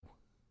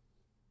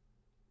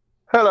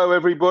Hello,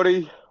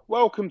 everybody.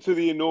 Welcome to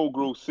the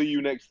inaugural See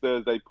You Next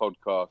Thursday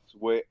podcast,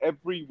 where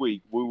every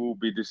week we will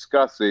be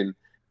discussing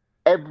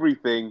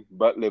everything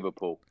but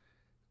Liverpool.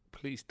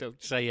 Please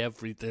don't say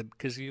everything,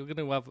 because you're going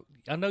to have.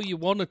 I know you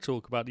want to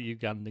talk about the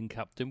Ugandan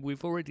captain.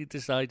 We've already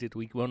decided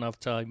we won't have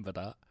time for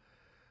that.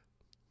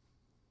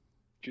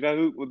 Do you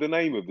know the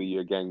name of the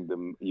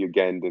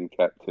Ugandan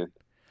captain?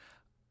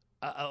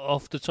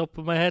 Off the top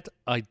of my head,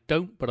 I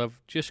don't. But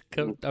I've just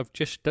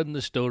done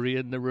the story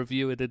and the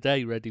review of the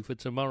day ready for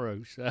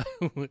tomorrow, so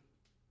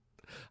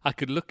I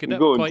could look it up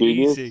Go on, quite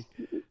genius. easy.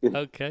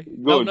 Okay.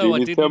 Go on, No, I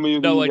genius. didn't. Tell me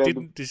who the No, I Ugandan-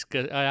 didn't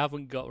discuss. I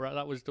haven't got right.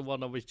 That was the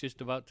one I was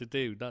just about to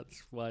do.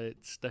 That's why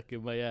it's stuck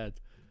in my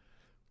head.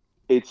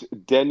 It's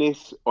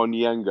Dennis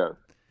Onyango.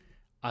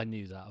 I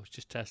knew that. I was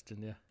just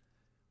testing you.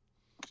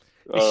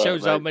 All It right,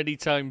 shows how mate. many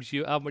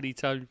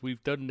times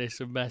we've done this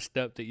and messed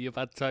up that you've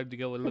had time to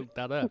go and look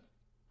that up.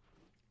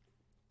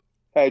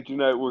 How do you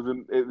know it was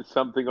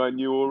something I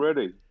knew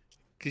already?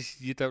 Because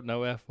you don't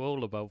know F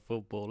all about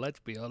football, let's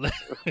be honest.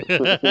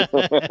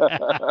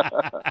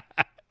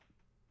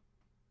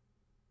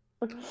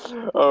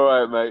 All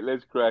right, mate.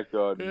 Let's crack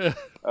on.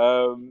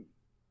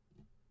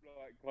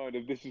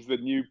 This is the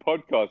new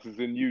podcast. It's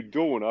a new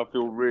dawn. I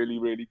feel really,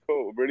 really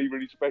cool, really,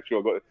 really special.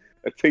 I've got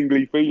a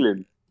tingly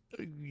feeling.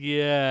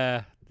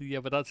 yeah,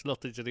 but that's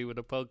nothing to do with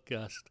a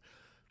podcast.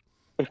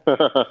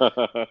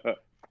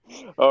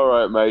 All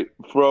right, mate.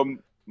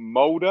 From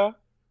Mulder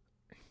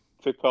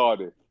to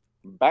Cardiff,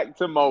 back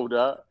to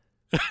Mulder.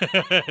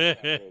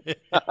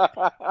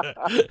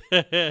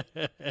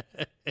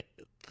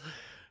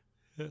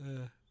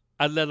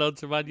 And then on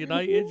to Man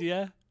United,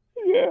 yeah?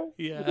 Yeah.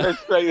 Yeah.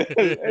 Let's do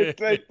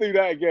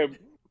that again.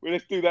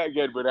 Let's do that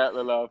again without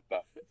the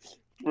laughter.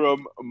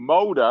 From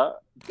Mulder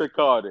to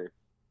Cardiff,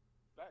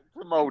 back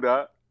to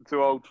Mulder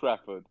to Old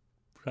Trafford.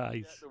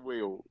 Right. At the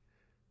wheel.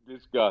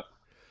 Discuss.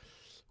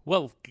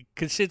 Well,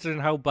 considering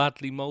how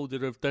badly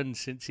Mulder have done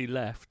since he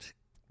left,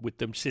 with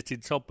them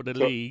sitting top of the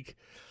league,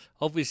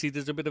 obviously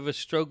there's a bit of a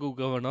struggle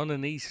going on,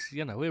 and he's,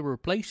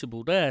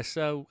 irreplaceable there.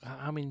 So,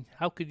 I mean,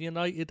 how can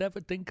United ever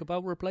think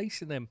about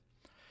replacing him?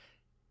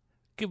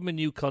 Give him a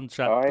new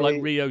contract, like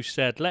Rio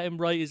said. Let him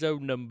write his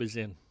own numbers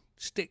in.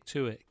 Stick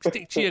to it.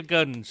 Stick to your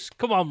guns.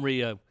 Come on,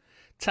 Rio.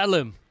 Tell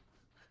him.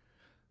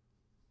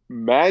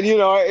 Man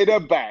United are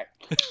back.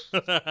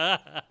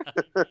 That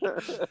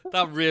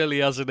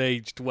really hasn't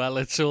aged well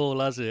at all,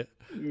 has it?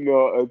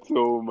 Not at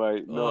all,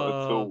 mate. Not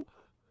at all.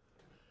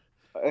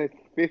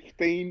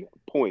 15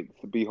 points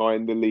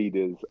behind the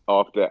leaders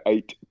after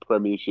 8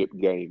 Premiership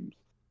games.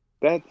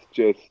 That's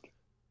just...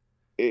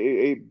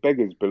 It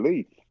beggars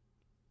belief.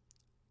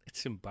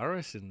 It's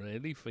embarrassing,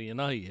 really, for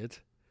United.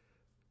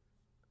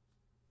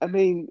 I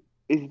mean,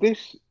 is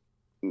this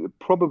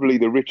probably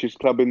the richest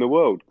club in the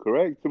world,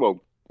 correct?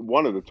 Well,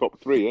 one of the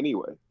top 3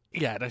 anyway.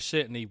 Yeah, there's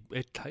certainly,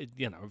 it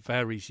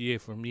varies year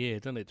from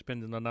year, doesn't it,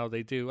 depending on how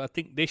they do. I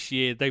think this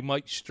year they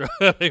might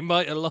they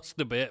might have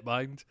lost a bit,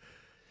 mind.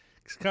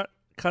 'Cause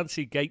can't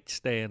see Gates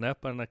staying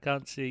up, and I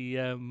can't see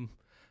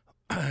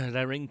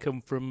their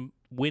income from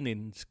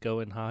winnings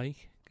going high.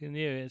 Can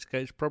you? It's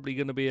probably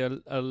going to be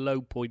a low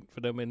point for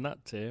them in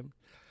that term.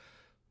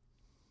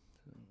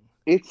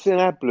 It's an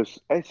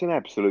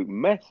absolute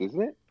mess,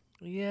 isn't it?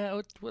 Yeah,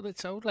 well,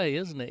 it's Ole,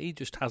 isn't it? He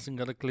just hasn't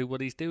got a clue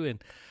what he's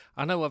doing.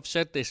 I know I've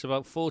said this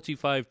about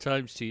 45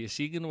 times to you,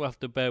 so you're going to have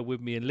to bear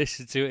with me and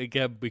listen to it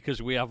again because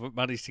we haven't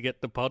managed to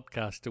get the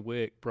podcast to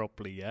work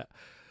properly yet.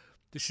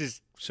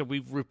 So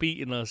we're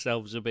repeating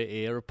ourselves a bit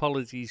here.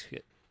 Apologies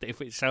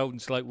if it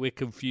sounds like we're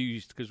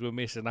confused because we're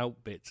missing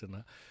out bits and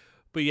that.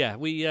 But yeah,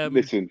 we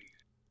listen.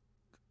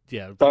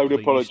 Yeah, don't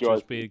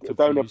apologise.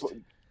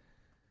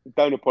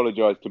 Don't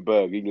apologise to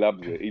Berg. He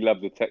loves it. He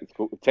loves the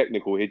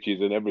technical hitches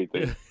and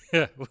everything.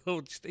 Yeah,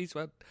 well, he's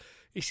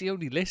the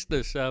only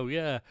listener, so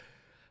yeah.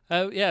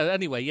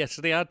 Anyway, yeah.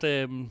 So they had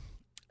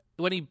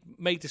when he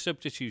made the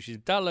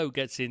substitution, Dalot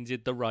gets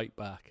injured, the right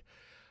back.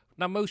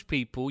 Now, most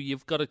people,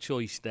 you've got a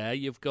choice there.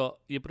 You're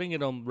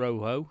bringing on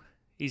Rojo.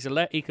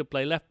 He could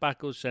play left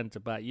back or centre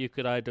back. You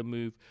could either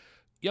move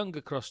Young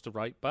across to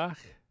right back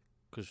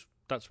because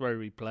that's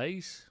where he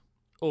plays,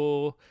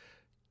 or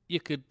you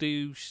could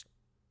do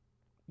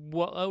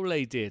what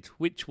Ole did,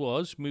 which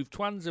was move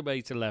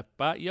Twanzebe to left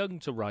back, Young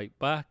to right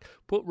back,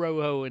 put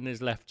Rojo in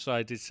his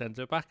left-sided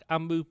centre back,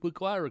 and move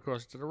Maguire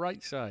across to the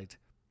right side.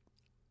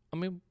 I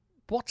mean,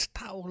 what's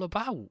that all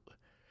about?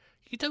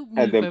 You don't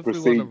move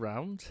everyone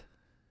around.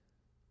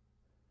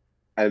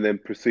 And then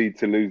proceed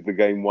to lose the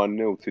game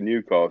 1-0 to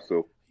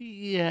Newcastle.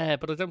 Yeah,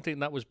 but I don't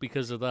think that was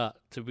because of that,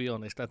 to be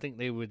honest. I think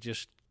they were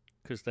just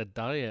because they're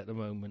dire at the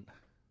moment.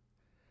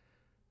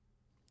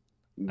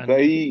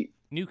 And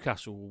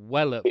Newcastle were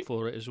well up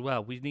for it as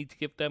well. We need to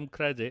give them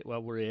credit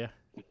while we're here.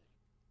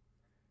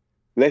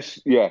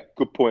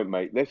 Good point,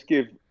 mate. Let's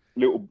give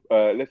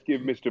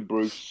Mr.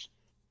 Bruce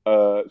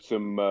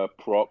some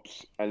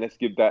props, and let's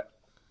give that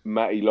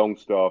Matty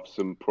Longstaff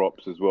some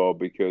props as well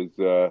because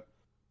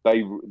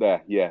they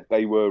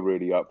were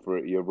really up for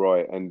it. You're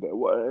right, and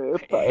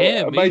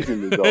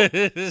amazing result.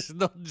 It's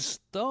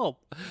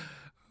non-stop.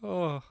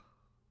 Oh.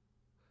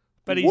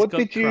 But he's What got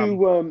did cramp.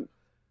 you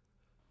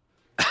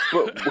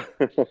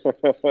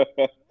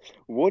but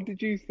what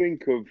did you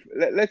think of?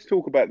 Let's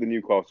talk about the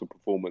Newcastle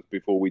performance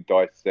before we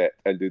dissect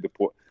and do the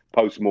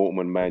post-mortem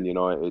on Man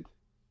United.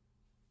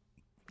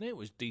 It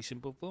was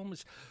decent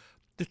performance.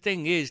 The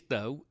thing is,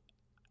 though,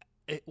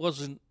 it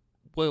wasn't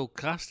world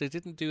class. They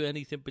didn't do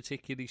anything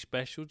particularly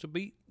special to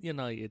beat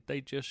United.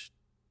 They just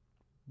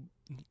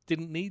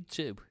didn't need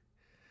to.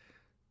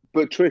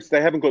 But Tris,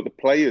 they haven't got the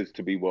players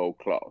to be world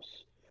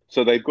class,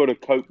 so they've got to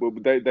cope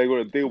with. They've got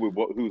to deal with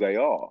who they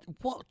are.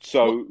 What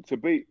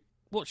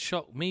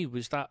shocked me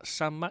was that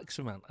Sam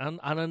Maximan, and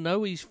I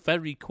know he's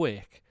very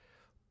quick,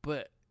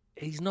 but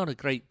he's not a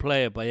great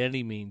player by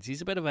any means.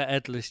 He's a bit of a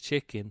headless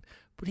chicken,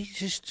 but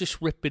he's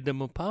just ripping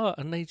them apart,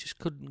 and they just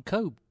couldn't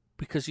cope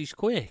because he's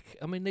quick.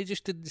 I mean, they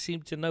just didn't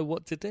seem to know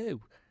what to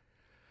do.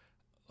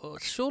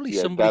 Surely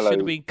somebody should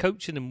have been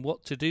coaching him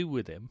what to do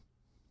with him.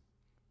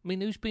 I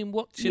mean, who's been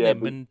watching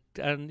him and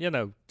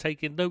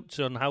taking notes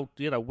on how,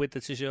 whether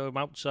to show him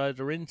outside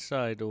or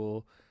inside,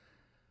 or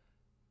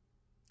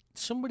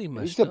somebody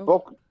must have.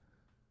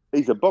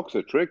 He's a box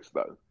of tricks,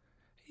 though.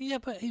 Yeah,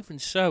 but even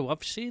so,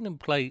 I've seen him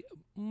play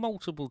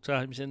multiple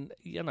times, and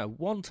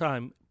one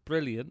time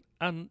brilliant,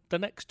 and the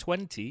next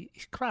 20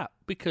 is crap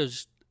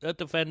because a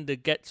defender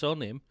gets on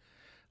him,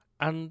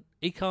 and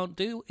he can't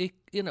do it.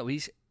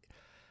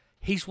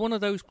 He's one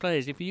of those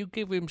players. If you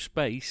give him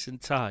space and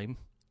time,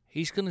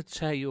 he's going to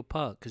tear you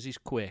apart because he's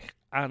quick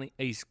and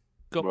he's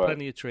got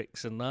plenty of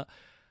tricks and that.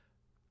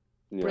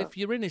 Yeah. But if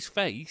you're in his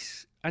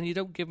face and you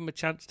don't give him a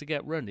chance to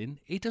get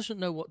running, he doesn't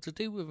know what to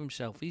do with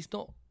himself. He's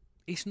not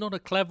a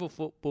clever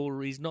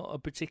footballer. He's not a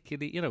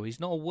particularly, he's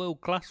not a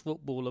world-class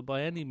footballer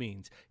by any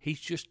means.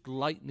 He's just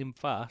lightning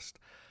fast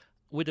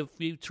with a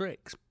few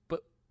tricks.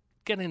 But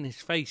get in his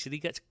face and he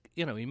gets,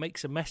 he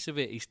makes a mess of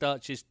it. He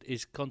starts,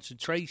 his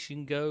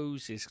concentration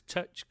goes, his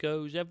touch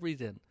goes,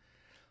 everything.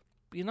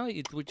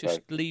 United were just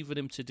leaving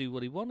him to do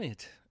what he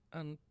wanted,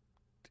 and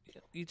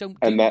you don't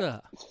do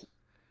that.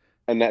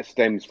 And that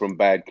stems from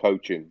bad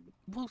coaching.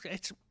 Well,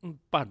 it's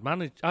bad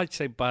management. I'd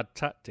say bad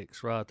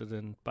tactics rather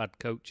than bad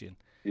coaching.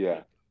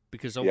 Yeah.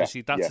 Because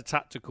obviously that's a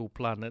tactical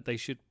plan that they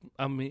should...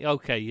 I mean,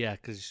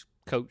 because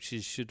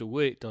coaches should have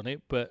worked on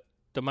it, but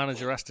the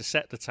manager has to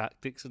set the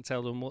tactics and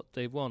tell them what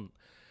they want.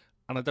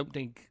 And I don't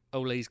think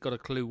Ole's got a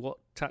clue what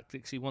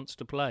tactics he wants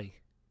to play.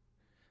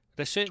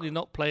 They're certainly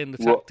not playing the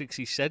tactics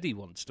he said he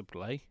wants to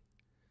play.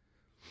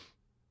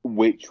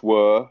 Which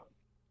were?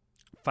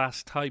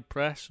 Fast, high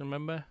press,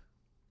 remember?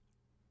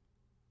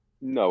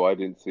 No, I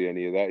didn't see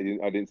any of that.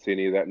 I didn't see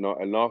any of that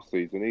last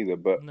season either.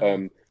 But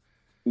no.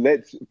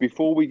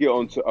 Before we get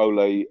on to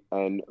Ole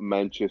and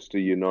Manchester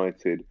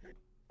United,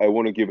 I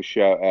want to give a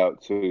shout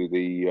out to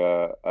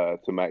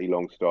to Matty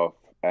Longstaff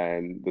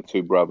and the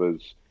two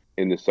brothers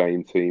in the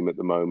same team at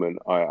the moment.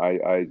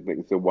 I think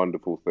it's a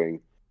wonderful thing.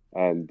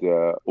 And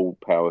all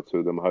power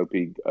to them. Hope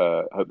they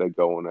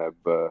go on and have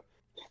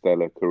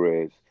stellar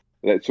careers.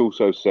 Let's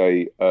also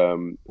say a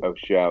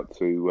shout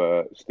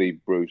to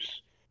Steve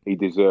Bruce. He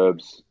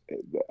deserves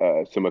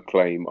some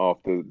acclaim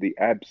after the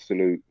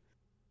absolute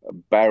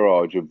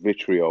barrage of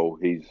vitriol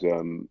he's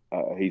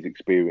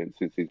experienced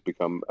since he's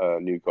become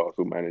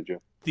Newcastle manager.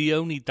 The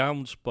only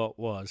down spot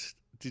was,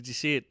 did you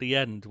see at the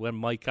end when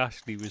Mike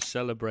Ashley was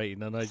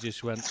celebrating, and I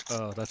just went,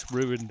 "Oh, that's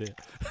ruined it."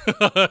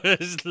 I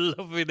was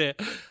loving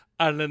it.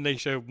 And then they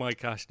showed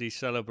Mike Ashley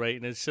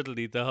celebrating, and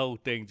suddenly the whole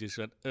thing just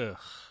went, ugh.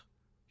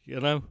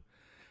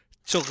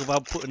 Talk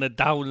about putting a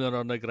downer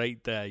on a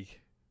great day.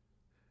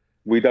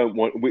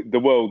 The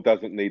world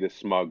doesn't need a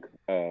smug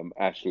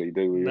Ashley,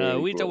 do we? No,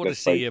 really? we don't want to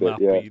see him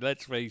happy. Yeah.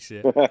 Let's face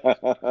it.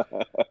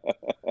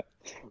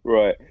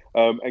 Right,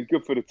 and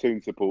good for the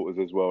Toon supporters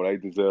as well. They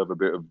deserve a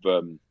bit of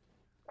good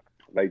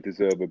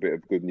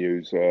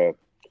news deserve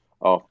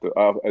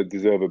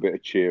a bit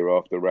of cheer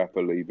after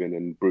Rafa leaving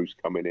and Bruce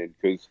coming in,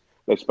 because.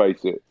 Let's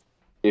face it,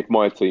 if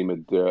my team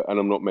had, and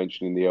I'm not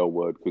mentioning the L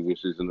word because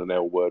this isn't an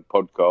L word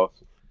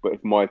podcast, but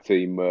if my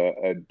team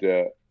had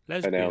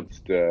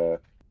announced,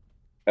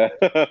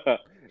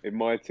 if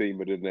my team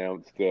had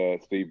announced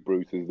Steve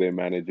Bruce as their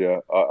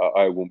manager,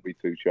 I wouldn't be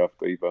too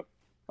chuffed either.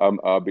 I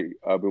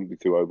wouldn't be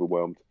too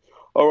overwhelmed.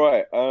 All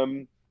right,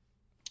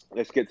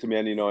 let's get to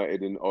Man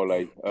United and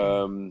Ole.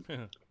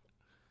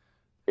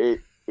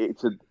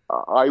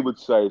 I would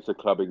say it's a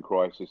club in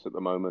crisis at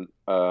the moment.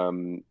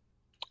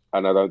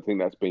 And I don't think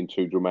that's been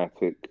too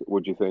dramatic.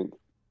 What do you think?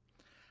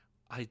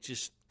 I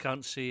just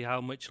can't see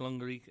how much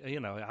longer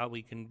how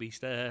he can be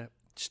there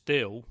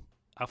still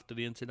after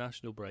the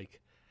international break.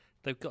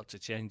 They've got to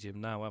change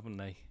him now, haven't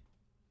they?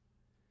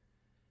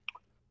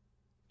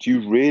 Do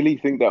you really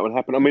think that would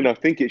happen? I mean, I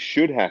think it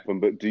should happen,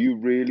 but do you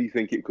really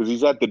think it? Because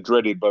he's had the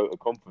dreaded vote of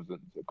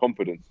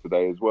confidence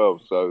today as well.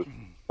 So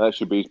that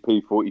should be his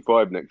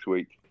P45 next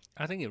week.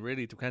 I think it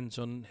really depends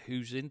on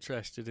who's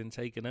interested in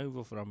taking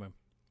over from him.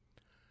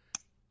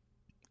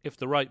 If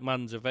the right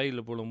man's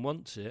available and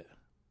wants it,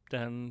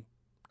 then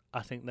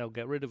I think they'll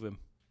get rid of him.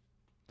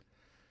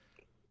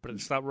 But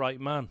it's that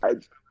right man.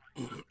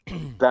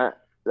 That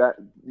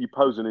you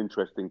pose an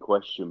interesting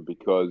question,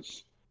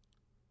 because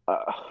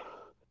uh,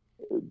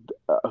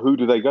 who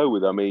do they go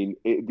with? I mean,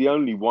 the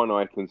only one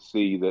I can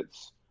see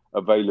that's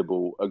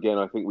available. Again,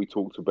 I think we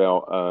talked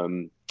about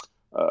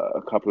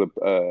a couple of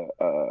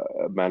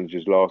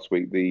managers last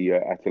week. The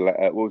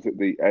what was it?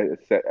 The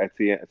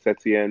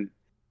Setien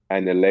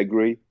and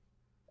Allegri.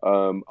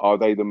 Are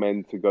they the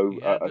men to go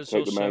Yeah, there's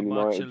take the also Man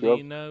United job?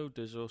 Marcelino.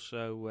 There's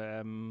also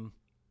Yeah,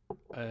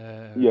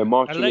 Allegri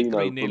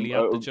Marcelino nearly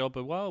from had the job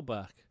a while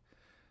back.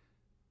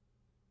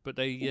 But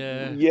the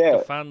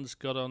yeah. fans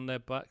got on their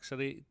back, so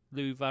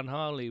Lou Van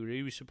Gaal,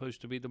 he was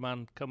supposed to be the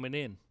man coming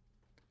in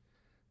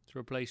to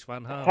replace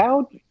Van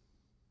Gaal.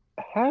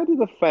 How do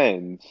the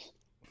fans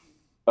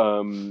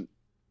um,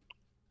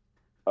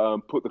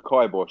 put the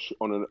kibosh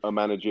on a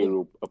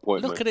managerial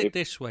appointment? Look at it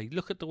this way.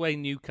 Look at the way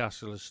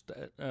Newcastle is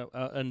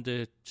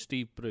under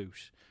Steve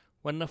Bruce.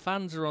 When the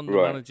fans are on the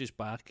Right. manager's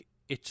back,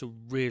 it's a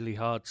really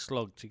hard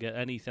slog to get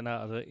anything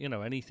out of it.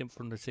 Anything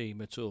from the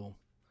team at all.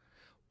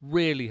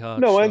 Really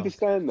hard No, I slog.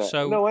 understand that.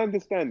 So No, I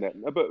understand that.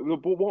 But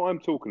what I'm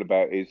talking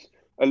about is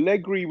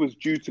Allegri was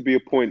due to be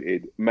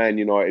appointed Man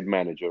United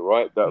manager,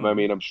 right? I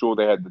mean, I'm sure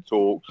they had the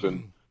talks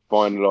and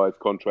finalised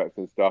contracts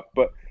and stuff.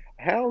 But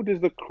how does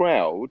the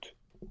crowd,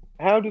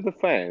 how do the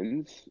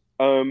fans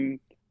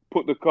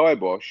put the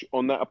kibosh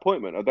on that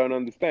appointment? I don't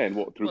understand.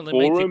 What, through they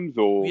forums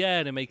or?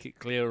 Yeah, they make it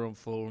clear on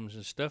forums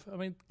and stuff. I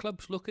mean,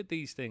 clubs look at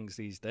these things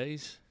these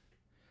days.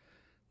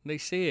 They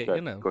see it,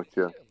 Okay,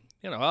 gotcha.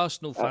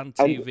 Arsenal Fan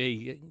And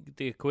TV,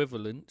 the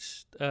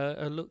equivalents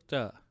are looked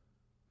at.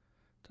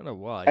 Don't know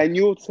why. and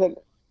you're telling,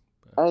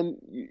 and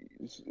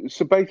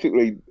so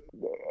basically,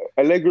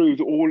 Allegri was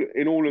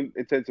in all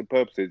intents and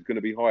purposes going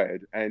to be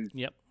hired, and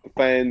Yep. the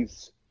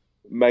fans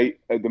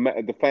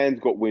the fans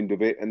got wind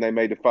of it, and they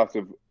made a fuss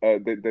of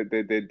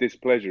their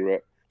displeasure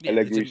at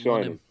Allegri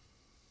signing.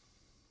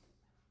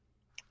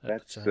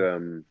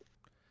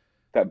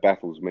 That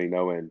baffles me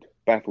no end.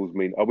 Baffles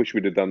me. I wish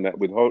we'd have done that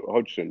with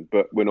Hodgson,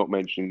 but we're not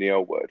mentioning the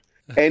L word.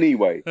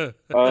 Anyway, You're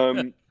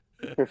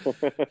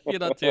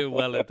not doing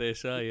well at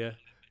this, are you?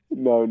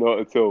 no, not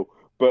at all.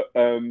 But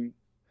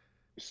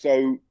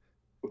so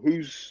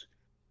who's?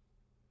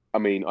 I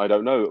mean, I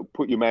don't know.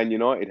 Put your Man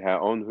United hat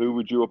on. Who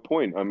would you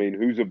appoint? I mean,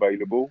 who's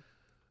available?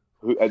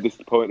 Who at this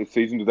point of the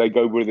season do they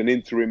go with an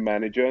interim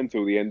manager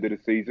until the end of the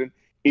season?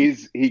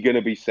 Is he going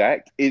to be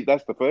sacked?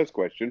 That's the first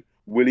question.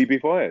 Will he be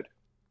fired?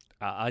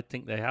 I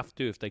think they have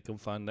to if they can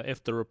find that.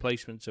 If the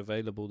replacement's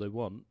available they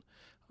want.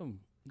 There's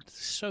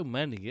so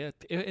many, yeah.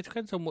 It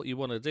depends on what you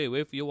want to do.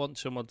 If you want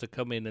someone to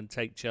come in and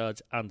take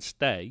charge and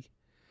stay,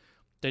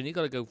 then you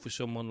got to go for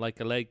someone like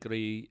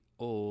Allegri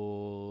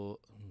or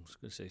I was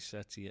going to say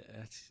Setti.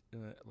 I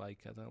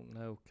don't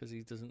know because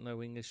he doesn't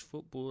know English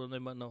football and they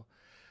might not.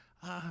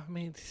 I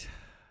mean,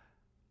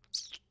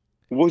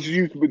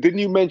 Didn't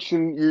you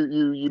mention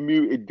you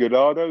muted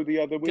Gallardo the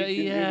other week?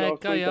 yeah,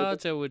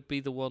 Gallardo would be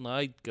the one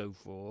I'd go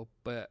for,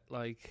 but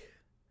I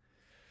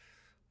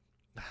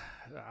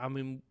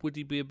mean, would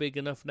he be a big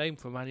enough name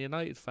for Man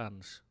United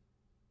fans?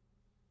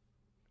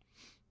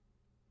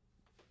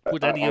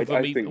 Would any of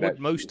them? Would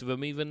most of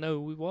them even know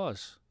who he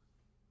was?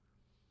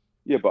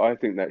 Yeah, but I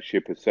think that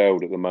ship has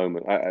sailed at the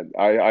moment.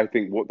 I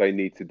think what they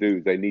need to do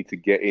is they need to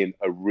get in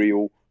a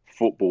real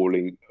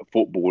footballing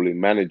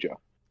manager.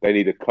 They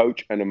need a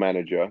coach and a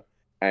manager,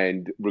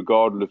 and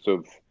regardless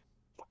of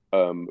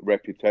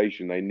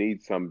reputation, they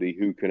need somebody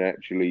who can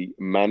actually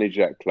manage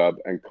that club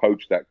and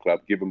coach that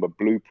club, give them a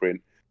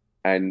blueprint,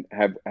 and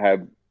have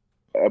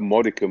a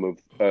modicum of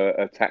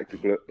a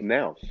tactical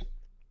nous.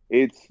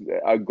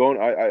 I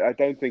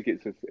don't think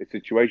it's a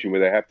situation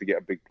where they have to get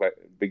a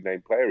big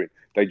name player in.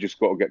 They just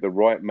got to get the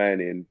right man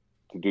in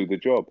to do the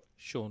job.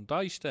 Sean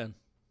Dyche, then.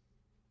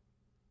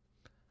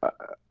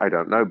 I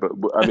don't know, but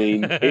I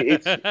mean,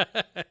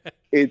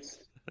 it's.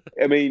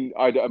 I mean,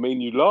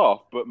 you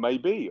laugh, but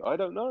maybe I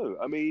don't know.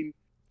 I mean,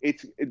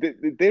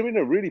 they're in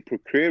a really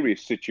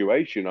precarious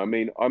situation. I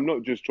mean, I'm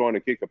not just trying to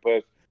kick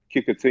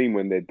a team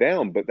when they're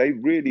down, but they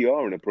really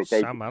are in a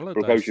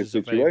precocious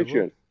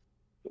situation.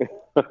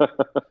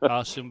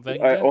 Arsene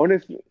Wenger.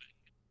 Honestly,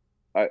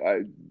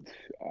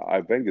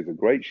 Wenger's a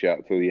great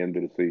shout till the end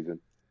of the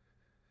season.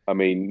 I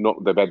mean,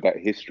 not they've had that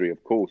history,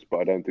 of course, but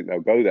I don't think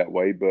they'll go that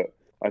way. But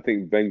I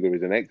think Wenger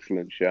is an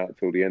excellent shout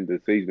till the end of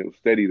the season. It'll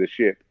steady the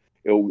ship.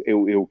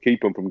 It'll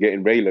keep them from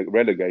getting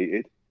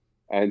relegated,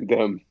 and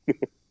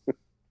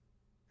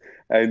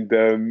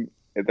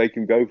they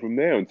can go from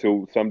there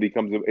until somebody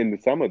comes up in the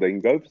summer. They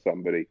can go for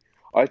somebody.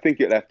 I think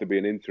it'll have to be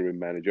an interim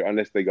manager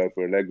unless they go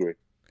for Allegri.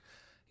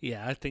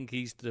 Yeah, I think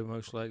he's the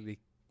most likely.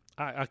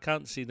 I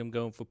can't see them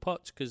going for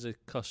Poch because it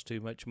costs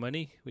too much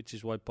money, which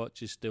is why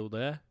Poch is still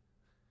there.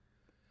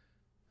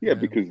 Yeah,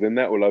 because then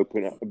that will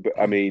open up. But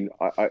I mean,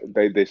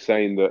 they're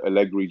saying that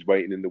Allegri's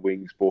waiting in the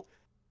wings for.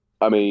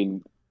 I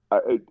mean,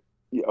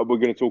 we're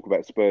going to talk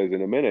about Spurs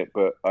in a minute,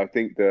 but I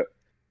think that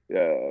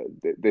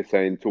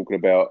they're talking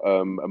about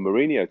a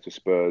Mourinho to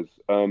Spurs.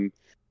 I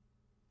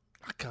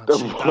can't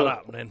see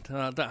that happening.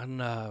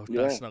 No,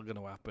 that's not going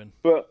to happen.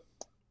 But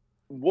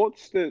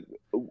what's the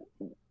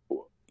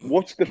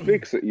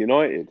fix at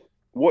United?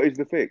 What is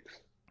the fix?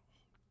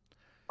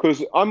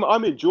 because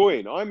I'm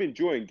enjoying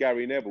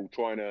Gary Neville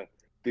trying to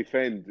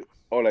defend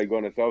Ole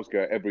Gunnar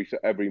Solskjaer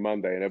every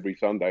Monday and every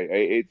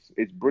Sunday.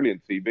 It's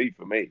brilliant TV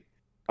for me.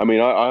 I mean,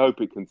 I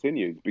hope it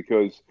continues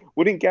because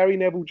wouldn't Gary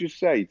Neville just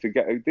say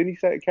didn't he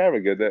say to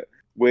Carragher that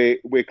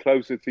we're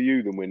closer to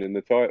you than winning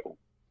the title?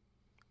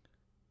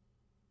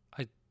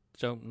 I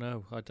don't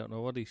know. I don't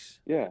know what he's.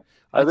 Yeah,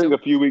 I think a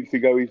few weeks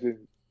ago he said,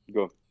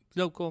 "Go on."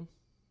 No, go on.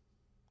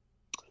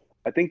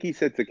 I think he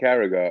said to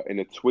Carragher in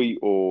a tweet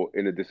or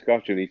in a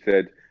discussion, he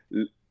said,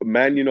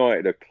 Man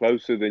United are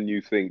closer than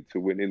you think to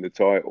winning the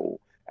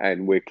title,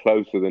 and we're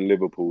closer than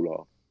Liverpool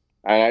are.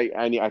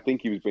 And I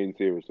think he was being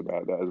serious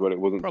about that as well. It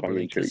wasn't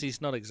probably because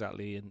he's not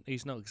exactly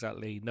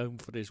known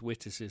for his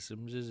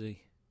witticisms, is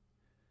he?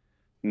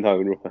 No,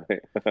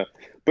 right.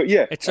 But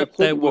yeah, it's up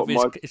there with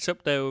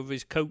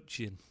his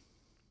coaching.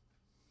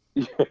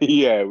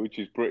 Yeah, which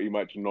is pretty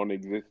much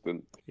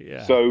non-existent.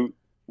 Yeah. So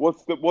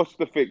what's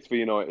the fix for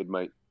United,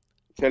 mate?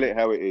 Tell it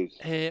how it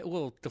is.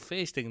 Well, the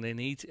first thing they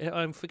need,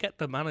 forget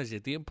the manager.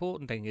 The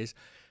important thing is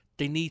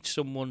they need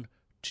someone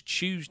to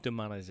choose the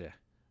manager.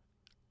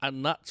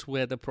 And that's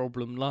where the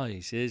problem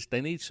lies, is they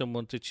need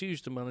someone to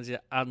choose the manager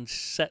and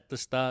set the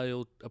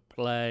style of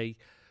play,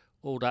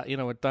 all that,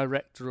 a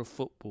director of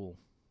football.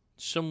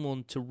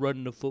 Someone to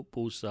run the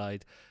football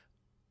side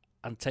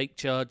and take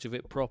charge of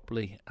it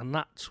properly. And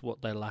that's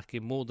what they're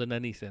lacking more than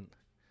anything.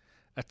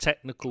 A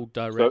technical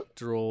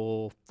director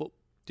or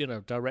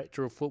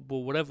director of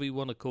football, whatever you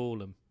want to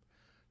call him.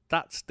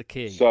 That's the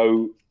key.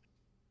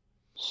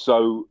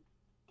 So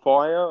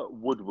fire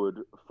Woodward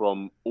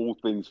from all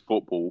things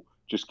football.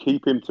 Just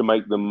keep him to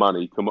make the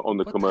money on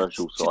the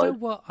commercial side. Do you know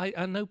what?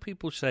 I know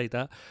people say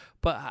that,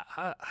 but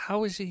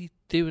how is he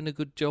doing a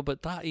good job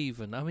at that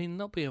even? I mean,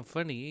 not being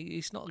funny,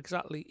 he's not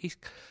exactly...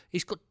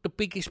 He's got the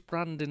biggest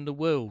brand in the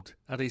world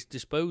at his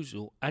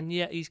disposal, and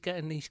yet he's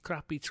getting these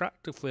crappy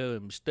tractor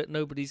firms that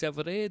nobody's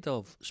ever heard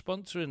of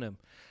sponsoring him.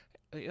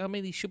 I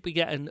mean, he should be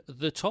getting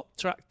the top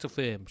tractor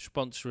firm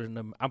sponsoring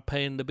them and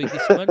paying the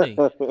biggest money.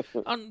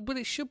 But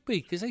it should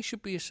be, because they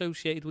should be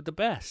associated with the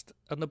best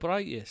and the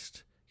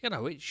brightest.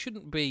 It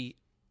shouldn't be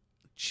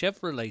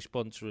Chevrolet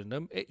sponsoring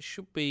them. It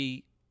should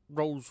be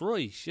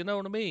Rolls-Royce. You know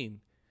what I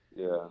mean?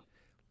 Yeah.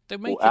 They're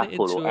making or Apple it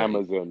into or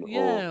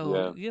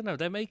Amazon.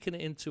 They're making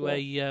it into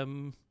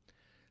a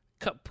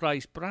cut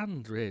price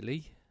brand.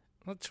 Really,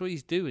 that's what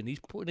he's doing. He's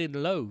putting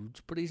in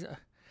loads, but he's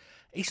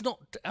not.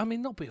 I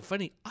mean, not being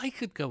funny. I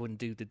could go and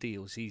do the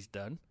deals he's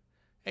done.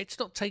 It's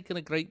not taking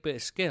a great bit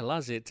of skill,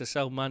 has it, to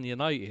sell Man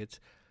United,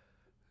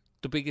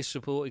 the biggest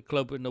supported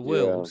club in the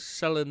world,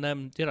 selling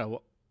them,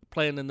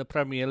 playing in the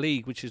Premier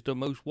League, which is the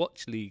most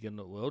watched league in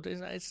the world.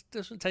 It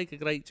doesn't take a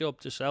great job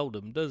to sell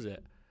them, does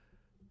it?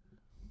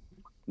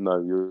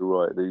 No, you're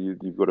right.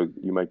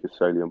 You make a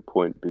salient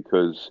point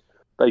because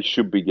they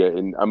should be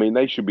getting. I mean,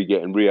 they should be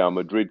getting Real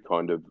Madrid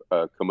kind of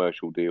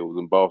commercial deals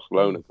and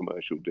Barcelona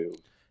commercial deals.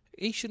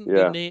 He shouldn't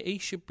be near. He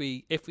should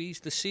be, if he's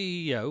the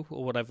CEO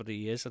or whatever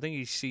he is. I think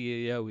he's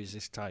CEO is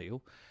his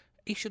title.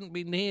 He shouldn't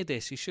be near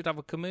this. He should have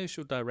a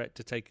commercial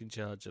director taking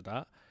charge of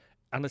that,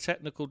 and a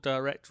technical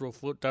director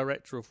or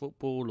director of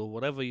football or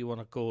whatever you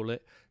want to call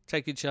it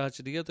taking charge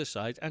of the other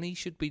side, and he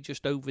should be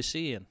just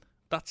overseeing.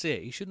 That's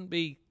it. He shouldn't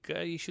be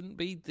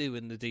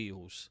doing the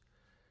deals.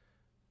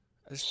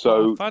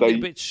 So I find it a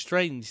bit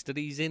strange that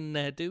he's in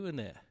there doing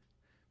it.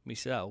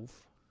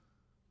 Myself,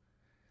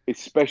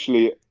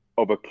 especially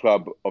of a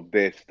club of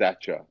their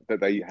stature, that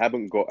they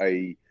haven't got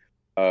an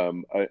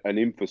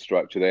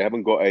infrastructure. They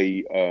haven't got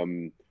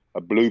a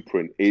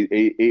blueprint.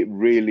 It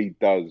really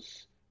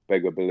does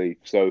beg a belief.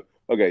 So.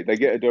 Okay, they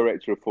get a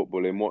director of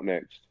football in. What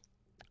next?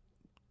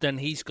 Then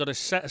he's got to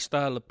set a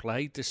style of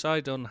play,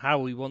 decide on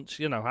how he wants,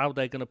 how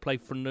they're going to play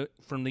from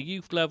the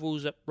youth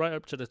levels right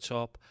up to the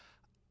top,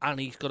 and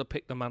he's got to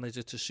pick the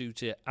manager to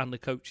suit it and the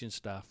coaching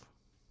staff.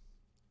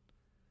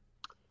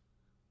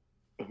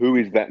 Who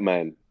is that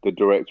man, the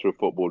director of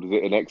football? Is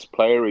it an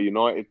ex-player, a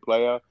United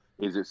player?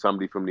 Is it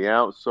somebody from the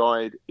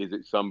outside? Is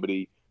it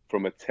somebody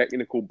from a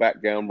technical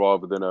background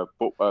rather than a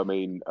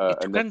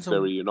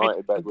necessary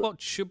United background? What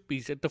should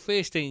be the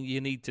first thing you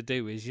need to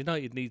do is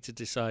United need to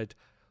decide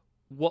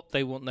what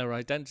they want their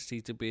identity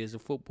to be as a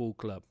football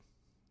club.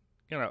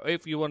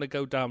 If you want to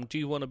go down, do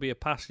you want to be a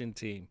passing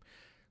team?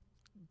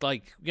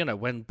 Like,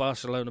 when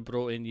Barcelona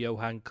brought in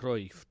Johan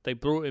Cruyff, they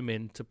brought him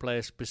in to play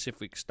a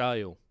specific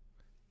style.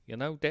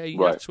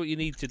 That's what you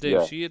need to do.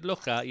 Yeah. So you'd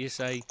look at, you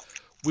say,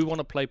 we want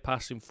to play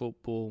passing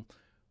football.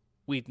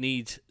 We'd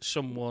need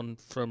someone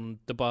from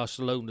the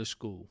Barcelona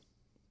school.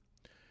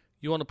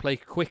 You want to play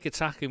quick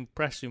attacking,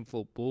 pressing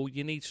football.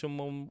 You need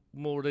someone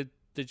more the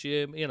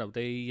German,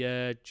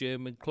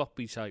 German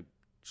Kloppy type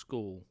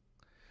school.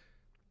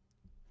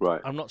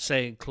 Right. I'm not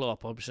saying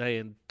Klopp. I'm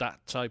saying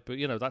that type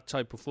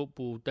of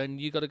football. Then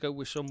you got to go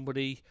with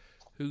somebody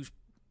who's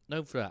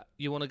known for that.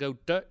 You want to go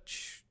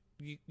Dutch.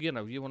 You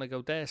want to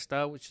go their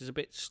style, which is a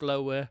bit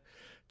slower.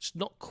 It's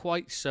not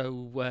quite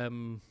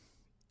so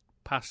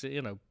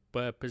passive,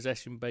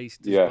 possession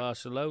based as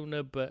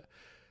Barcelona, but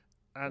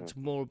and it's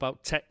more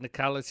about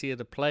technicality of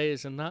the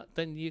players and that,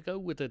 then you go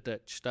with the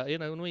Dutch. You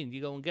know what I mean?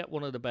 You go and get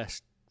one of the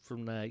best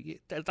from there.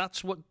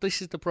 That's what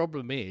this is. The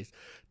problem is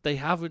they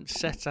haven't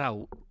set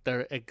out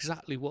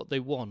exactly what they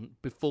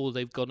want before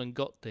they've gone and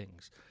got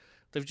things.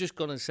 They've just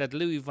gone and said,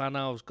 Louis van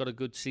Gaal's got a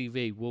good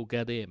CV, we'll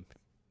get him.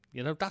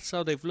 You know, that's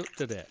how they've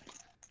looked at it.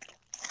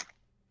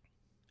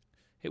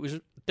 It was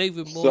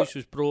David Moyes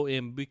was brought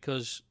in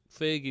because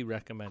Fergie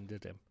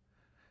recommended him.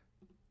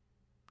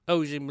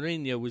 Jose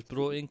Mourinho was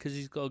brought in because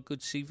he's got a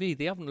good CV.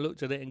 They haven't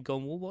looked at it and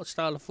gone, well, what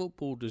style of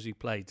football does he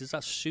play? Does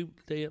that suit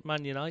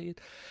Man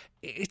United?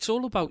 It's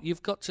all about,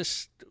 you've got to,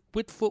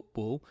 with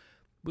football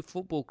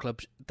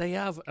clubs, they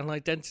have an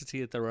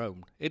identity of their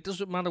own. It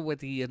doesn't matter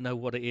whether you know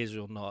what it is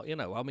or not. You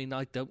know, I mean,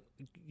 I don't,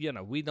 you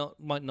know,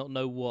 might not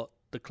know what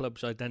the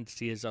club's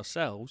identity is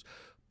ourselves,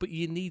 but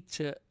you need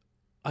to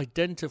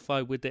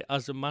identify with it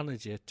as a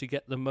manager to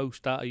get the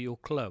most out of your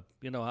club,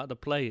 you know, out of the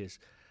players.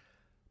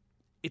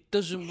 It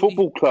doesn't.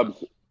 Football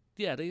clubs.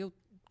 Yeah, they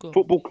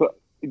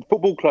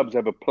football clubs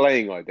have a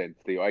playing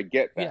identity. I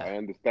get that. Yeah. I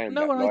understand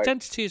no, that. No,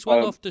 identity as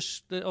well off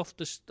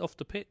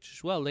the pitch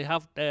as well. They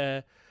have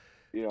the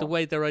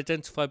way they're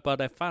identified by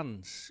their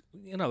fans.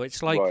 You know,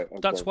 it's like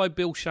that's why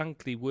Bill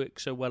Shankly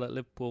works so well at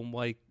Liverpool and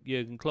why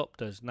Jurgen Klopp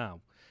does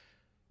now.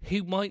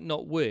 He might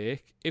not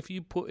work if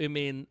you put him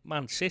in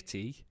Man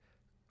City.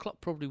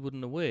 Klopp probably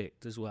wouldn't have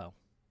worked as well.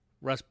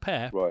 Whereas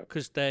Pep,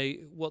 because the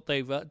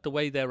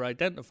way they're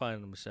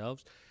identifying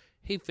themselves,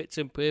 he fits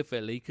in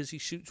perfectly because he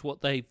suits what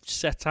they've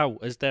set out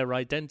as their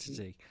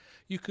identity.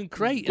 You can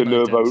create an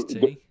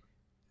identity.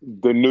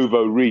 The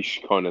nouveau riche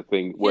kind of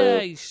thing,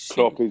 where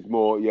Klopp is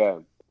more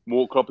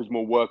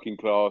working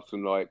class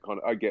and like kind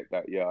of. I get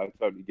that. Yeah, I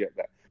totally get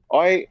that.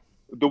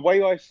 The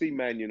way I see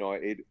Man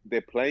United,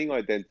 their playing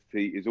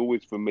identity is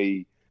always for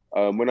me.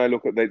 When I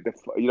look at the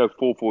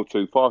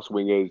 4-4-2, fast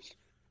wingers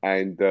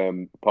and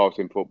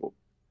passing football.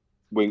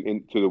 Wing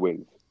into the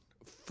wings.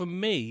 For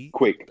me,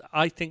 quick.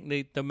 I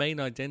think the main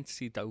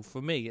identity, though,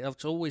 for me,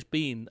 it's always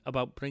been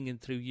about bringing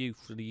through youth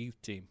for the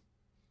youth team.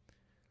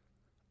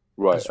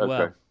 Right. As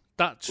well.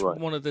 That's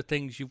one of the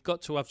things you've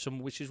got to have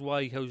which is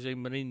why Jose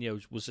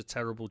Mourinho was a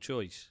terrible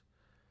choice,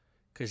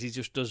 because he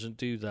just doesn't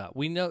do that.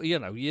 We know, you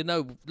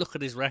know. Look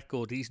at his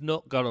record; he's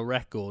not got a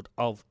record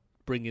of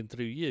bringing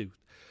through youth.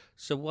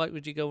 So why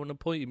would you go and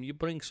appoint him? You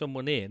bring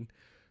someone in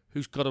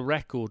who's got a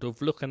record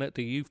of looking at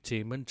the youth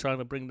team and trying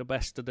to bring the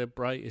best of the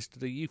brightest of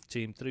the youth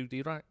team through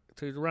the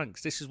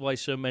ranks. This is why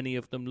so many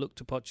of them look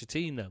to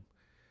Pochettino.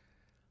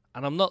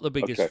 And I'm not the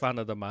biggest fan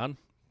of the man,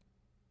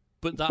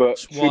 but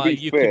that's why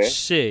you could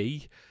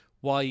see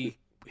why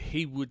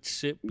he would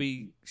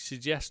be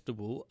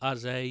suggestible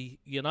as a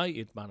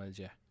United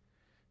manager,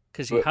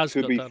 because he has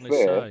got that on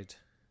his side.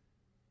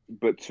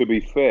 But to be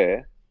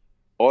fair,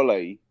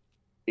 Ole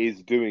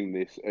is doing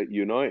this at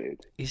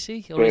United. Is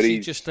he? Or is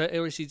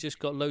he just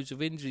got loads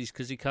of injuries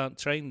because he can't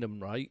train them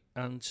right,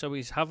 and so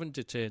he's having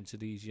to turn to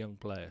these young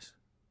players?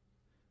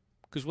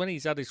 Because when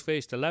he's had his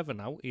first 11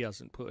 out, he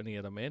hasn't put any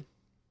of them in.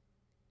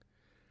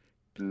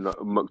 No,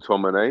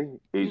 McTominay,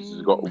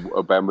 he's got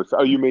a band.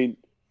 Oh, you mean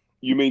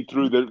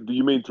through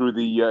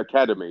the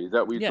academy? Is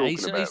that what you're talking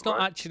about? Yeah, he's not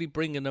actually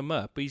bringing them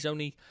up. He's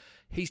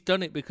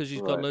done it because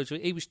he's got loads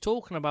of. He was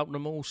talking about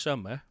them all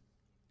summer.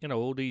 You know,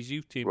 all these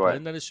youth team players.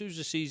 And then as soon as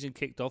the season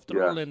kicked off,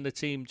 they're all in the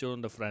team during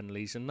the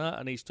friendlies and that.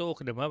 And he's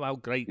talking about how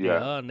great they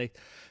are and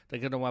they're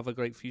going to have a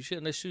great future.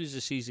 And as soon as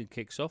the season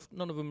kicks off,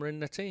 none of them are in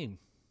the team.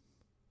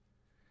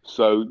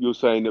 So you're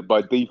saying that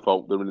by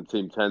default they're in the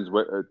team? How do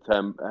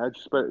you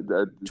spell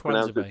it?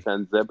 Pronounce it?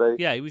 Tanzebe?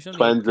 Yeah, he was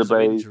only because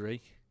of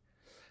injury.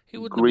 He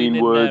wouldn't have been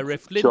in there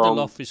if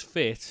Lindelof is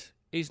fit.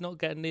 He's not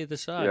getting near the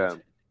side. Yeah.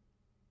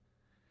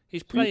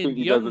 He's playing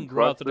young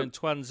rather than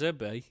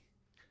Twanzebe.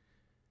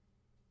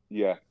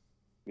 Yeah.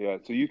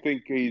 So you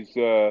think he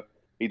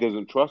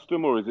doesn't trust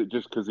him, or is it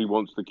just because he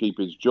wants to keep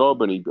his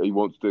job and he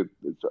wants to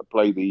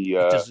play the? He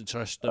doesn't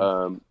trust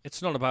him.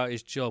 It's not about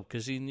his job,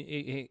 because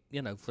he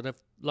for the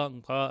long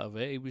part of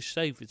it he was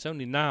safe. It's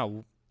only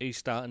now he's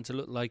starting to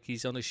look like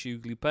he's on a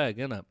Shughly peg,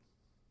 isn't it?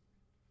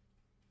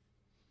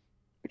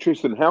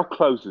 Tristan, how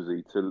close is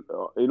he to?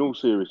 In all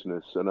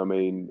seriousness, and I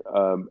mean,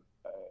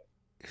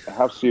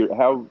 how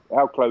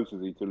close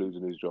is he to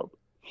losing his job?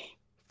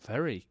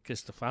 Very,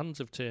 because the fans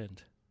have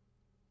turned.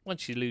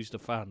 Once you lose the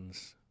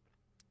fans,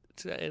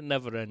 it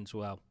never ends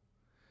well.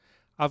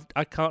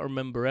 I can't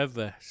remember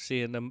ever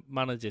seeing a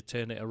manager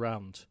turn it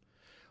around.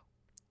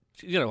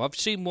 You know, I've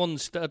seen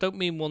ones I don't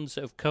mean ones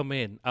that have come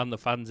in and the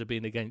fans have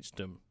been against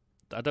them.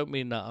 I don't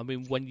mean that. I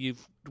mean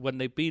when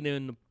they've been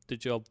in the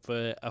job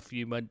for a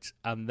few months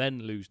and then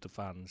lose the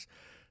fans,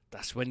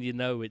 that's when you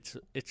know it's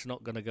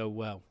not going to go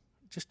well.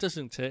 It just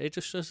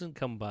doesn't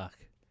come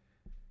back.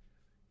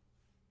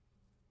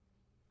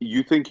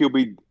 You think he'll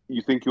be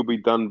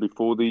done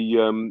before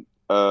the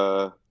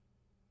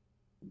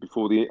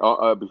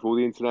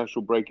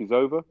international break is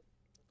over?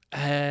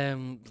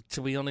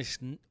 To be honest,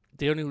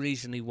 the only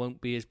reason he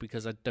won't be is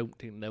because I don't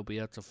think they'll be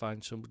able to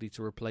find somebody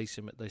to replace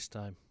him at this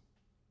time.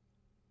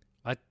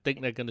 I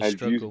think they're going to And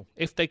struggle.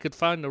 If they could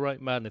find the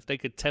right man, if they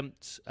could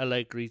tempt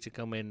Allegri to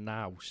come in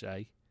now,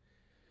 say,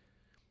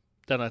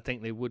 then I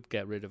think they would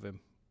get rid of him.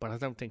 But I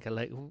don't think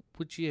Allegri...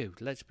 Would you?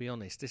 Let's be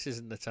honest. This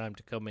isn't the time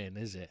to come in,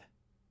 is it?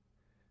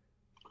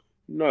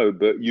 No,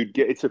 but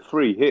it's a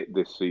free hit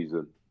this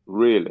season,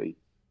 really.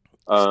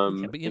 Yeah,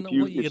 but you know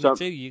what you're if going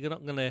to do? You're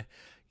not going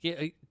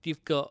to...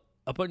 You've got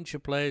a bunch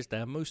of players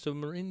there. Most of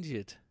them are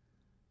injured.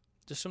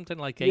 There's something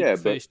like eight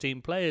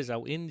first-team players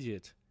out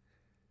injured.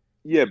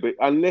 Yeah, but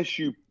unless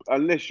you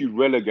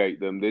relegate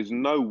them, there's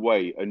no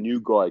way a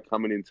new guy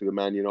coming into the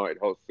Man United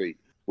hot seat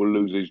will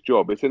lose his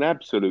job. It's an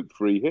absolute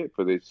free hit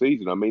for this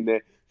season. I mean,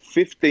 they're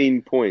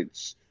 15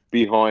 points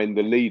behind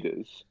the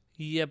leaders.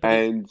 Yeah, but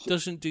it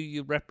doesn't do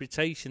your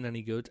reputation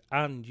any good,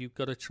 and you've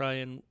got to try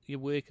and you're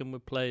working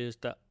with players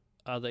that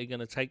are they going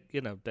to take,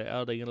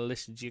 are they going to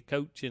listen to your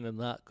coaching and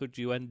that? Could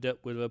you end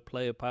up with a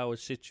player power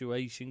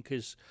situation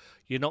because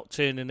you're not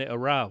turning it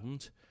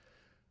around?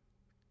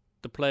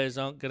 The players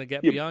aren't going to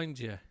get behind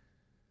you.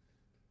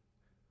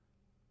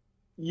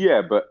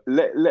 Yeah, but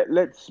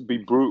let's be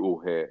brutal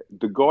here.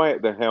 The guy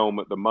at the helm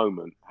at the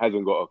moment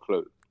hasn't got a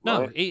clue.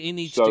 No, right? he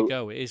needs to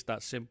go. It is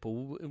that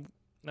simple.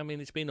 I mean,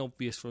 it's been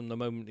obvious from the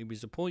moment he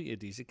was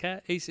appointed. He's a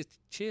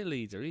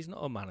cheerleader. He's not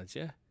a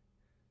manager.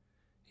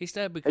 He's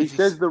there because he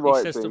says the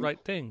right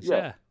things.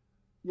 Yeah.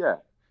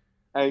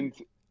 And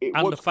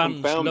the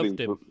fans loved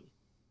him.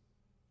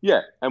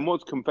 Yeah, and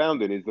what's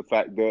confounding is the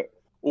fact that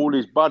all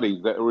his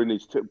buddies that are in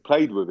his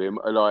played with him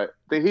are like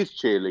they're his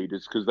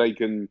cheerleaders because they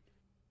can.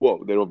 Well,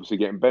 they're obviously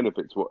getting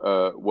benefits,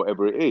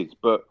 whatever it is.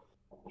 But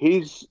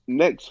his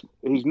next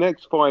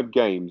 5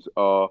 games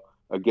are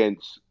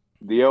against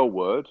the L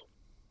Word,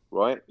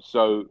 right?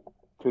 So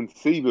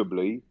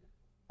conceivably,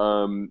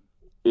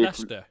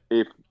 Leicester.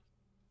 if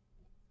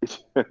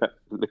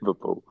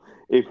Liverpool,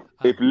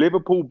 if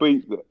Liverpool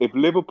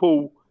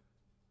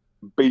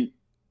beat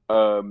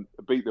them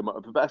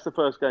up, that's the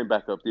first game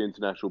back after the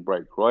international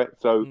break, right?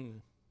 So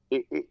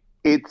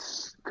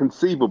it's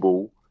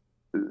conceivable.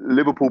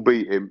 Liverpool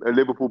beat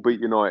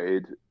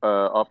United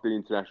after the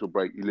international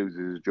break. He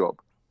loses his job.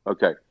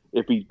 Okay,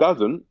 if he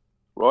doesn't,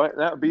 right,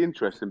 that would be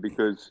interesting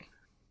because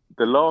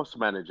the last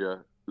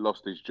manager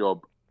lost his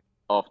job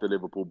after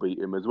Liverpool beat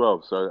him as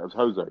well. So that was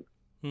Jose.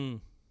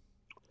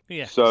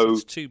 Yeah. So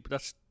it's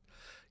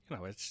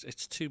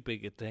too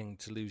big a thing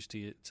to lose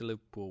to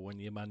Liverpool when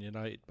you're Man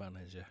United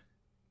manager.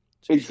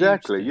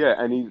 Exactly. Yeah,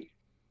 and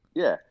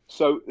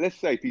So let's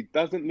say if he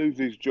doesn't lose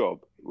his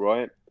job,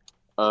 right,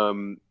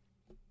 in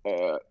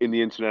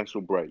the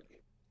international break,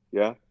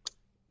 yeah,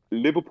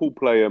 Liverpool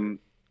play him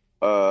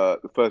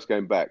the first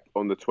game back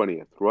on the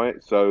 20th,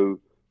 right? So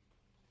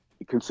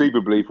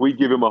conceivably, if we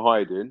give him a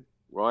hiding,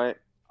 right,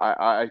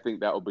 I think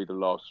that will be the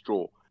last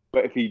straw.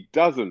 But if he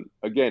doesn't,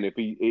 again, if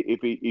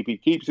he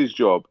keeps his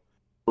job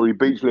or he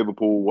beats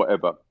Liverpool,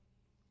 whatever,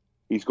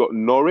 he's got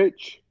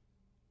Norwich,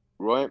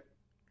 right?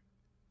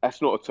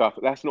 That's not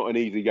an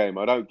easy game.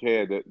 I don't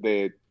care that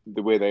they're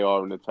where they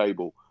are on the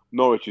table.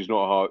 Norwich is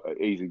not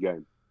easy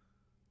game.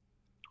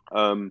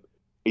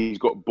 He's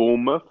got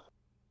Bournemouth,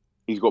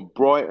 he's got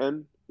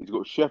Brighton, he's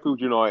got Sheffield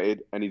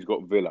United, and he's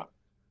got Villa.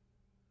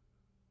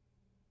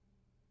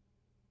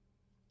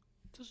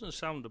 Doesn't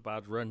sound a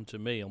bad run to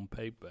me on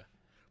paper.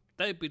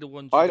 They'd be the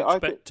ones you'd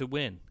expect to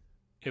win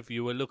if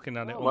you were looking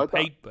at it on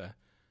paper.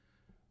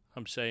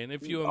 I'm saying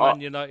if you were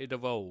Man United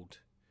of old,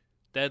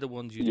 they're the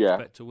ones you'd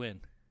expect to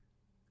win.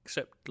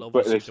 Except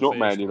obviously, but it's not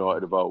Man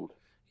United of old.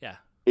 Yeah,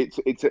 it's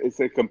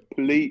a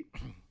completely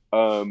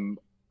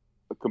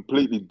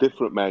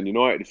different Man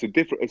United.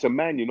 It's a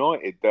Man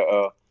United that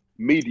are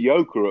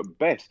mediocre at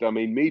best. I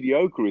mean,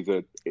 mediocre is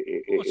a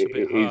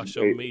bit harsh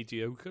on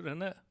mediocre,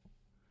 isn't it?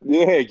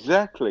 Yeah,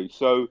 exactly.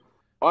 So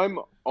I'm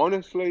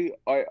honestly,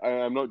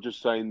 I'm not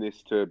just saying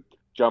this to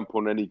jump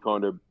on any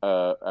kind of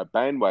a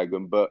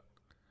bandwagon, but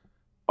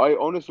I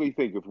honestly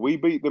think if we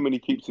beat them and he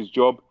keeps his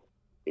job,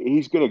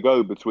 he's going to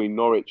go between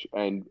Norwich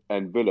and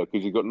Villa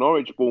because he's got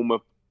Norwich,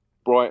 Bournemouth,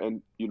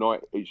 Brighton,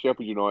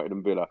 Sheffield United,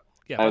 and Villa.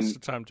 Yeah, that's the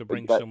time to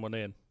bring someone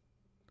in.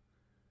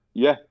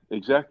 Yeah,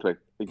 exactly.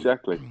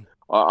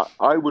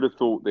 I would have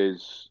thought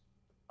there's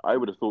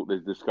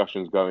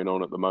discussions going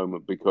on at the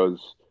moment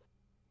because,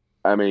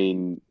 I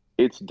mean,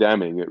 it's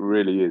damning. It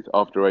really is.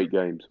 After 8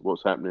 games,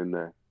 what's happening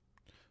there?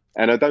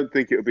 And I don't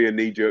think it would be a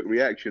knee-jerk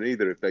reaction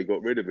either if they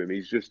got rid of him.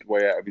 He's just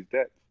way out of his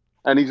depth,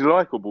 and he's a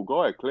likable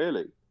guy,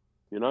 clearly.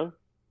 Well,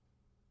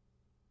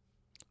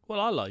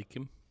 I like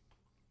him.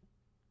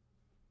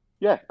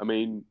 Yeah, I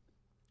mean...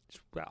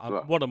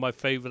 one of my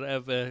favourite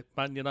ever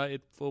Man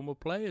United former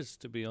players,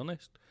 to be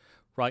honest,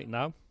 right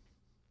now.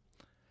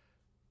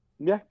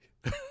 Yeah.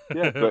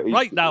 But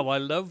right now, I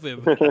love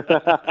him.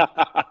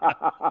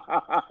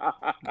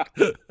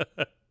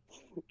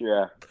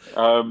 Yeah.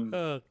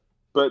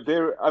 But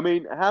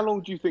how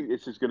long do you think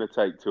this is going to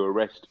take to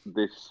arrest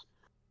this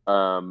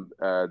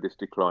this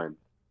decline?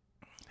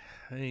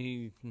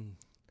 It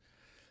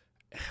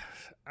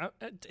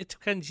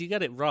depends. You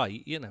get it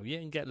right, you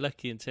can get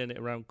lucky and turn it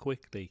around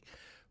quickly.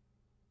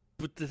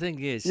 But the thing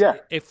is, Yeah.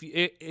 if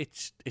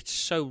it's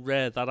so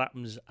rare that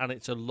happens, and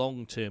it's a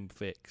long-term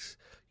fix.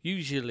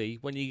 Usually,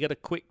 when you get a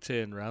quick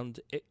turnaround,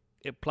 it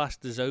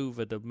plasters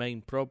over the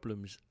main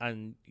problems,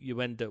 and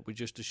you end up with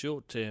just a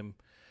short-term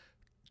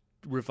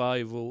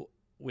revival,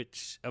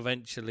 which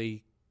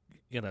eventually,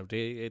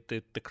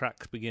 the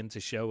cracks begin to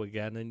show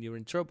again, and you're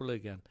in trouble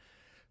again.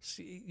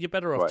 So you're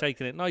better off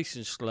taking it nice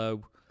and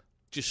slow,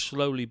 just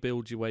slowly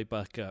build your way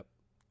back up.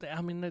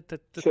 I mean, the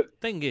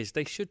thing is,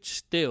 they should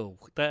still.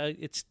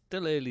 It's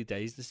still early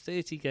days. There's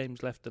 30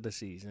 games left of the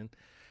season.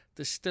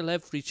 There's still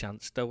every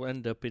chance they'll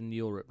end up in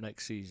Europe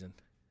next season.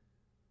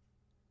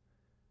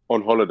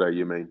 On holiday,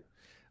 you mean?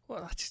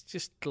 Well, that's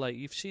just like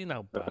you've seen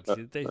how bad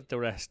the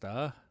rest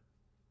are.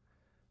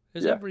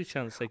 There's every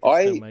chance they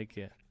can still make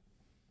it.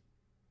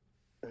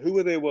 Who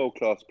are their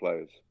world-class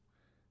players?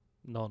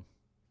 None.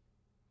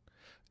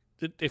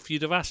 If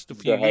you'd have asked a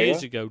few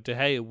years ago, De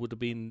Gea would have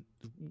been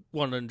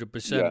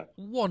 100%,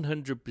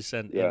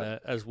 100%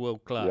 as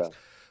world class. Yeah.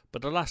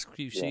 But the last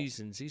few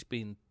seasons, he's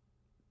been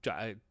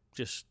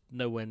just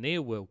nowhere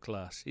near world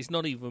class. He's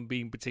not even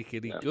been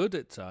particularly good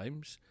at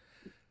times.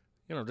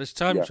 There's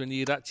times when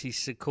you'd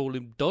actually call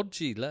him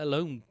dodgy, let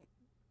alone,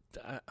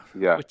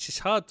 which is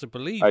hard to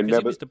believe because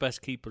he was the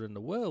best keeper in the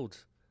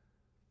world.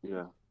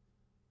 Yeah.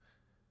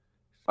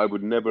 I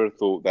would never have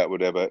thought that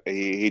would ever.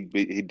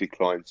 He'd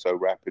decline so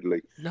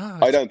rapidly. No,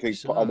 I don't think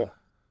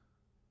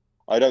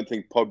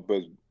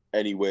Pogba's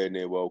anywhere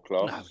near world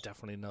class. No,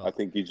 definitely not. I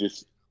think he's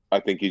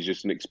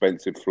just an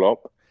expensive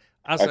flop.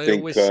 As I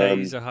always say,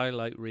 he's a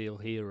highlight reel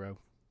hero.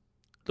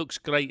 Looks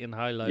great in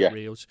highlight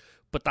reels,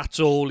 but that's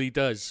all he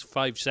does.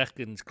 5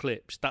 seconds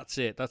clips. That's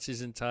it. That's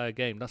his entire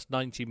game. That's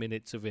 90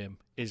 minutes of him.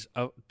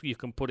 You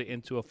can put it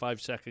into a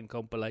 5-second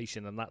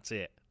compilation, and that's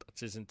it. That's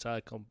his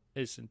entire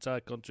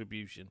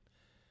contribution.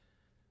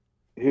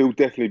 He'll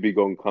definitely be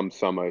gone come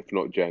summer, if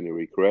not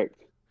January,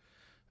 correct?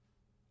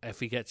 If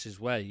he gets his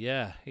way,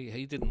 yeah.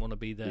 He didn't want to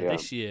be there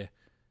this year.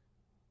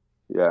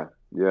 Yeah.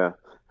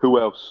 Who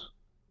else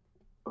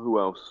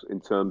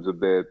in terms of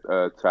their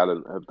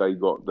talent have they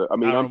got?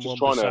 I'm just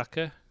trying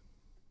to...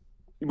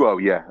 Well,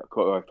 yeah,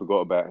 I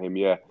forgot about him,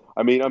 yeah.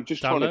 I mean, I'm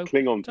just trying to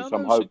cling on to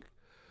some hope.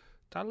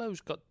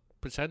 Dalot's got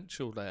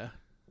potential there.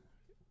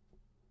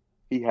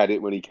 He had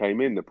it when he came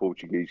in, the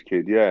Portuguese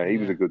kid. Yeah, he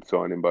was a good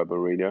signing by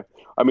Mourinho.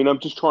 I mean, I'm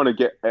just trying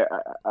to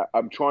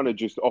I'm trying to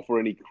just offer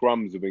any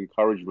crumbs of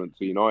encouragement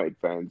to United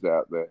fans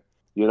out there,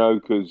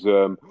 because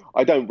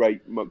I don't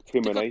rate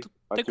McTominay,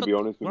 to be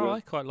honest with you. Well,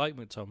 I quite like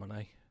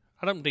McTominay.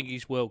 I don't think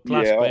he's world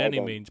class by any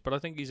means, but I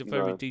think he's a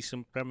very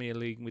decent Premier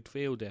League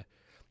midfielder.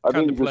 I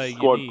think he's a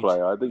squad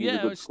player. I think he's a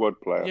good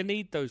squad player. You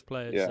need those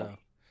players, though.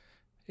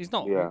 He's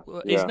not.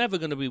 He's never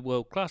going to be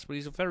world class, but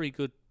he's a very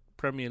good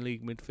Premier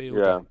League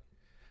midfielder.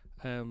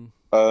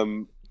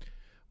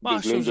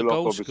 Martial's a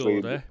goal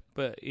scorer,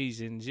 but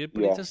he's injured.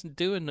 But he doesn't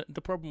do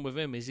the problem with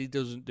him is he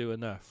doesn't do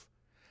enough.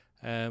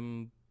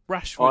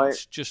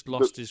 Rashford's just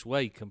lost his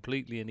way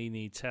completely, and he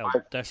needs help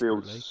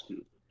desperately.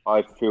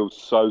 I feel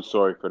so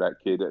sorry for that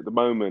kid. At the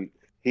moment,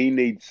 he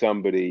needs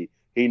somebody.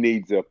 He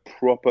needs a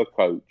proper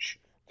coach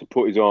to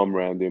put his arm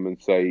around him and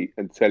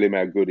tell him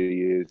how good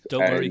he is.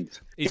 Don't worry,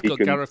 he's got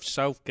Gareth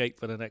Southgate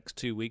for the next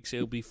 2 weeks.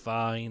 He'll be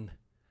fine.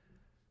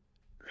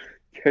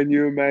 Can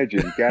you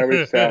imagine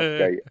Gareth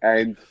Southgate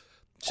and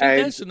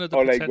Ole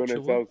Gunnar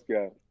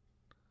Solskjaer?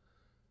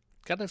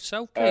 Gareth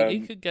Southgate,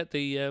 he could get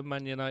the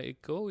Man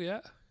United goal,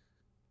 yeah.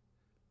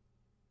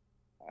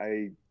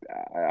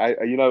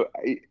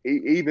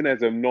 Even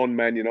as a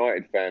non-Man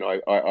United fan,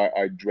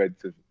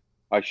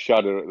 I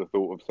shudder at the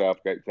thought of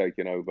Southgate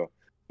taking over.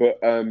 But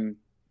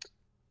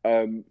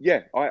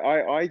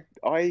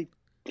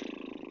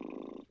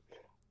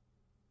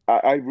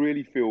I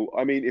really feel.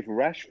 I mean, if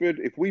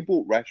we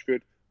bought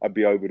Rashford, I'd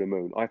be over the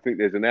moon. I think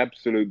there's an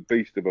absolute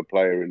beast of a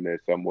player in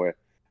there somewhere,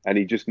 and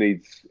he just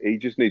needs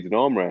an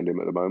arm around him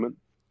at the moment.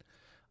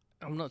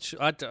 I'm not sure.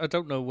 I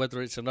don't know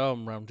whether it's an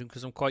arm around him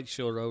because I'm quite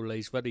sure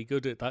Ole's very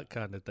good at that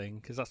kind of thing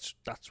because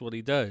that's what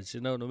he does. You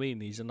know what I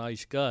mean? He's a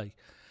nice guy.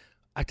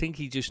 I think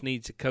he just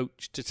needs a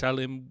coach to tell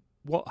him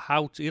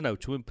how to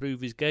to improve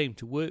his game,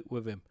 to work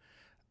with him.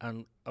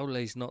 And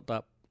Ole's not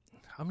that.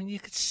 I mean, you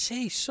could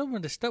see some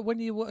of the stuff when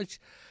you watch.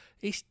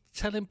 He's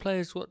telling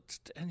players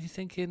and you're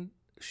thinking,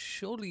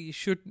 surely you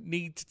shouldn't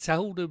need to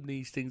tell them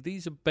these things.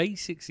 These are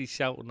basics he's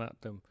shouting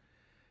at them.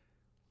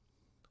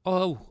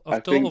 Oh,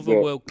 I've thought of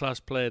a world-class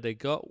player they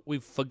got.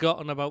 We've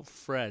forgotten about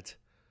Fred.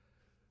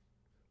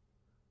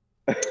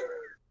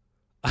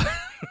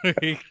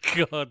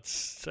 God's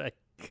sake.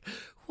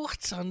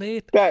 What's on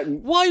it?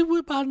 Why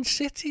were Man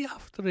City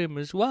after him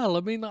as well?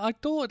 I mean, I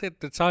thought at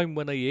the time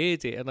when I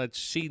heard it and I'd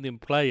seen him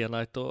play and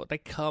I thought, they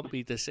can't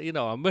be this.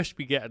 I must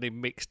be getting him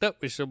mixed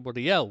up with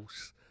somebody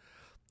else.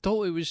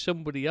 Thought it was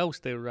somebody else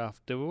they were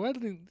after.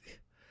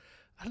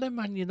 And then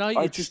Man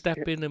United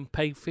step in and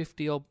pay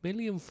 50-odd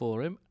million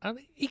for him, and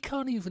he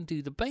can't even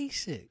do the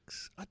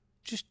basics. I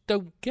just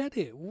don't get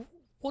it.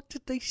 What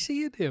did they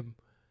see in him?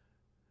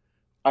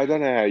 I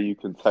don't know how you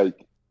can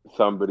take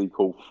somebody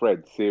called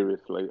Fred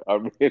seriously. I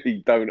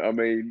really don't. I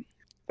mean,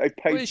 They Well,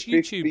 paid his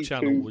YouTube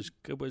channel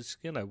 52.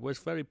 was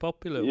very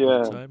popular at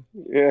one Yeah, time.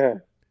 yeah.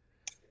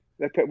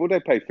 They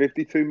pay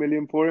 52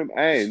 million for him,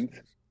 and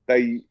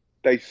they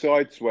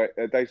sidestepped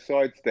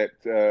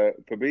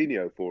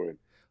Fabinho for him.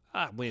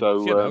 I mean,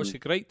 So it's a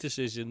great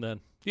decision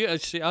then. Yeah,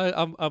 see,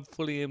 I'm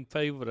fully in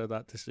favour of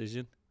that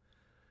decision.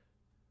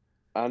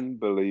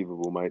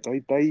 unbelievable, mate.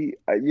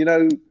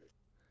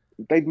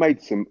 They've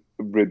made some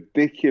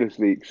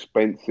ridiculously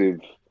expensive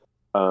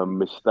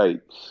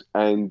mistakes,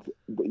 and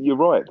you're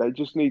right. They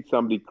just need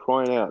somebody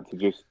crying out to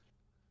just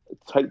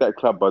take that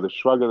club by the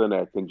shrug of the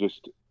neck and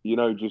just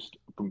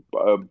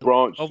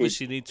branch to.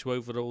 Obviously, need to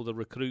overhaul the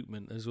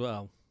recruitment as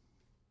well.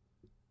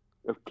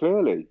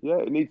 Clearly, yeah,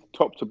 it needs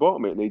top to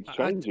bottom. It needs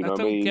changing. I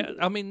don't get.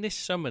 I mean, this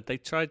summer they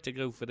tried to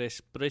go for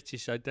this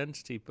British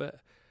identity,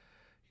 but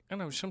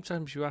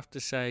sometimes you have to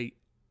say,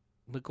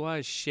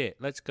 Maguire's shit.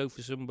 Let's go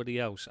for somebody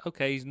else.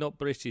 Okay, he's not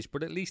British,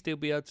 but at least he'll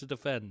be able to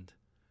defend.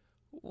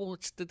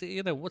 What's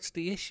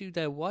the issue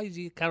there? Why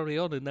do you carry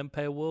on and then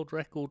pay a world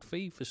record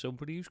fee for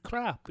somebody who's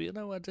crap?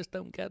 I just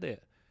don't get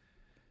it.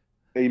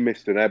 He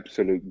missed an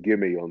absolute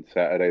gimme on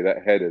Saturday.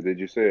 That header, did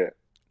you see it?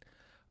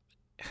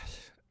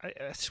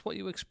 That's what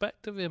you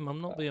expect of him. I'm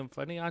not being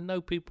funny. I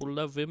know people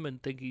love him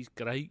and think he's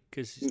great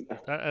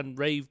and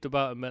raved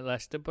about him at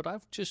Leicester, but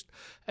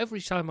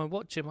every time I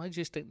watch him, I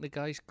just think the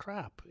guy's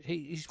crap.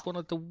 He's one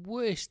of the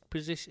worst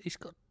positions. He's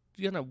got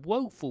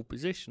woeful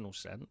positional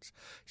sense.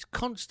 He's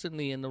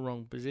constantly in the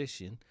wrong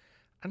position,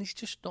 and he's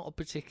just not a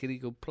particularly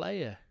good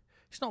player.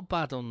 He's not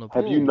bad on the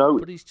ball,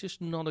 but he's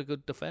just not a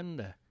good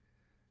defender.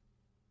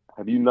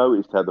 Have you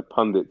noticed how the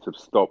pundits have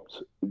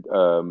stopped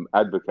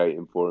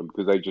advocating for him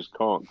because they just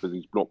can't, because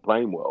he's not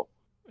playing well,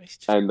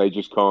 and they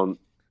just can't.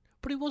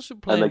 But he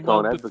wasn't playing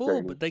well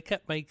before. But they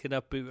kept making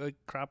up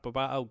crap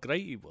about how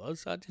great he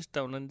was. I just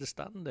don't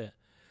understand it.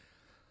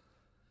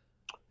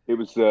 It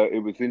was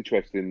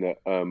interesting that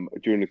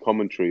during the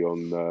commentary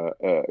on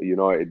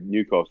United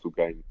Newcastle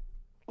game,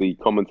 the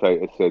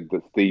commentator said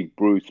that Steve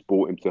Bruce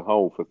bought him to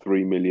Hull for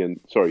 $5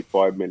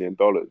 million,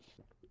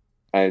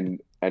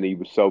 and he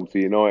was sold to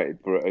United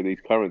for his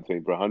current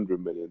team for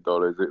 $100 million.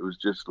 It was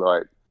just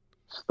like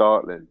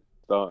startling.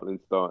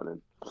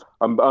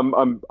 I'm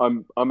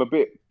a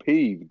bit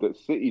peeved that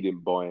City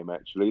didn't buy him.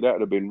 Actually, that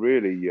would have been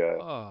really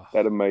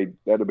that'd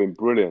have been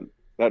brilliant.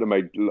 That'd have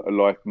made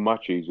life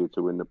much easier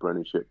to win the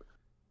Premiership.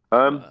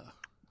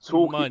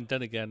 Mind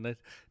then again,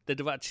 they'd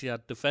have actually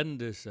had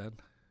defenders then.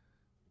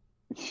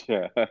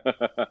 Yeah.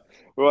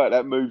 Right,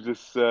 that moves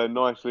us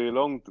nicely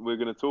along. We're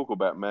going to talk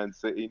about Man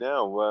City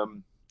now.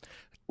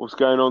 What's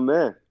going on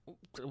there?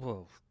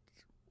 Well,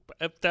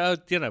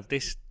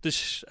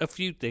 there's a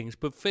few things,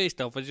 but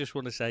first off, I just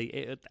want to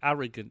say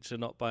arrogance of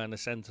not buying a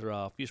centre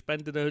half. You're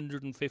spending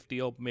 150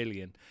 odd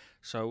million,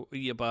 so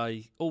you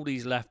buy all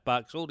these left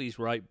backs, all these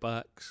right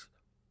backs.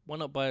 Why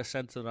not buy a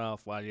centre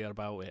half while you're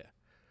about it?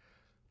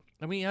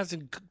 I mean,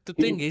 the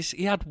thing is,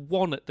 he had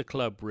one at the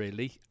club,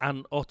 really,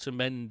 and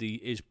Otamendi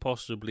is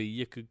possibly,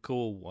 you could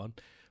call one,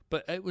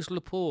 but it was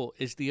Laporte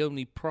is the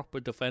only proper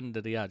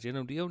defender he had,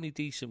 the only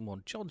decent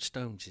one. John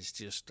Stones is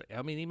just,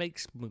 he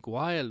makes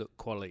Maguire look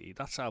quality.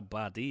 That's how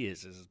bad he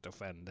is as a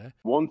defender.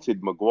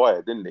 Wanted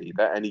Maguire, didn't he?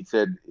 And he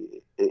said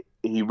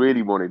he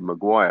really wanted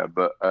Maguire,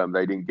 but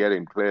they didn't get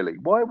him, clearly.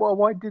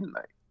 Why didn't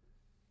they?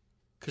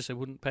 Because they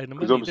wouldn't pay the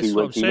money. That's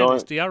what I'm saying.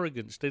 It's the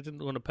arrogance. They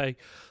didn't want to pay.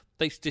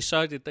 They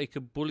decided they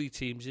could bully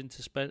teams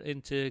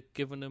into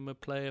giving them a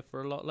player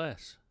for a lot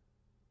less.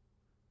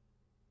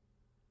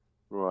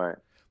 Right.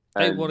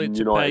 They wanted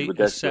to pay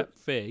a set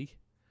fee,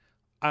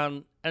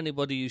 and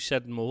anybody who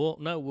said more,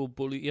 no, we'll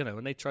bully,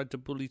 and they tried to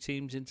bully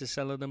teams into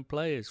selling them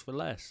players for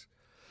less.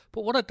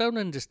 But what I don't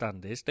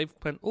understand is they've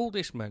spent all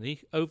this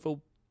money, over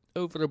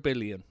 $1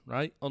 billion,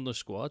 right, on the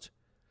squad.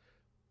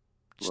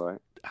 Right.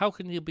 How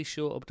can you be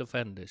short of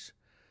defenders?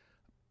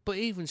 But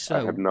even so,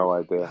 I have no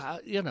idea.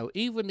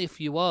 Even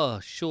if you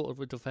are short of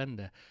a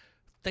defender,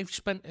 they've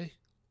spent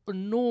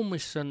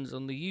enormous sums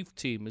on the youth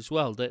team as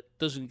well that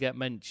doesn't get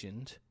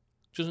mentioned,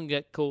 doesn't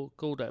get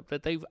called up.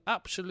 That they've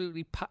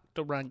absolutely packed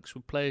the ranks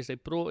with players they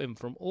brought in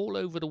from all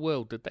over the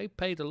world that they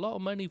paid a lot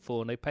of money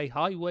for and they pay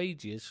high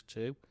wages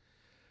to,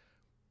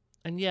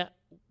 and yet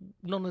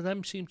none of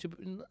them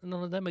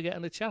are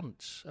getting a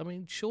chance. I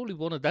mean, surely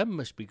one of them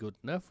must be good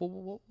enough.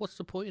 What's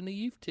the point in the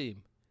youth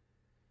team?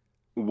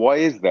 Why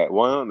is that?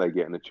 Why aren't they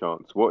getting a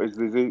chance? What is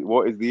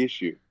the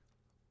issue?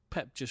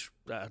 Pep just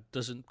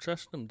doesn't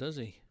trust them, does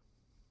he?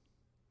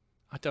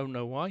 I don't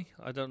know why.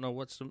 I don't know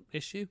what's the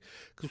issue.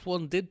 Because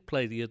one did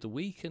play the other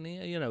week, and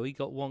he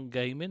got one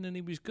game in, and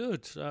he was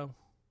good. So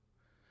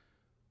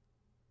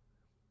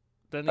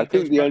then he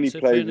goes back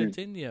to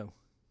Fernandinho.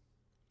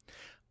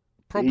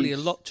 Probably a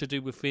lot to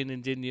do with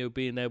Fernandinho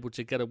being able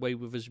to get away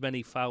with as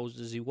many fouls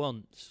as he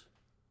wants.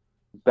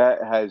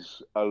 That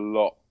has a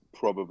lot.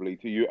 Probably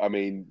to you. I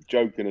mean,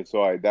 joking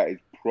aside, that is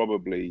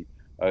probably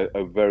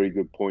a very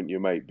good point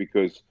you make,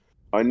 because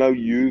I know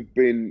you've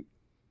been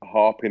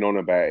harping on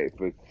about it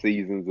for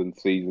seasons and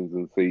seasons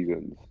and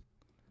seasons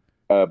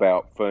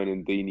about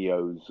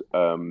Fernandinho's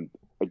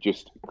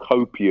just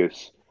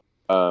copious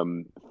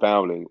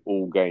fouling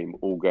all game,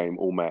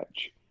 all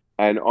match,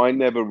 and I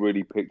never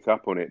really picked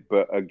up on it.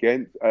 But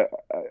against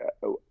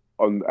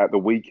on at the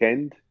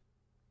weekend,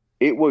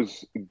 it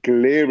was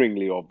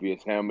glaringly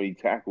obvious how many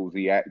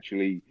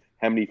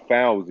how many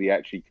fouls he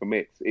actually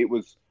commits. It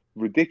was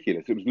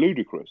ridiculous. It was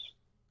ludicrous.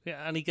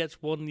 Yeah, and he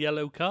gets one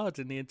yellow card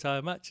in the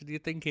entire match, and you're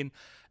thinking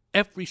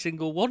every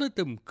single one of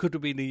them could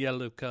have been a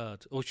yellow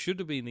card or should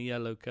have been a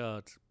yellow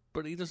card,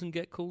 but he doesn't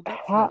get called up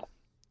for it.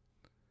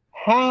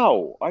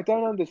 How? I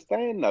don't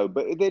understand though.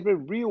 But they're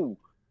real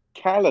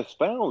callous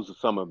fouls.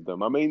 Some of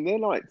them. I mean,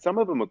 some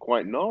of them are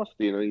quite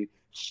nasty and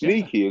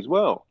sneaky as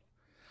well.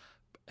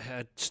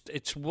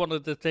 It's one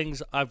of the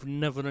things I've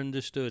never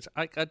understood.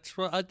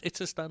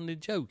 It's a standing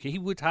joke. He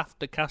would have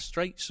to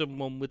castrate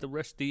someone with a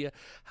rusty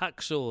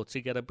hacksaw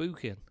to get a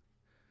booking.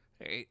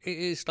 It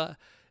is like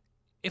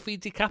if he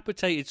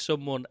decapitated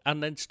someone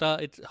and then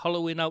started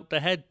hollowing out the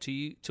head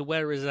to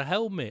wear as a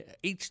helmet,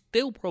 he'd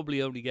still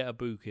probably only get a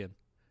booking.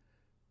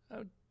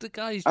 The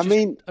guy's just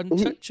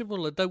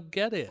untouchable. I don't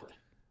get it.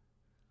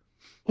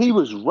 He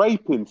was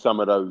raping some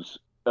of those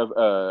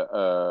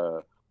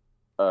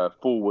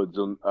forwards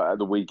at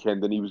the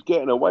weekend, and he was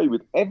getting away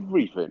with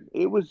everything.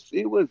 It was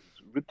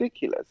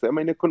ridiculous. I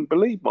mean, I couldn't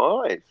believe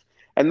my eyes,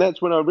 and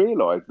that's when I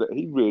realised that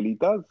he really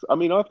does. I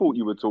mean, I thought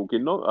you were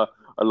talking not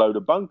a load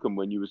of bunkum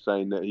when you were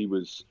saying that he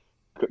was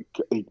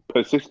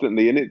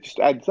persistently, and it just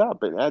adds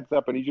up. It adds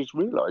up, and he just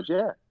realised,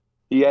 yeah,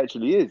 he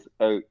actually is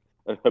a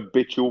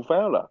habitual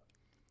fouler.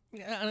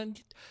 Yeah, and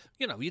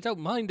you don't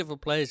mind if a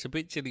player's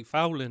habitually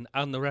fouling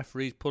and the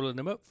referee's pulling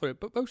him up for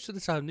it, but most of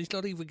the time he's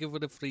not even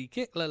given a free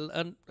kick,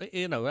 and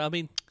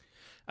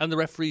and the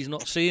referee's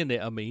not seeing it.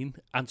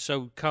 And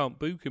so can't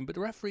book him. But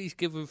the referee's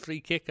giving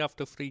free kick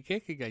after free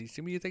kick against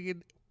him. You're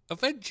thinking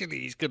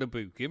eventually he's going to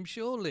book him,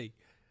 surely.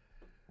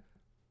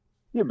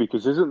 Yeah,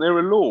 because isn't there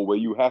a law where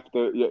you have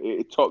to?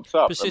 It tots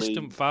up.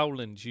 Persistent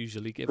fouling's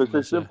usually given.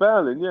 Persistent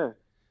fouling, yeah,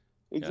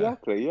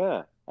 exactly,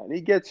 yeah. And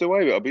he gets away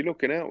with it. I'll be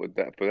looking out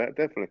for that,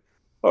 definitely.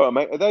 All right,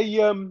 mate. Are they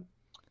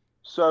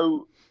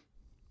so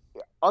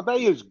are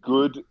they as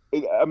good?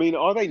 I mean,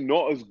 are they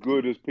not as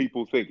good as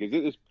people think? Is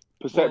it this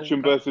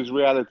perception versus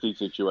reality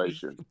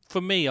situation?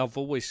 For me, I've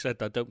always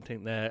said I don't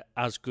think they're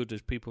as good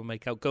as people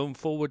make out. Going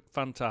forward,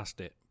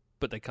 fantastic,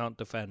 but they can't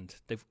defend.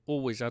 They've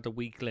always had a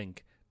weak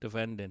link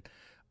defending,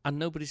 and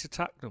nobody's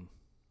attacked them.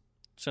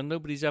 So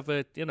nobody's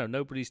ever,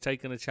 nobody's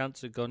taken a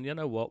chance and gone, you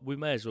know what, we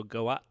may as well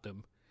go at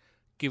them.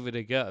 Give it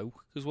a go,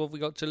 because what have we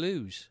got to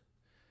lose?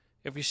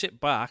 If you sit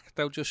back,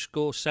 they'll just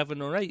score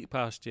 7 or 8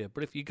 past you.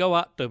 But if you go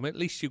at them, at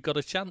least you've got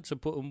a chance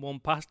of putting one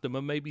past them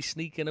and maybe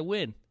sneaking a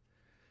win.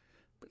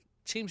 But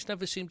teams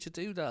never seem to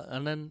do that.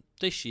 And then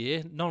this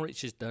year,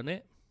 Norwich has done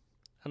it,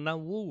 and now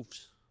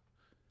Wolves,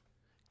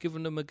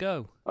 giving them a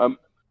go. I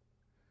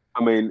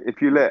mean,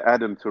 if you let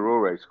Adam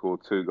Traore score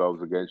 2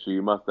 goals against you,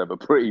 you must have a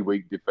pretty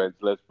weak defence,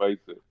 let's face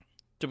it.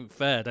 To be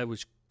fair, that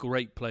was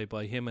great play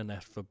by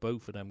Jimenez for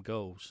both of them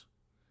goals.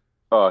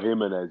 Oh,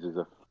 Jimenez is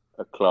a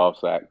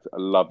class act. I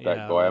love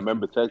that guy. I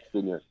remember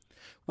texting you.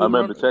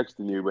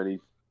 Texting you when he's...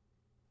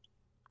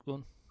 Go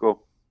on.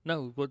 Go.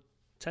 No, what?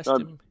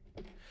 Texting?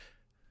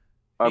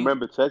 I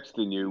remember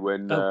texting you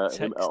when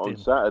on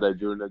Saturday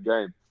during the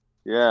game.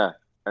 Yeah,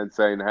 and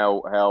saying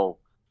how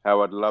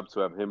I'd love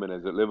to have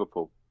Jimenez at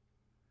Liverpool.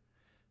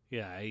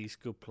 Yeah, he's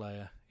a good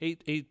player.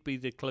 He'd be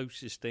the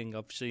closest thing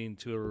I've seen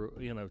to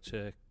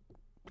to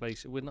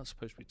place. We're not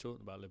supposed to be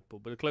talking about Liverpool,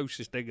 but the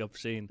closest thing I've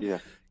seen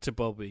to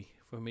Bobby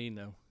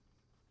Firmino.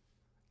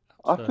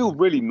 I feel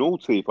really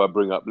naughty if I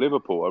bring up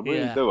Liverpool. I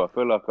really do. I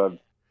feel like I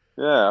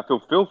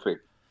feel filthy.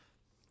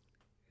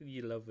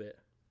 You love it.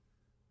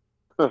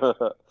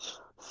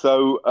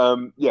 So,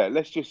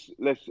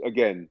 let's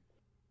again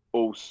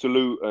all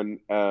salute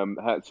and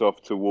hats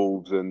off to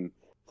Wolves and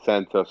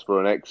Santos for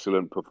an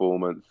excellent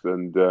performance.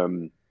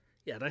 And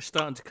they're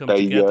starting to come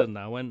together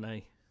now, aren't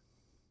they?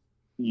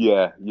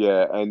 Yeah,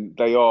 and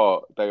they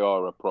are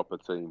a proper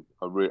team.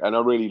 I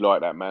really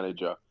like that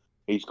manager.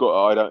 He's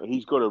got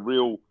a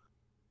real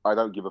I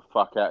don't give a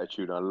fuck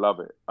attitude. I love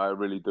it. I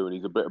really do. And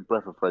he's a bit of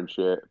breath of fresh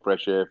air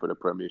for the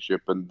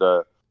Premiership. And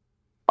more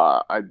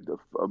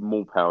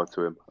power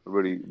to him. I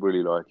really,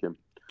 really like him.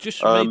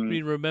 Just made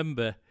me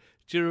remember.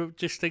 Do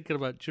you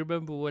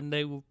remember when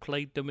they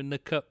played them in the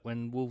Cup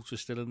when Wolves were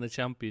still in the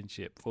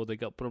Championship before they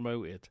got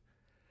promoted?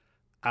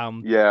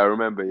 Yeah, I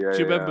remember. Yeah. Do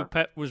you remember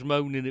Pep was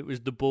moaning it was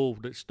the ball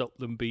that stopped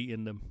them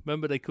beating them?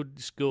 Remember they couldn't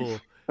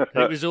score.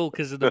 It was all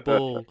because of the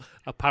ball,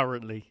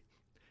 apparently.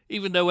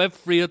 Even though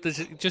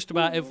just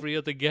about every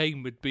other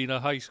game had been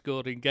a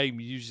high-scoring game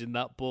using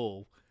that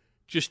ball,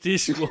 just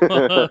this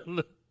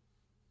one.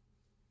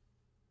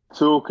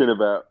 Talking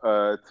about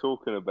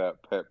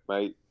Pep,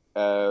 mate.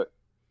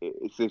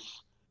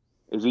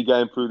 Is he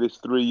going through this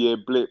 3-year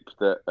blip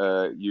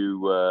that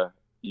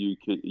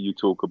you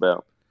talk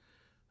about?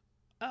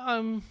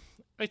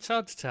 It's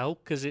hard to tell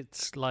because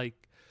it's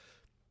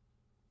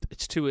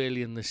too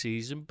early in the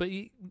season, but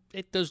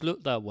it does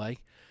look that way.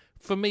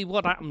 For me,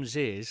 what happens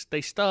is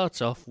they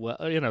start off well.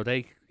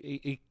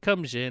 He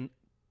comes in,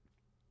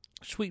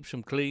 sweeps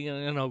them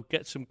clean,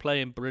 gets them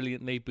playing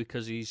brilliantly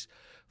because he's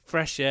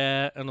fresh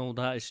air and all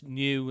that. It's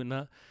new and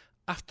that.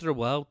 After a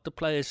while, the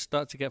players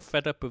start to get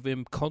fed up of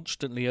him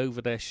constantly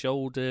over their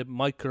shoulder,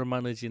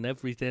 micromanaging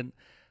everything.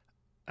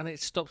 And it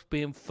stops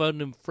being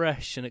fun and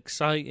fresh and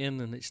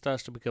exciting, and it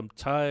starts to become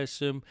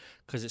tiresome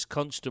because it's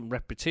constant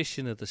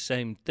repetition of the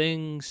same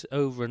things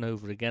over and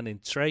over again in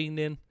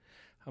training.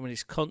 I mean,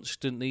 it's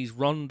constant these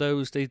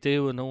rondos they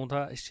do and all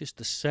that. It's just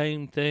the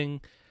same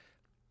thing.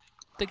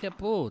 They get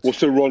bored.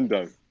 What's a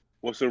rondo?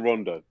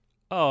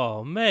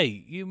 Oh,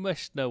 mate, you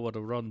must know what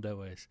a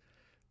rondo is.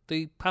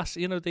 They pass,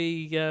 where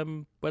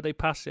they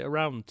pass it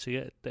around to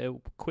get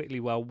quickly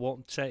while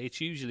one set.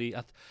 It's usually,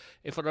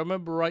 if I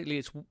remember rightly,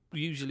 it's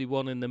usually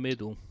one in the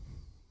middle.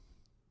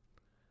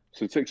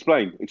 So to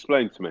explain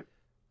to me.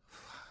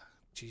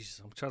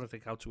 Jesus, I'm trying to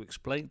think how to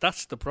explain.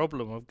 That's the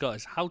problem I've got,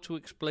 is how to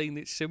explain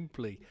it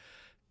simply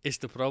is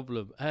the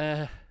problem.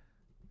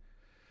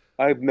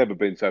 I've never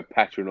been so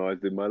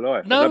patronised in my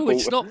life. No,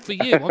 it's not for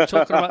you. I'm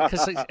talking about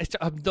because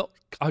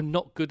I'm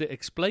not good at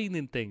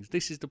explaining things.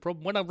 This is the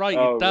problem. When I write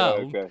it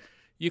down, right, okay.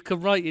 You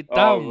can write it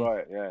down. Oh,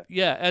 right, yeah.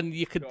 Yeah, and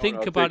you can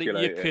think about it.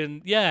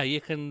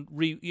 You can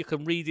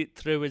read it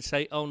through and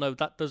say, "Oh no,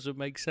 that doesn't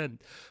make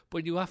sense."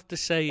 But you have to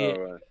say it.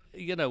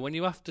 Right. When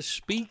you have to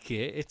speak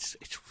it, it's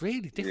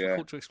really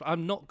difficult to explain.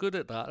 I'm not good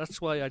at that.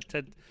 That's why I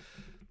tend,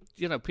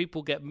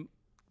 people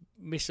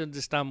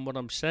misunderstand what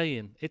I'm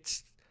saying.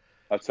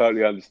 I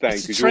totally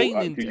understand because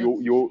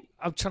you're.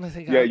 I'm trying to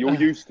think. Yeah, you're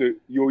used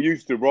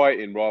to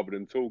writing rather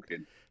than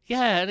talking.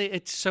 Yeah, and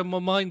it's so my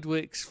mind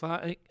works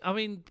fine. I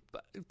mean,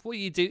 what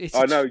you do, it's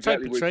type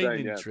of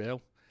training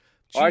drill.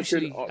 When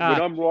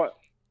I'm right,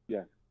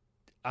 yeah.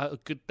 I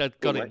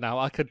got it now.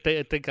 I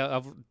think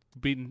I've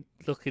been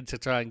looking to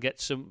try and get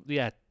some.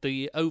 Yeah,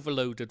 the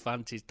overload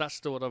advantage.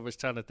 That's the one I was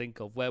trying to think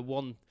of, where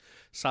one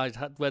side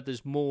where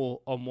there's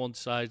more on one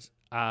side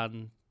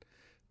and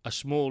a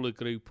smaller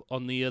group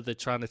on the other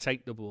trying to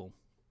take the ball.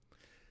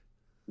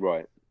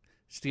 Right.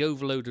 It's the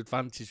overload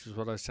advantage was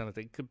what I was trying to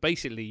think.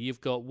 Basically, you've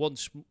got one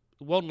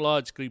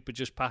large group are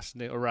just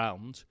passing it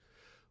around,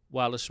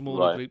 while a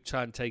smaller group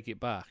try and take it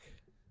back.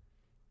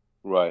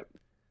 Right.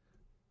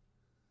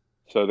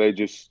 So they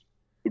just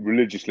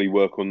religiously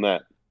work on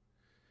that.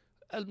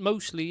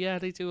 Mostly, yeah,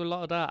 they do a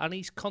lot of that. And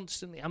he's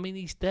constantly,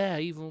 he's there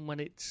even when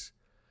it's,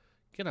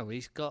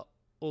 he's got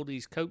all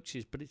these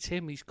coaches, but it's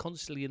him. He's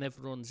constantly in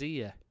everyone's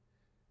ear.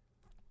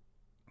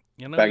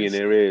 Banging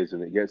their ears,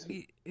 and it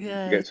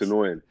gets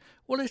annoying.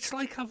 Well, it's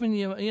like having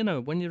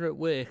when you're at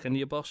work and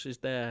your boss is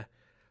there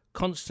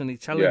constantly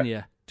telling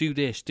you, do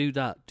this, do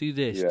that, do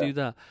this, do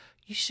that.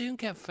 You soon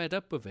get fed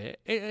up with it.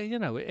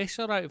 It's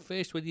all right at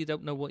first when you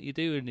don't know what you're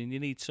doing and you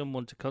need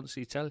someone to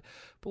constantly tell you.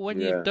 But when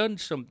you've done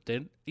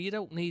something, you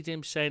don't need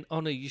him saying,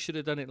 "Oh no, you should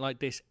have done it like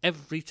this"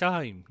 every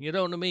time. You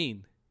know what I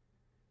mean?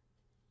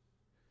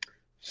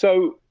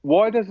 So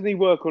why doesn't he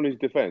work on his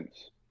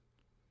defence?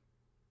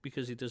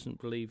 Because he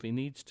doesn't believe he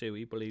needs to.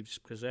 He believes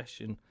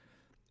possession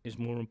is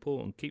more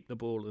important. Keep the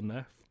ball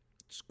enough,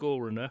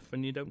 score enough,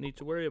 and you don't need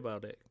to worry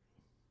about it.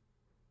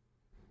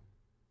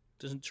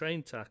 Doesn't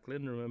train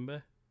tackling,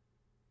 remember?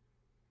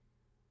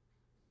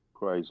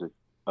 Crazy.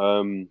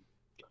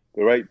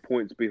 They're 8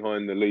 points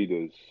behind the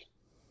leaders,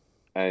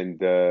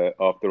 and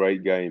after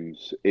 8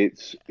 games,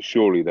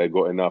 surely they've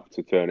got enough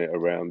to turn it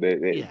around.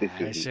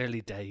 It's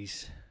early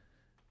days.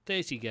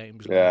 30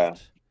 games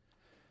left.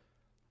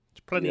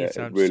 Plenty of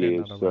time to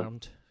turn that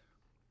around.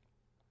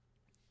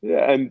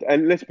 Yeah,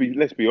 and let's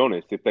be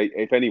honest.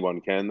 If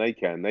anyone can, they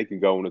can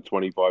go on a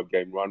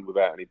 25-game run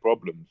without any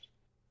problems.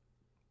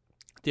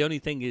 The only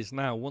thing is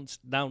now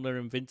their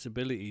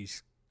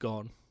invincibility's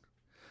gone,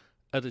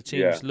 other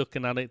teams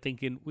looking at it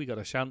thinking we got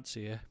a chance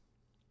here.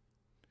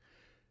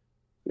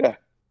 Yeah.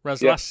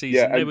 Whereas last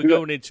season they were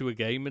going into a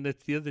game and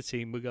the other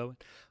team were going,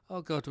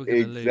 "Oh God, we're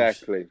going to lose."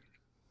 Exactly.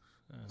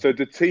 So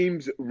the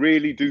teams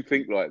really do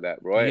think like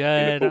that, right?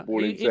 Yeah, in a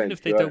footballing even sense,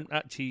 if they don't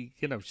actually,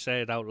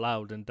 say it out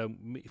loud and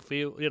don't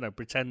feel,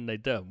 pretend they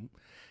don't,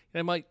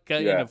 they might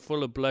get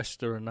full of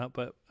bluster and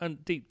that,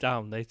 and deep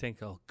down they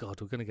think, "Oh God,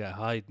 we're going to get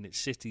Hyde and it's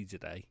City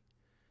today."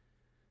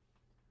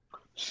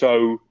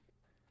 So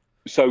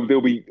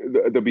they'll be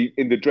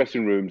in the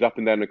dressing rooms up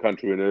and down the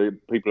country,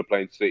 and people are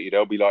playing City.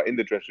 They'll be like in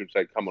the dressing room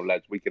saying, "Come on,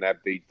 lads, we can have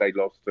these." They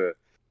lost to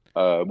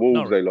Wolves.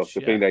 Norwich, they lost. I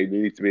think they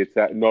need to be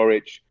attacked.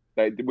 Norwich.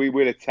 We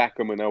will attack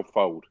them and they'll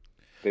fold.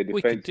 Their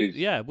defense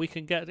we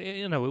can get.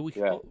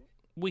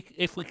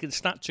 If we can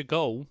snatch a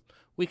goal,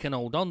 we can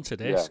hold on to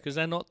this because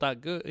they're not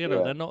that good.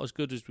 They're not as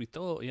good as we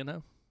thought.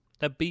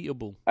 They're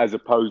beatable. As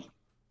opposed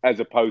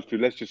to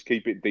let's just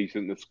keep it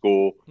decent. The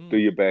score, do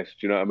your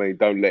best. You know what I mean?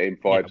 Don't let in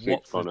 5-6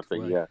 Watford, kind of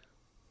thing. right.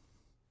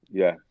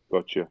 Yeah,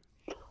 gotcha.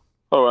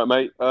 All right,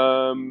 mate.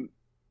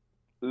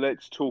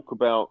 Let's talk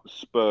about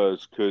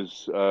Spurs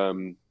because.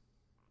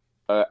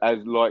 As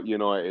like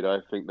United,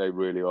 I think they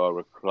really are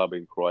a club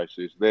in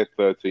crisis. They're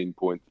 13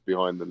 points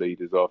behind the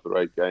leaders after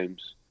 8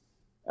 games.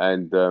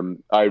 And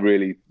I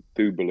really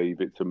do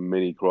believe it's a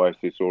mini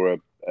crisis or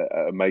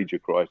a major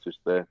crisis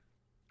there.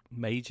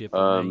 Major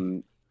for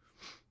me.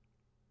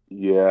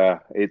 Yeah,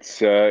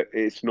 it's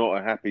not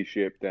a happy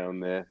ship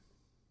down there.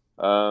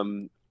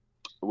 Um,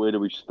 where do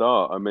we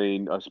start? I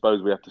mean, I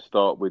suppose we have to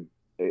start with,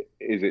 is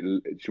it,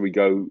 should we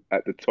go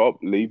at the top,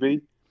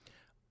 Levy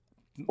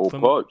or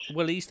Poch?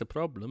 Well, he's the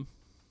problem,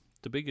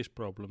 the biggest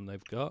problem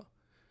they've got,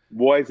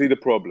 Why is he the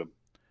problem?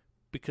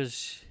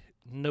 because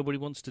nobody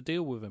wants to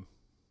deal with him.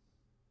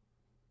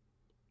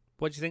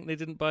 Why do you think they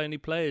didn't buy any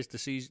players the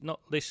season? Not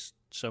this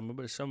summer,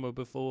 but the summer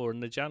before in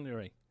the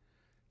January.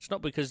 It's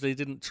not because they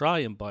didn't try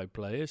and buy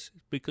players.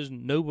 It's because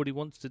nobody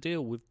wants to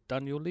deal with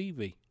Daniel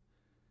Levy.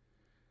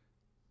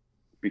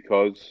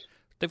 Because,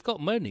 They've got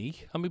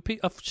money. I mean,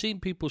 I've seen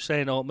people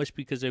saying, "Oh, it must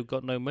be because they've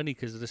got no money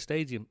because of the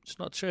stadium." It's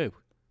not true.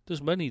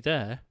 There's money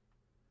there,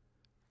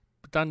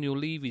 but Daniel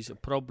Levy's a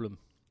problem.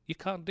 You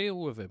can't deal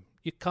with him.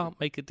 You can't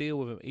make a deal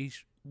with him.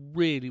 He's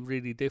really,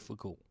 really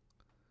difficult.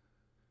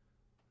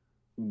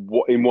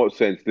 in what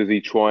sense does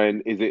he try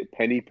and, is it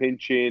penny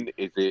pinching?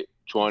 Is it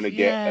trying to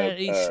get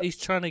Yeah, he's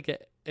trying to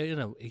get.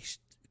 He's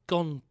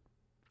gone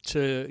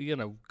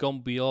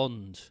gone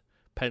beyond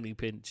penny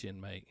pinching,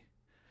 mate.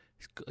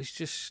 It's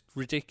just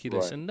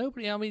ridiculous, right, and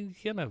nobody. I mean,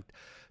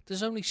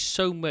 there's only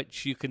so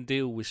much you can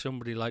deal with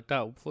somebody like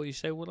that before you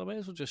say, "Well, I may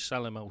as well just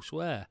sell him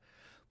elsewhere."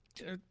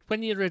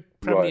 When you're a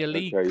Premier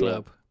League okay,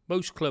 club,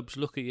 most clubs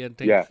look at you and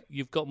think yeah,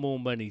 you've got more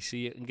money, so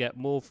you can get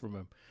more from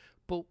him.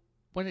 But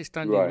when it's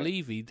Daniel right,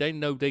 Levy, they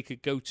know they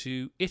could go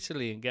to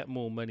Italy and get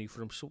more money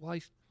from him. So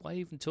why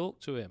even talk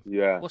to him?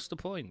 yeah, What's the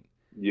point?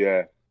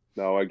 yeah.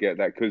 No, I get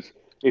that because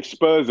if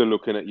Spurs are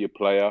looking at your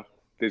player,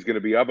 there's going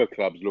to be other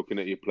clubs looking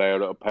at your player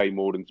that'll pay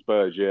more than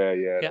Spurs. Yeah, yeah,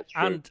 Yeah, that's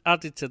true. and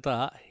added to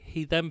that,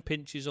 he then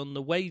pinches on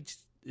the wage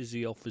as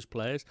he offers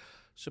players,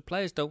 so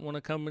players don't want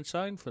to come and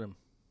sign for him.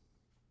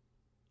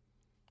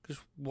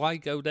 Because why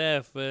go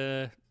there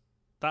for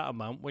that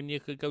amount when you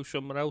could go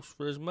somewhere else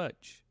for as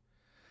much?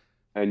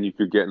 And you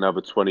could get another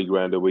 20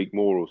 grand a week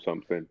more or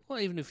something. Well,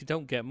 even if you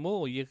don't get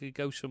more, you could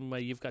go somewhere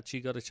you've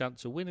actually got a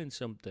chance of winning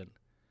something.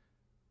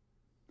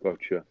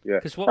 Gotcha. Yeah.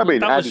 Because I mean,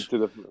 that added was to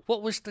the.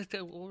 what was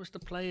the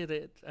player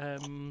that there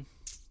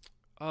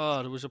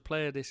was a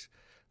player this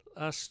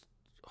last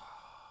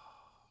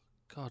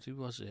God, who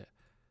was it?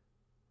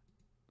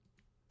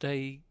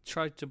 They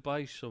tried to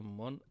buy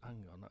someone.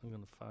 Hang on, I'm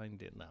going to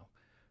find it now.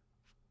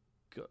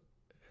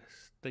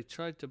 They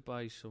tried to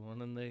buy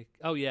someone, and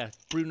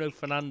Bruno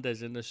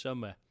Fernandes in the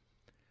summer.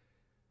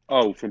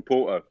 Oh, from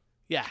Porto.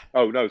 Yeah,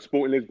 Oh, no,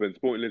 Sporting Lisbon.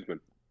 Sporting Lisbon.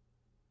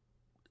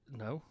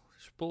 no,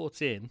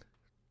 Sporting,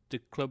 the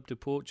Club de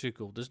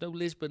Portugal. There's no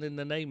Lisbon in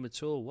the name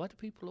at all. Why do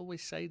people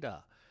always say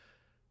that?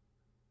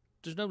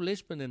 There's no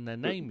Lisbon in their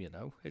name,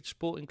 It's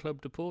Sporting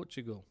Club de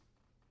Portugal.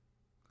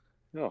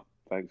 Oh,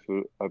 thanks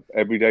for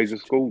every day's a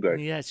school day.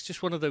 Yeah, it's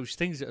just one of those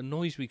things that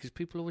annoys me because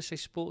people always say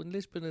Sporting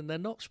Lisbon and they're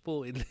not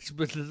Sporting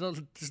Lisbon.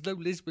 There's no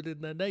Lisbon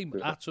in their name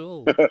at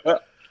all.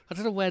 I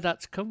don't know where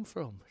that's come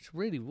from. It's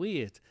really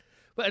weird.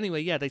 But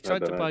anyway, yeah, they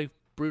tried to buy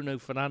Bruno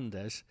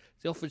Fernandes.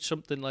 They offered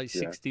something like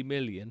 60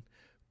 million,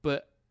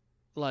 but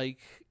like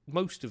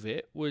most of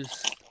it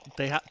was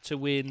they had to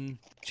win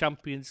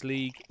Champions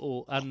League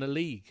and the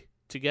league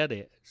to get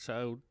it.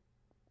 So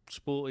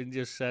Sporting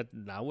just said,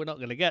 "No, we're not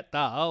going to get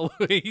that." Oh,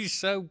 he's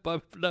so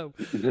no,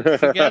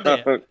 forget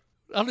it.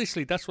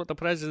 Honestly, that's what the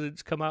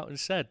president's come out and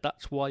said.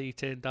 That's why he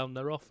turned down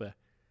their offer.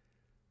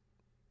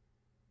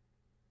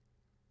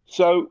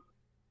 So,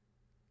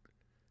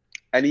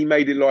 and he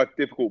made it life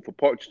difficult for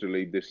Poch to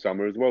leave this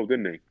summer as well,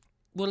 didn't he?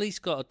 Well,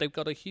 they've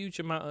got a huge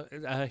amount,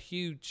 a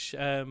huge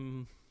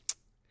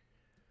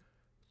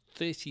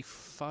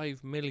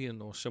 35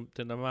 million or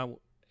something amount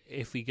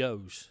if he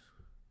goes.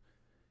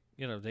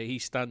 He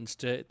stands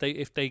to.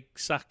 If they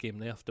sack him,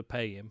 they have to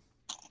pay him.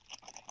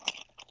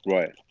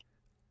 Right.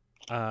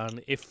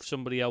 And if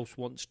somebody else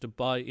wants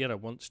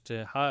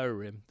to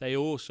hire him, they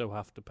also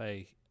have to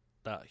pay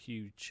that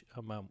huge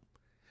amount,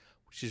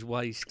 which is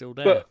why he's still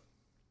there.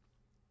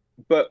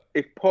 But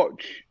if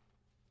Poch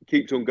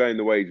keeps on going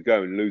the way he's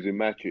going, losing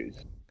matches,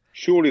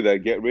 surely they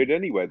get rid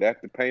anyway. They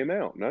have to pay him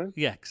out, no?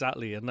 Yeah,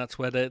 exactly, and that's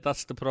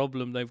the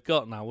problem they've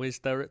got now. Is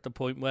they're at the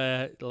point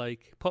where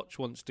like Poch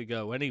wants to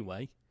go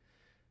anyway,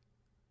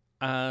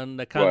 and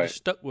they're kind of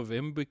stuck with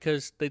him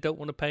because they don't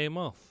want to pay him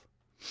off.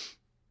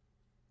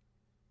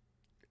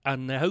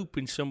 And they're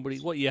hoping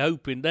what you're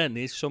hoping then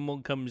is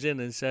someone comes in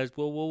and says,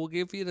 well, we'll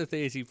give you the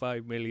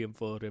 35 million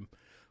for him.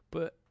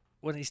 But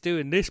when he's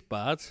doing this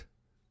bad,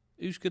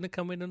 who's going to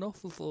come in and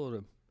offer for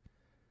him?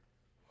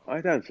 I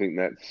don't think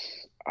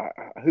that's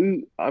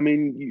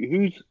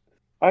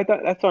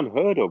that's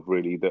unheard of,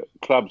 really, that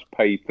clubs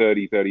pay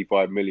 30,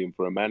 35 million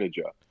for a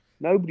manager.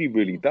 Nobody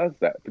really does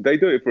that. But they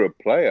do it for a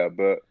player,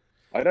 but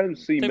I don't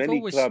see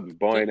many clubs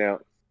buying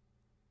out.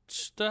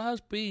 There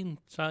has been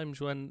times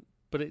when,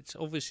 but it's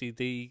obviously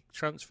the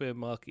transfer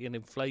market and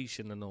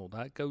inflation and all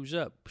that goes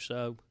up.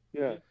 So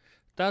yeah,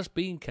 there's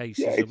been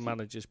cases of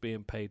managers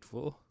being paid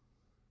for.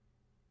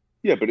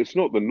 Yeah, but it's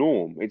not the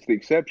norm. It's the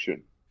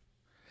exception.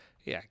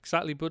 Yeah,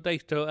 exactly. But they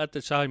thought at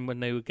the time when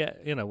they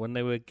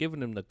were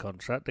giving him the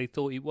contract, they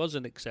thought he was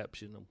an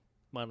exceptional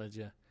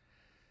manager.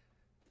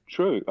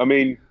 True. I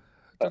mean,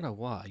 don't know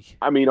why.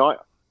 I mean, I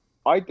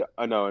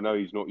know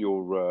he's not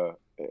your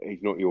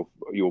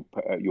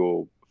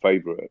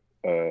favourite.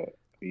 Well,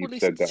 You've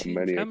his said that on team,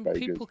 many and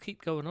occasions. people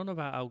keep going on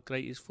about how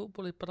great his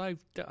football is, but I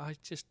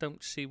just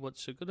don't see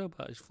what's so good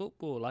about his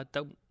football.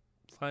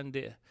 Find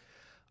it.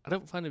 I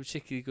don't find him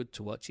particularly good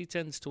to watch. He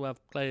tends to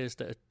have players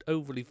that are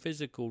overly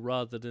physical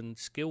rather than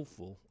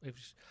skillful.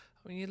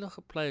 You look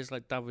at players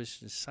like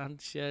Davinson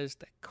Sanchez,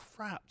 they're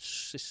crap.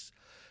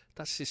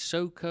 That's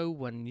Sissoko,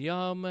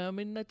 Wanyama. I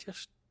mean,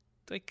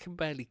 they can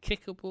barely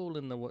kick a ball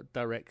in the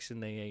direction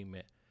they aim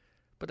it,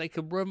 but they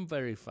can run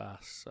very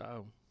fast.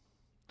 So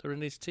they're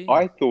in his team.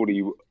 I thought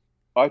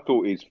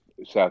his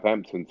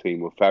Southampton team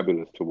were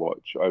fabulous to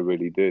watch. I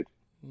really did.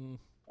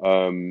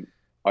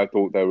 I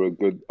thought they were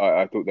good.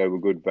 I thought they were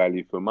good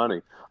value for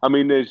money. I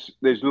mean, there's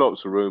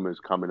lots of rumours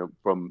coming up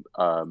from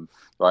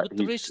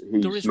there is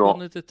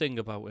one other thing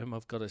about him.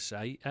 I've got to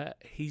say,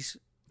 he's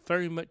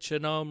very much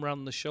an arm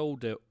round the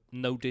shoulder,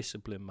 no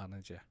discipline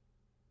manager.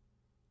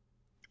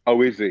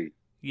 Oh, is he?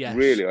 Yes,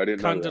 really. I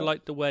didn't know that. Kind of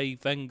like the way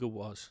Wenger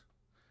was.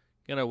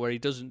 Where he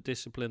doesn't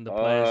discipline the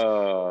players,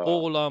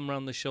 all arm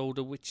round the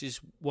shoulder, which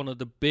is one of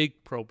the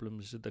big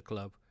problems of the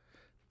club.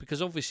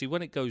 Because obviously,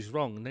 when it goes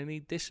wrong, they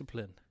need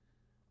discipline.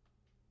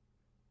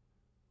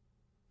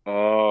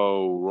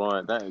 Oh,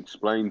 right. That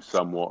explains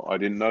somewhat. I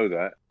didn't know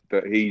that.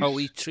 He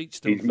treats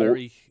them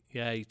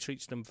he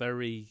treats them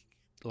very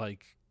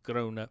like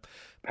grown up.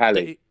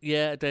 Pally.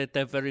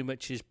 They're very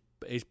much his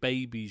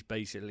babies,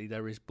 basically.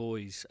 They're his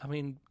boys. I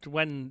mean,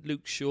 when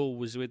Luke Shaw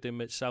was with him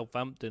at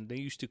Southampton, they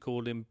used to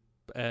call him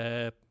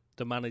the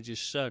manager's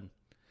son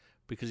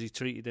because he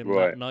treated him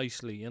that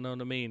nicely, you know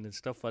what I mean, and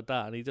stuff like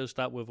that. And he does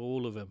that with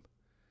all of them.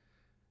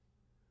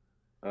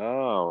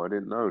 Oh, I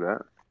didn't know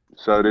that.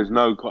 So there's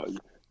no...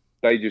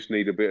 They just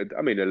need a bit of...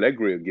 I mean,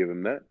 Allegri will give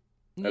him that.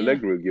 Yeah,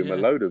 Allegri will give him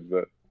a load of...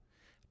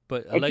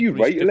 But do you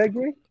rate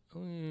Allegri?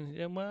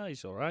 Yeah, well,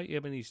 he's all right. I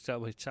mean, it's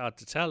hard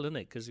to tell, isn't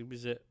it? Because he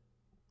was at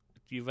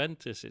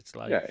Juventus. It's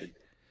like... Yeah.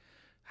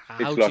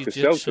 How it's do like you a judge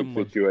Celtic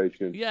someone?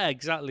 situation. Yeah,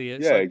 exactly.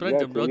 It's like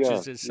Brendan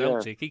Rodgers at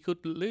Celtic. He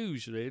couldn't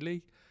lose,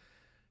 really.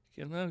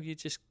 You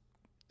just...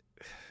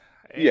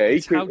 Yeah,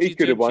 he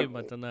could have won. Him?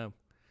 I don't know.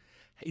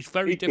 He's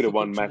very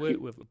difficult to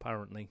work with,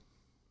 apparently.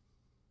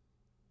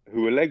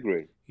 Who,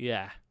 Allegri?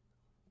 Yeah.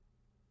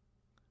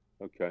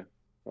 Okay.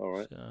 All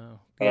right.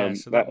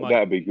 So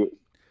that'd be good.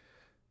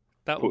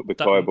 Put the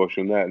kibosh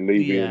on that and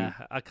Levy. Yeah,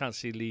 I can't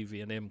see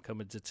Levy and him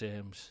coming to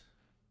terms.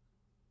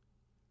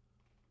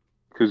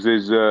 Because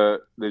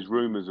there's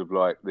rumours of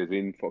there's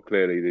infight.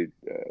 Clearly, the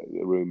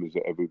rumours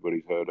that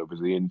everybody's heard of is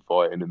the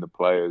infighting in the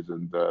players,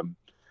 and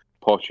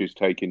Posh is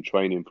taking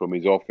training from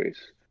his office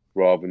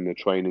rather than the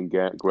training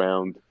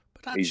ground.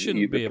 But that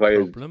shouldn't be a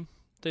problem.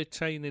 They're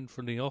training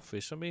from the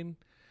office. I mean,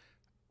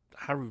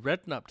 Harry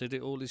Redknapp did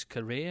it all his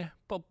career.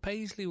 Bob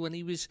Paisley, when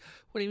he was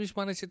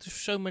manager, there's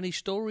so many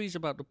stories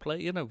about the play.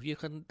 You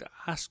can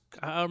ask.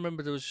 I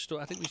remember there was a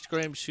story. I think it was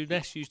Graham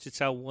Souness used to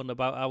tell one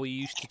about how he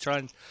used to try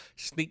and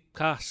sneak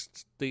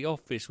past the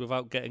office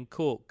without getting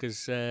caught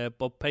because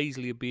Bob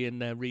Paisley would be in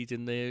there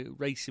reading the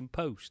Racing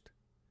Post.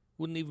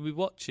 Wouldn't even be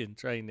watching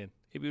training.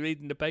 He'd be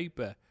reading the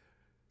paper.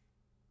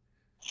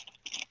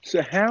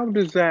 So how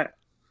does that?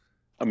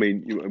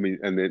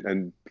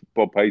 And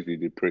Bob Paisley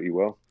did pretty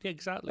well. Yeah,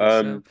 exactly.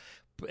 So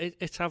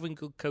it's having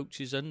good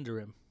coaches under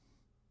him.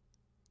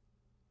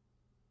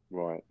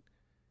 Right.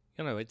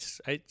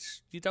 It's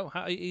you don't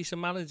have. He's a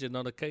manager,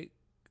 not a coach.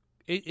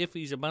 If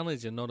he's a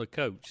manager, not a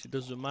coach, it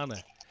doesn't matter.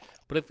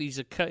 But if he's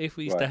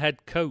the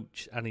head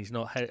coach and he's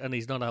not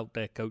out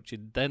there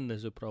coaching, then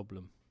there's a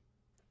problem.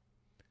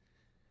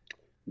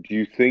 Do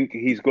you think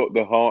he's got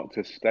the heart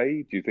to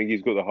stay? Do you think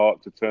he's got the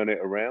heart to turn it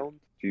around?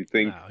 Do you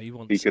think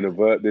he can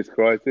avert this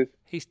crisis?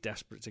 He's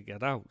desperate to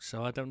get out,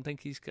 so I don't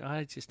think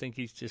I just think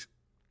he's just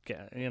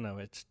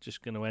it's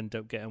just going to end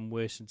up getting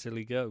worse until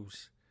he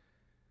goes.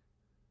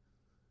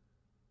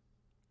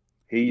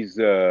 He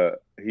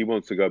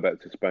wants to go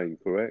back to Spain,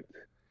 correct?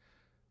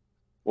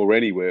 Or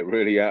anywhere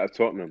really out of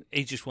Tottenham.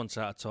 He just wants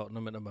out of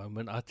Tottenham at the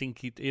moment. I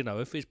think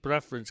if his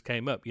preference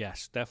came up,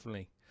 yes,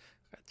 definitely.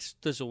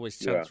 There's always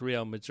chance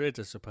Real Madrid,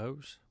 I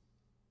suppose.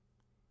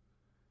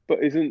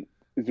 But isn't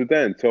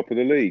Zidane top of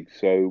the league?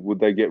 So would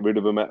they get rid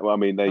of him?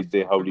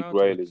 The Holy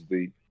Grail is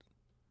the...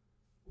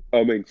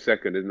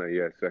 second, isn't it?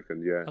 Yeah,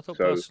 second, yeah. I thought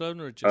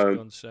Barcelona had just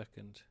gone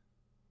second.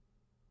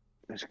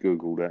 Let's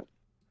Google that.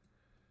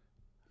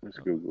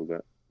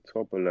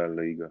 Top of La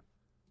Liga.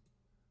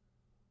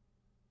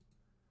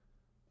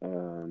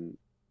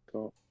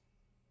 Top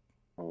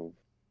of...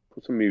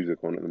 Put some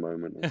music on at the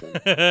moment.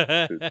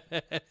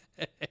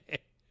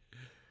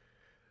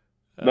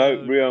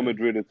 No, Real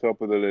Madrid are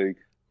top of the league.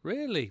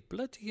 Really?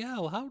 Bloody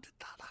hell, how did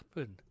that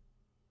happen?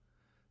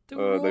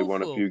 They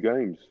won a few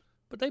games.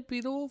 But they've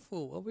been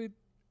awful.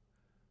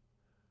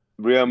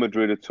 Real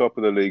Madrid are top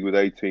of the league with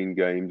 18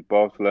 games.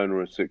 Barcelona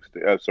are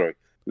 16.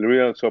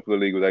 Real are top of the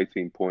league with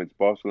 18 points.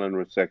 Barcelona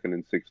are second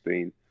and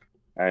 16.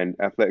 And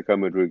Atletico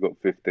Madrid got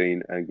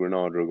 15 and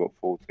Granada got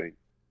 14.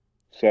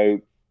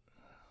 So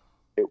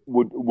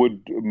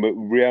would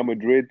Real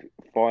Madrid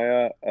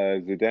fire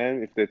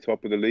Zidane if they're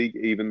top of the league,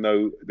 even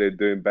though they're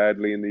doing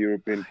badly in the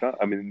European Cup?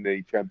 I mean, in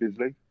the Champions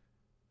League.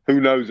 Who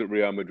knows at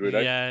Real Madrid?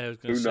 Yeah, I was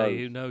going to say,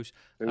 who knows?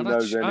 Who And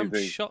knows I'm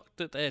anything? shocked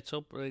that they're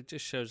top. It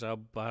just shows how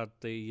bad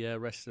the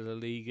rest of the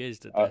league is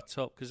that they're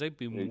top, because they've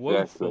been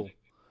woeful.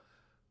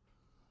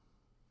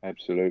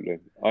 Absolutely.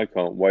 I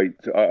can't wait.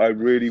 I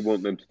really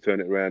want them to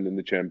turn it around in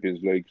the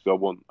Champions League, because I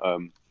want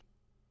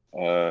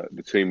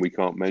the team we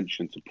can't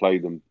mention to play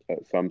them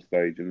at some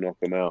stage and knock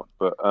them out.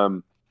 But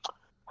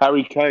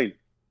Harry Kane,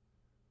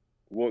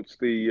 what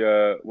do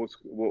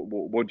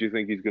you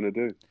think he's going to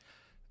do?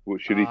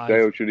 What, should he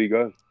stay or should he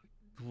go?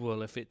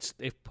 Well, if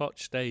Poch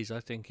stays, I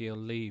think he'll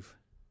leave.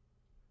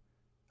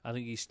 I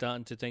think he's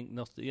starting to think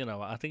nothing. You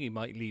know, I think he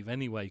might leave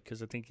anyway,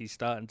 because I think he's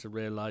starting to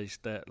realise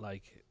that,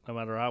 like, no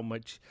matter how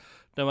much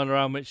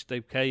they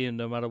pay him,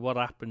 no matter what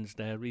happens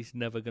there, he's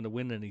never going to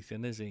win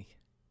anything, is he?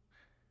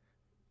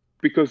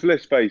 Because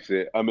let's face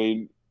it, I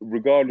mean,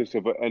 regardless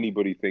of what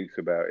anybody thinks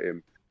about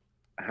him,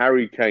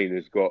 Harry Kane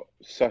has got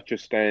such a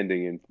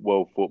standing in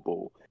world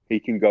football. He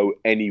can go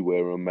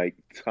anywhere and make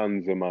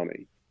tons of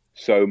money.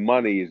 So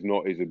money is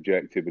not his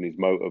objective and his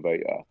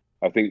motivator.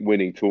 I think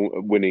winning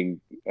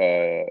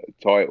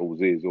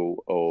titles is,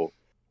 so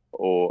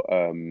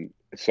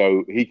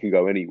he can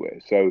go anywhere.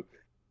 So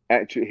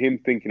actually, him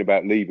thinking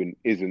about leaving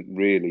isn't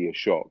really a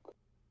shock.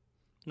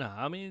 No,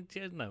 I mean,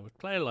 a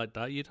player like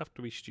that, you'd have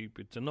to be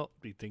stupid to not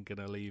be thinking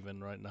of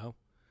leaving right now,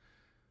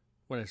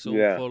 when it's all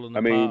falling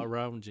apart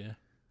around you.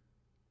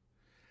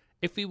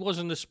 If he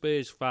wasn't a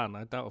Spurs fan,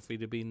 I doubt if he'd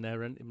have been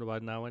there by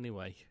now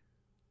anyway.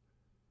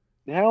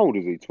 How old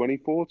is he?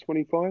 24,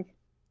 25?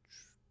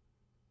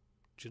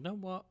 Do you know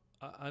what?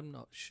 I'm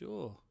not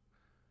sure.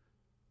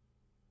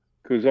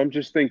 Because I'm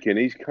just thinking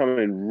he's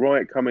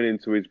coming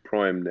into his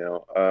prime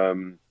now.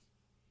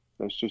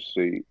 Let's just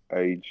see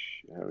age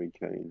Harry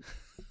Kane.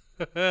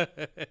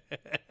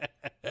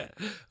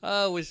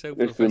 Oh, we're so Listen,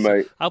 professional.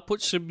 mate. I'll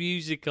put some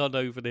music on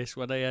over this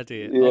when I edit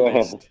it. Yeah.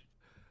 Honest.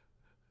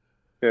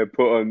 Yeah,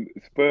 put on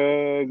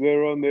Spurs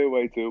are on their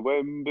way to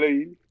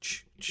Wembley.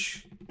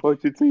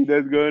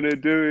 Pochettino's gonna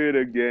do it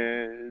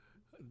again.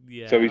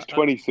 Yeah. So he's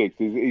 26.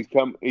 He's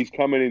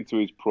coming into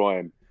his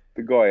prime.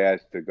 The guy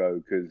has to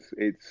go, because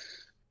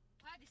it's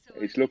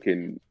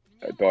looking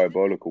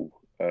diabolical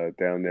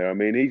down there. I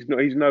mean, he's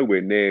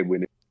nowhere near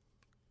winning.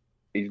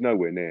 He's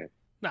nowhere near.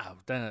 No,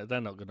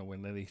 they're not going to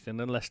win anything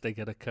unless they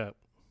get a cup,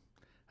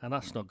 and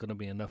that's not going to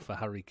be enough for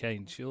Harry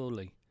Kane,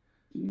 surely.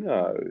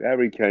 No,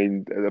 Harry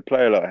Kane, a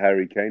player like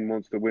Harry Kane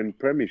wants to win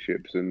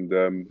premierships and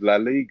La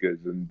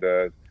Ligas and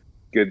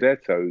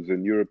Scudettos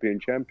and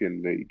European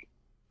Champion League,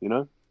 you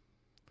know?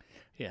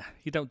 Yeah,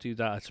 you don't do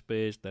that at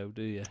Spurs, though,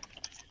 do you?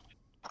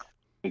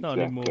 Exactly. Not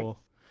anymore.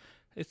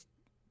 It's,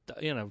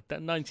 that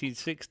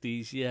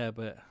 1960s, yeah,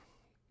 but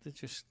they're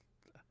just...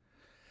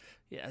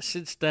 Yeah,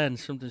 since then,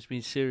 something's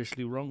been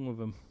seriously wrong with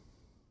them.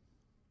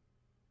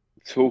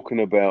 Talking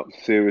about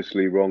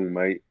seriously wrong,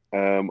 mate,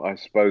 I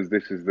suppose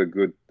this is a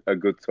good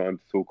time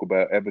to talk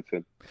about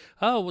Everton.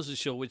 Oh, I wasn't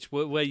sure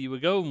where you were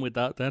going with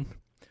that then.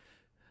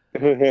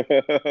 They're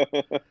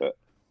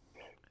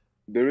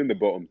in the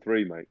bottom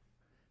three, mate.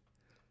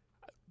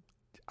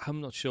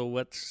 I'm not sure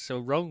what's so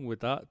wrong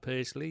with that,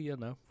 personally, you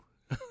know.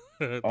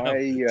 No,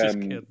 just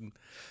kidding.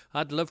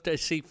 I'd love to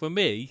see, for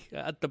me,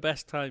 at the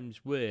best times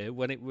were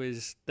when it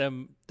was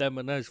them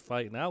and us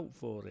fighting out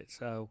for it.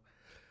 So,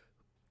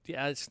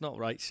 yeah, it's not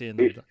right seeing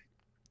them.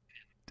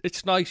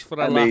 It's nice for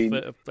a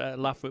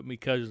laugh at my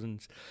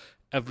cousins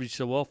every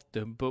so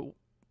often, but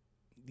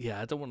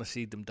yeah, I don't want to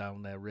see them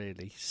down there,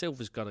 really.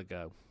 Silva's got to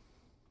go.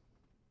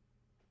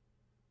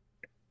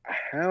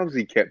 How's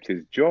he kept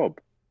his job?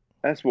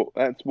 That's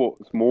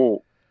what's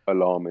more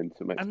alarming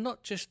to me. And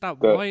not just that,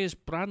 why has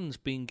Brands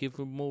been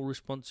given more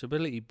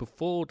responsibility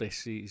before this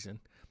season?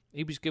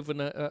 He was given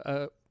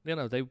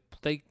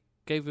they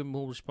gave him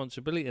more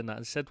responsibility in that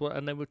and said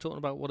and they were talking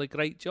about what a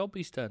great job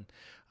he's done.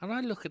 And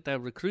I look at their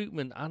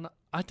recruitment and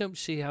I don't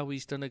see how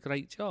he's done a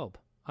great job.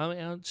 I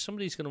mean,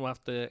 somebody's going to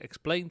have to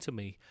explain to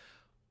me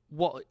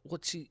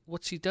what's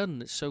he done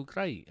that's so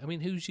great. I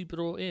mean, who's he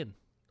brought in?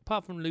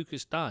 Apart from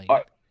Lucas Digne,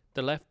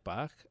 the left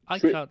back, I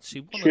can't see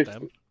one of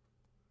them.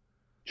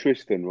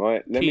 Tristan,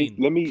 right? Let me.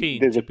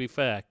 Keane, to be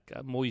fair,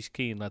 Moise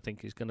Keane, I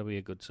think, is going to be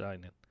a good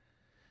signing.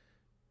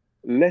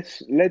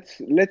 Let's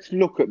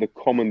look at the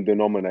common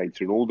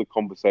denominator in all the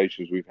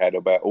conversations we've had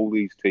about all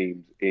these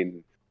teams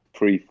in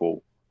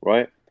freefall,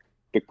 right?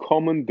 The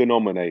common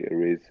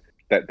denominator is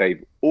that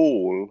they've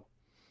all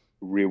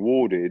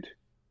rewarded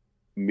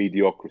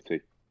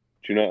mediocrity.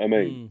 Do you know what I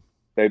mean?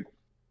 They've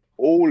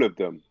all of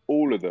them.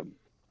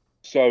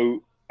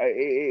 So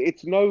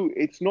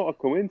it's not a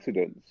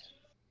coincidence.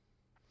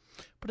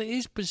 But it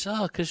is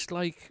bizarre because,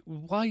 like,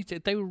 why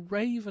did they were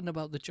raving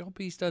about the job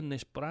he's done,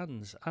 this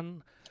Brands,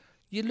 and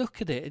you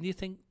look at it and you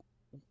think,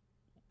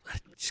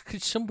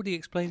 could somebody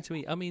explain to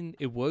me? I mean,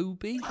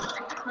 Iwobi,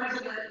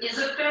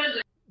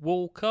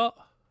 Walcott.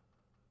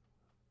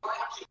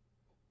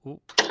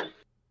 Oh,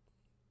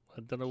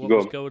 I don't know what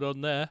was going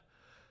on there.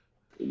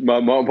 My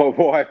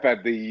wife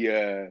had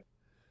the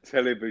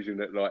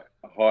television at like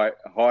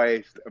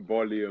highest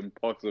volume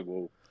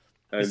possible,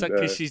 Is and that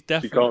because she's she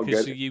deaf can't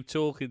because get of it. you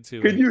talking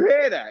to Can her? you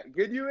hear that?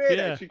 Can you hear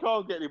Yeah. that? She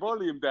can't get the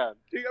volume down.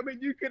 I mean,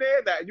 you can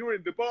hear that, and you're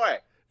in Dubai.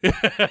 Give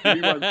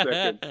me 1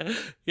 second.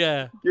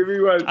 Yeah. Give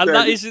me 1 And that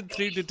second. isn't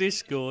through the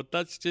Discord.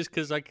 That's just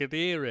because I could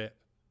hear it.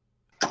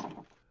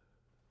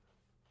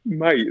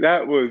 Mate,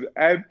 that was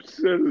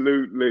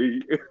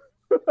absolutely.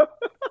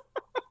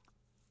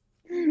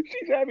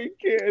 She's having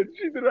kittens.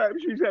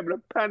 She's having a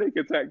panic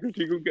attack because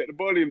she couldn't get the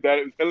volume down.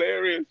 It was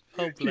hilarious.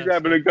 Oh, She's bless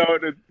having her. a go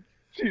at the.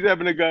 She's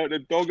having a go at the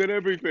dog and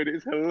everything.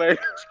 It's hilarious.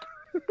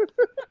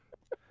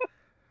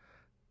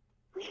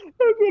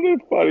 That's one of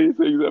the funniest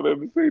things I've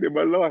ever seen in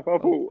my life.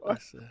 Oh,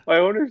 bless her. I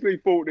honestly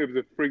thought it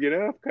was a frigging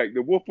earthquake.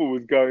 The woofer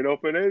was going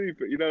off and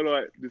everything. You know,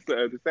 like the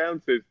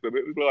sound system.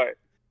 It was like,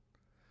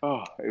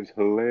 oh, it was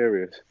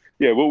hilarious.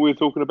 Yeah, what we were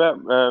talking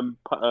about,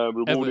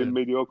 rewarding Everton,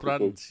 mediocrity.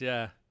 Brands,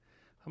 yeah.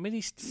 I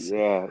mean,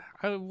 Yeah,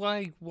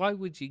 why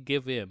would you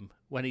give him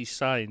when he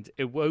signed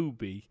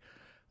Iwobi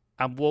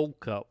and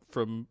Walcott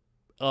from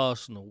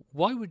Arsenal?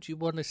 Why would you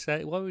want to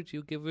say? Why would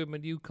you give him a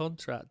new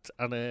contract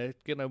and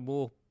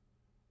more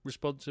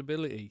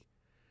responsibility?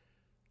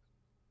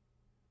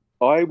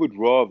 I would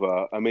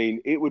rather. I mean,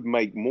 it would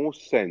make more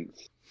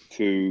sense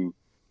to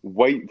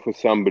wait for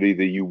somebody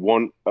that you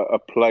want, a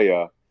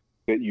player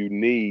that you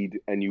need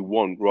and you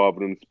want,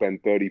 rather than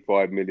spend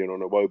 35 million on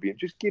Iwobi and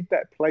just give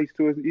that place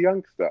to a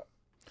youngster.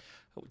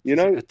 You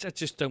know, I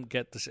just don't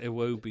get this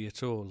Iwobi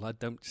at all. I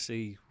don't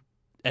see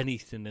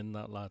anything in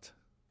that lad.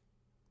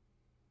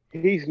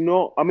 he's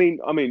not.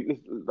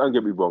 Listen, don't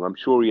get me wrong. I'm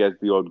sure he has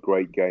the odd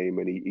great game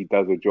and he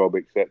does a job,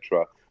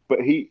 etc.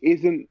 But he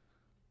isn't.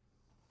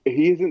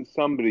 He isn't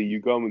somebody you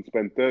go and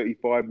spend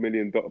 35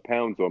 million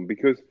pounds on,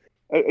 because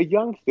a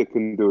youngster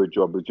can do a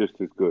job that's just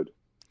as good,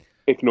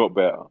 if not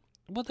better.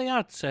 Well, they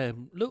had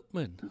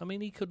Lookman. I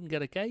mean, he couldn't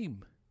get a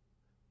game.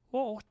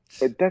 What?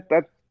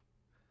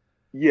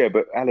 Yeah,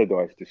 but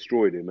Allardyce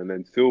destroyed him, and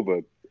then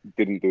Silva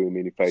didn't do him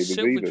any favours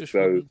Silva either. just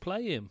So wouldn't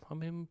play him. I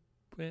mean,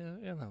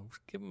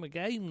 give him a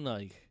game,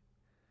 like.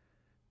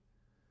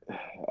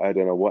 I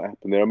don't know what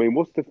happened there. I mean,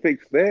 what's the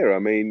fix there? I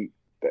mean,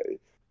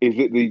 is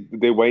it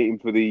they're waiting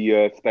for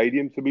the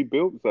stadium to be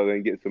built so they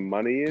can get some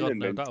money in God, and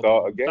no, then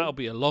start again? That'll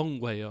be a long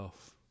way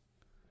off.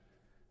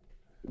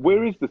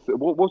 Where is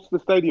what's the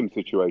stadium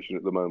situation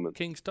at the moment?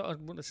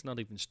 Kingston, well, it's not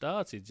even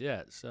started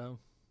yet, so.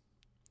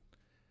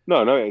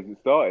 No, it hasn't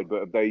started. But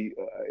have they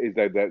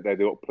they've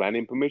got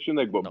planning permission?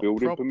 They've got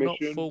building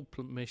permission. Not full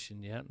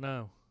permission yet.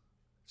 No,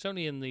 it's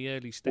only in the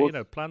early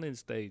planning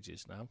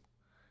stages now.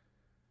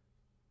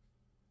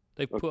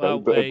 They've put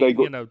out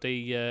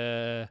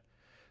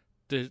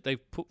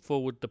they've put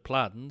forward the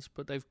plans,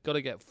 but they've got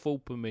to get full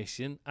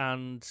permission,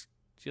 and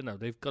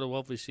they've got to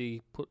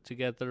obviously put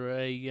together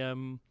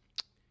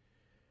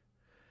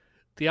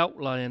the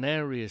outlying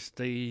areas,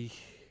 the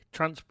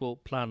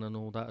transport plan, and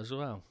all that as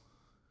well.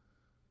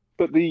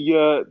 But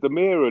the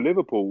mayor of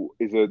Liverpool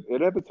is an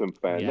Everton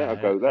fan. Yeah,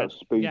 that'll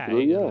speed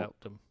through. He'll help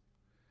them.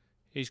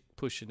 He's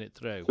pushing it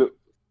through.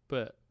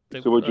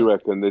 So what do you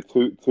reckon? They're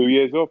 2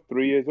 years off,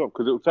 3 years off?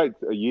 Because it'll take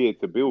a year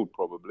to build,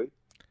 probably.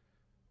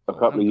 A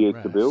couple of years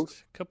to build.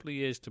 A couple of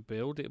years to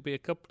build. It'll be a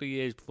couple of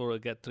years before I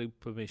get through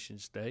permission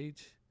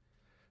stage.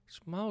 It's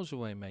miles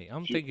away, mate.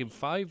 I'm thinking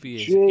 5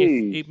 years,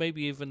 if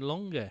maybe even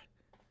longer.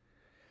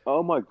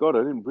 Oh my God, I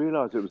didn't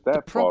realise it was that far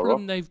off. The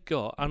problem they've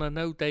got, and I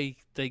know they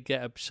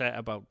get upset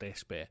about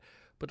this bit,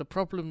 but the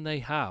problem they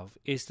have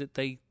is that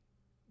they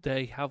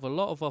have a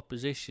lot of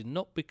opposition,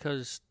 not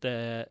because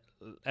they're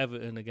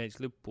Everton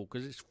against Liverpool,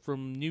 because it's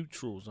from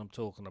neutrals I'm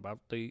talking about.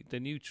 The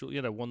neutral,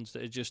 ones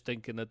that are just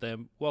thinking of their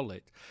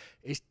wallet.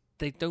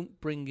 They don't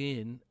bring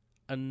in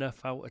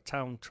enough out of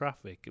town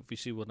traffic, if you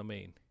see what I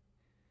mean.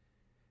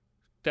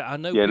 I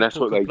know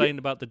people complain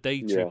about the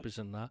day trippers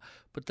and that,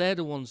 but they're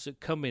the ones that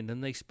come in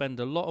and they spend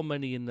a lot of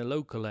money in the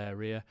local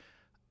area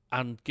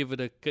and give it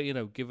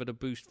a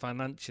boost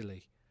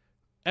financially.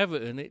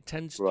 Everton, it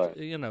tends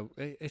to,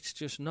 it's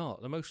just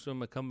not. Most of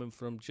them are coming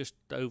from just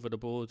over the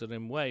border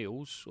in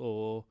Wales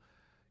or,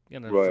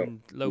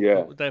 from local.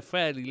 Yeah. They're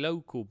fairly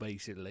local,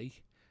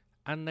 basically,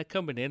 and they're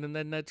coming in and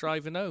then they're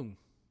driving home,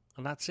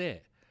 and that's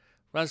it.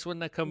 Whereas when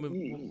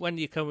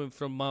you're coming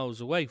from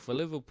miles away for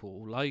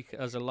Liverpool, like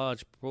as a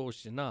large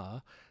proportion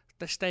are,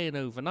 they're staying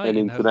overnight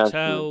in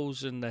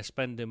hotels and they're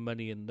spending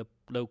money in the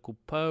local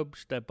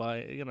pubs. They're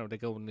buying, they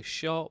go in the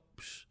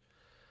shops.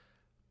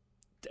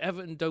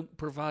 Everton don't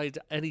provide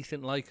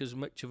anything like as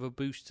much of a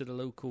boost to the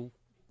local,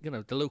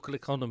 the local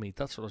economy.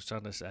 That's what I was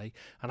trying to say,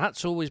 and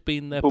that's always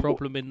been their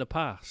problem in the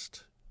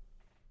past.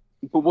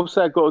 But what's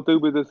that got to do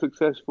with a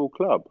successful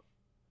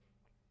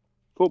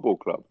football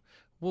club?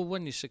 Well,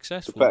 when you're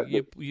successful,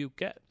 you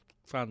get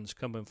fans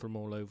coming from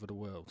all over the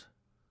world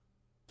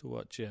to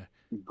watch you.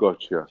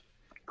 Gotcha.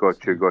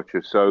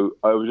 So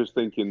I was just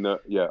thinking that,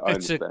 I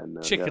understand.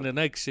 It's a chicken and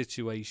egg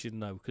situation,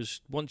 though,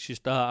 because once you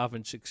start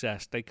having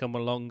success, they come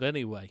along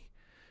anyway.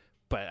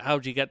 But how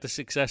do you get the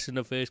success in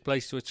the first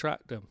place to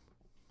attract them?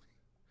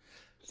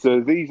 So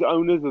these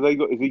owners, have they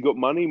got? Has he got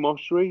money,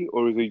 Moshri,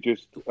 or is he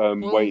just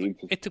waiting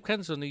to? It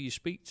depends on who you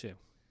speak to.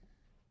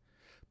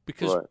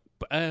 Because Right.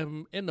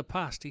 in the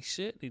past, he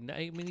certainly.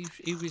 I mean,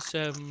 he was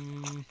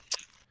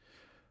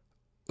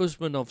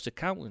Usmanov's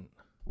accountant,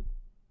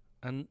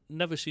 and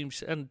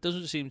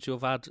doesn't seem to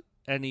have had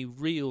any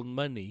real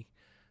money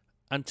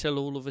until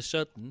all of a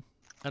sudden,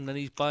 and then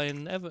he's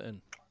buying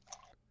Everton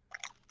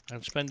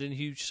and spending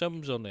huge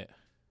sums on it.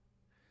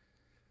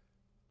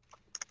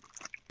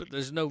 But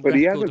there's no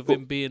record of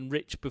him being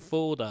rich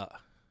before that,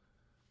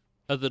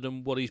 other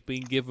than what he's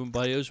been given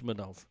by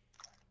Usmanov.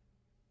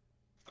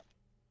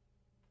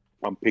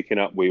 I'm picking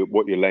up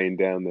what you're laying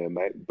down there,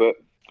 mate. But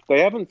they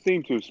haven't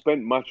seemed to have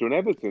spent much on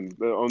Everton.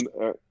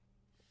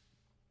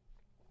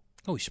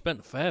 Oh, he spent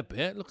a fair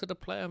bit. Look at the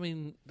play. I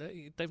mean,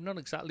 they've not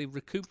exactly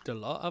recouped a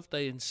lot, have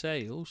they, in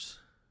sales?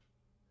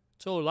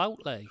 It's all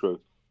outlay. True.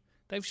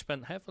 They've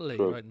spent heavily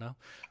right now.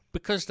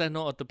 Because they're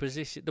not at the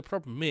position. The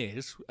problem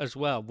is, as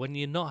well, when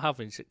you're not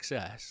having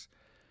success,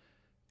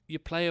 your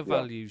player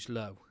value's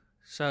low.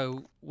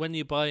 So when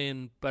you're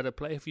buying better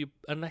players,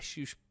 unless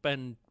you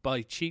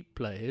buy cheap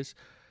players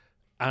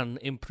and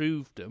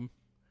improve them,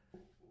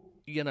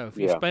 if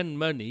you spend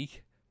money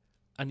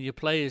and your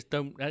players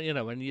don't,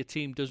 and your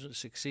team doesn't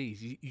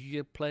succeed,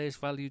 your players'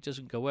 value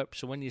doesn't go up.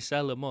 So when you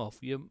sell them off,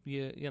 you're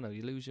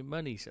losing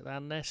money. So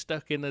and they're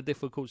stuck in a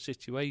difficult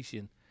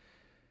situation.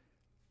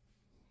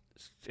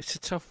 It's a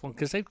tough one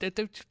because they've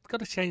got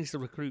to change the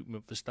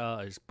recruitment for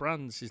starters.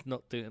 Brands is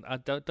not doing. I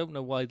don't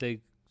know why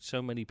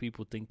so many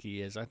people think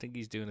he is. I think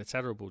he's doing a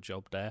terrible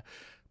job there.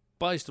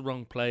 Buys the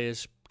wrong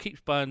players,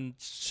 keeps buying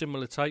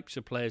similar types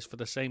of players for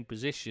the same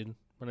position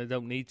when they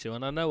don't need to.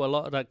 And I know a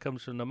lot of that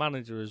comes from the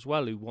manager as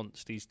well, who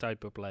wants these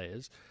type of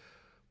players.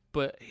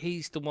 But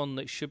he's the one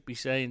that should be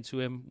saying to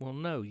him, well,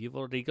 no, you've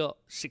already got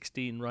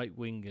 16 right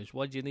wingers.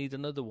 Why do you need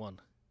another one?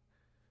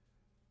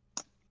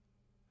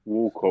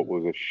 Walcott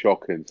was a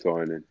shocking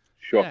signing.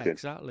 Shocking. Yeah,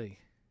 exactly.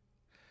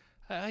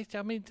 I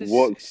mean,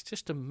 it's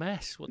just a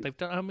mess what they've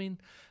done. I mean,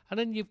 and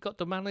then you've got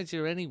the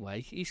manager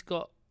anyway. He's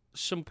got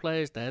some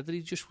players there that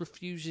he just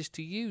refuses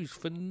to use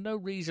for no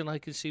reason I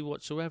can see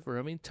whatsoever.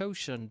 I mean,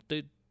 Tosun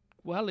did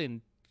well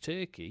in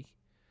Turkey.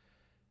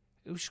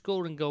 He was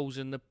scoring goals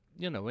in the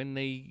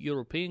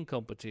European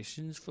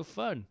competitions for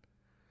fun.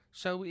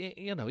 So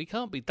he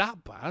can't be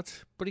that bad,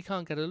 but he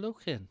can't get a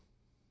look in.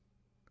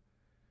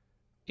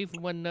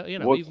 Even when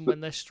when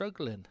they're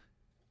struggling.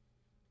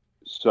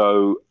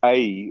 So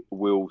A,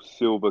 will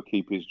Silva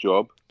keep his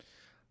job,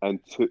 and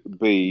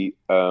B,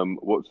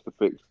 what's the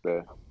fix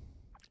there?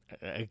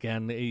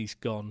 Again, he's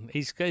gone.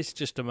 It's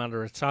just a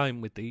matter of time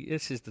with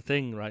this is the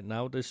thing right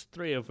now. There's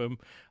 3 of them,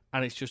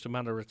 and it's just a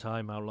matter of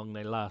time how long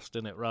they last,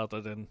 isn't it? Rather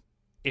than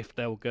if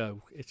they'll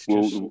go. It's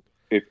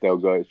if they'll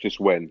go. It's just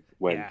when.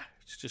 Yeah,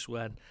 it's just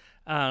when.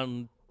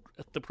 And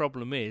the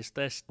problem is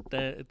they're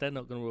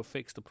not going to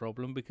fix the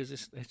problem because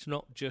it's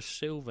not just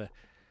Silva.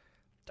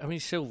 I mean,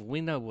 Silva, we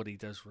know what he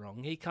does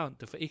wrong. He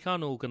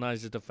can't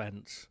organise a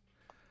defence.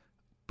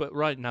 But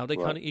right now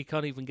he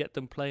can't even get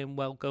them playing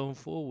well going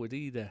forward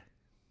either.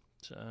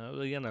 So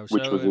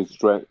which was his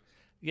strength.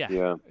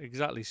 Yeah,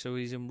 exactly. So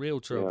he's in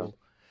real trouble,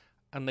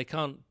 and they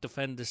can't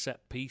defend a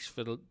set piece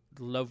for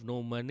love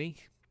nor money.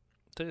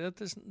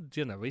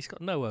 He's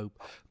got no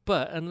hope.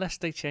 But unless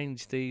they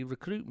change the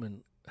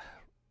recruitment.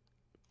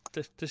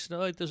 It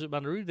doesn't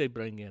matter who they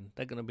bring in;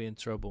 they're going to be in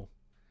trouble.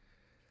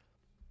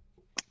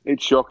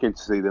 It's shocking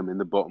to see them in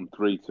the bottom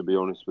 3. To be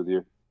honest with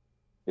you,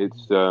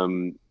 it's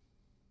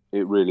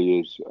it really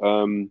is.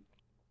 All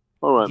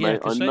right,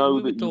 mate. I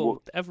know that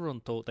everyone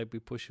thought they'd be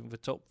pushing for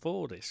top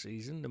 4 this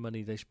season. The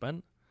money they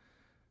spent,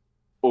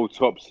 or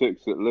top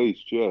 6 at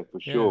least. Yeah, for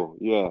sure.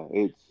 Yeah,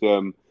 it's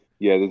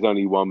There's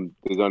only one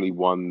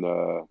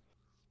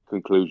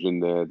conclusion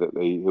there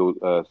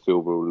that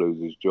Silva will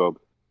lose his job.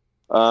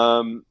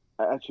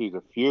 Actually,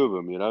 there's a few of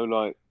them,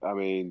 I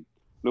mean,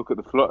 look at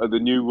the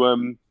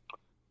new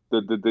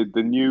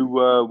the new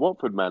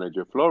Watford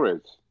manager,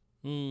 Flores.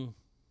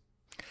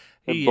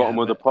 At bottom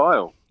of the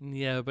pile.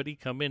 Yeah, but he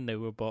come in, they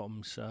were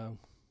bottom, so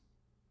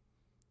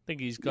I think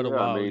he's got a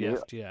while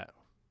left yet.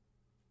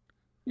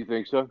 You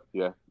think so?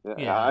 Yeah.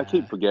 I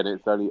keep forgetting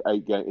it's only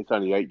 8 games. It's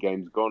only 8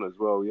 games gone as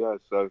well. Yeah,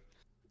 so.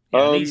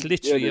 Yeah, and he's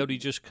literally only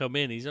just come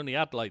in. He's only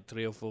had like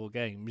 3 or 4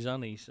 games,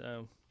 hasn't he?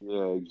 So.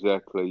 Yeah,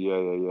 exactly.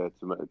 Yeah.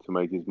 To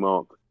make his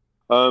mark.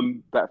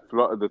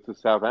 The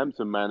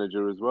Southampton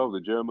manager as well,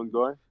 the German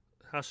guy.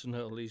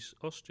 Hasenhüttl, he's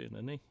Austrian,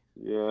 isn't he?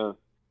 Yeah,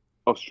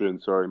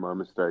 Austrian. Sorry, my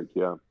mistake.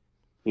 Yeah,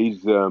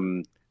 he's.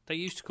 They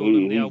used to call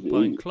him the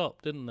Alpine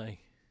Klopp, didn't they?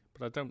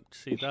 But I don't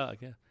see that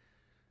again.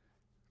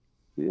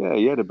 Yeah,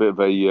 he had a bit of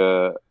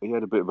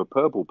a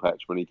purple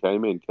patch when he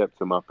came in, kept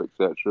him up,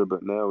 etc.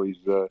 But now he's.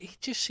 He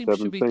just seems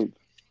 17th. To be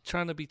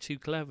trying to be too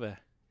clever.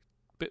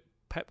 Bit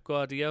Pep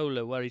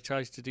Guardiola, where he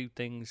tries to do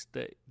things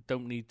that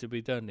don't need to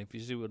be done. If you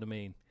see what I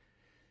mean.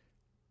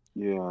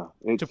 Yeah,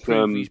 to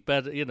prove he's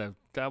better,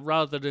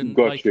 rather than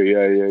gotcha.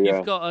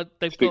 They've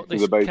got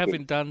this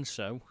Kevin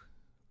Danso,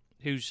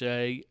 who's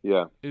a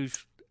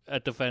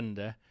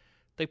defender.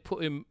 They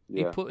put him.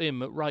 Yeah. He put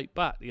him at right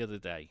back the other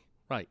day.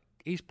 Right,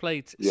 he's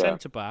played Yeah.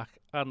 centre back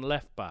and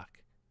left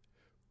back.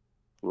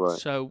 Right.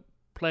 So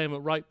play him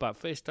at right back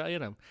first.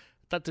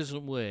 That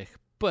doesn't work.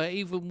 But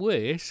even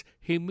worse,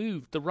 he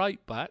moved the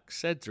right back,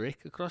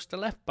 Cedric, across the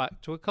left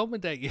back to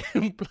accommodate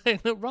him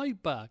playing at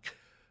right back.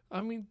 I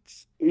mean,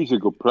 He's a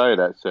good player,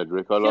 that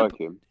Cedric. I like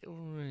him.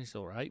 He's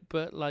all right,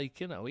 but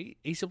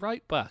he's a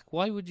right back.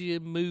 Why would you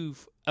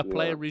move a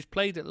player who's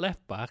played at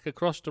left back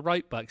across to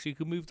right back so you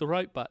can move the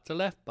right back to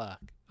left back?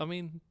 I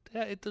mean,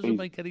 it doesn't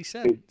make any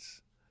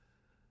sense.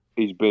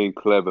 He's being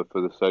clever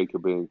for the sake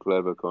of being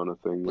clever, kind of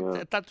thing.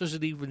 But that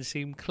doesn't even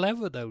seem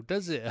clever, though,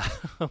 does it?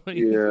 I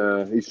mean,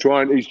 yeah, he's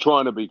trying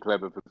to be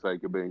clever for the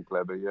sake of being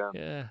clever. Yeah.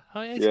 Yeah.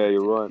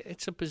 You're right.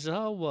 It's a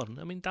bizarre one.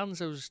 I mean,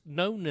 Danzo's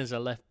known as a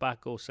left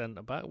back or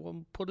centre back.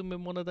 Well, put him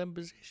in one of them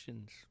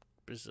positions.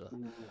 Bizarre.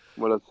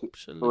 Well,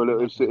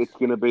 it's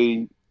going to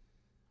be.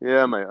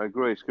 Yeah, mate, I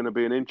agree. It's going to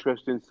be an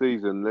interesting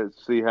season.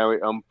 Let's see how it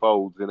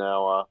unfolds in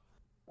our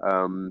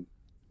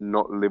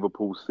not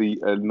Liverpool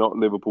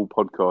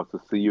podcast. The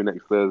See You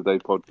Next Thursday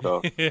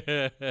podcast.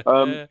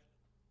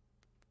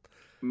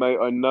 Mate,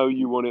 I know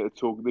you wanted to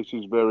talk. This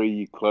is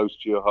very close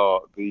to your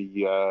heart.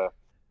 We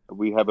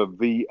have a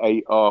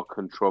VAR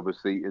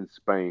controversy in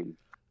Spain.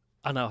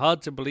 I know,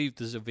 hard to believe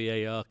there's a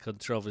VAR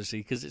controversy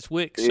because it's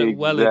worked so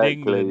well in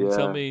England. Yeah.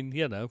 I mean,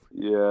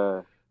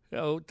 Yeah.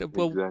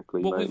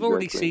 Exactly. Well, we've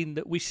already seen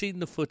that. We've seen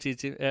the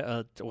footage.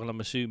 Well, I'm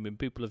assuming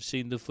people have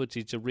seen the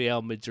footage of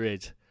Real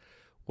Madrid,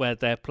 where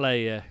their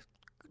player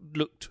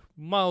looked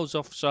miles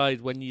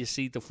offside when you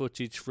see the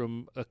footage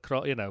from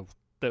across,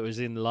 that was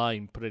in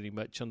line pretty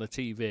much on the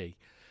TV,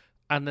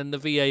 and then the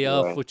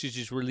VAR footage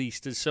is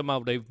released, and somehow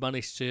they've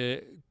managed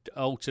to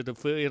alter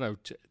to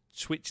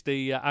switch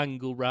the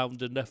angle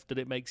round enough that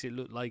it makes it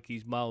look like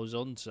he's miles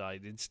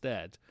onside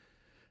instead,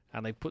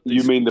 and they put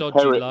this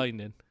dodgy line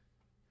in.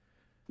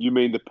 You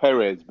mean the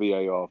Perez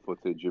VAR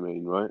footage, you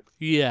mean, right?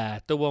 Yeah,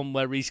 the one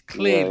where he's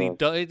clearly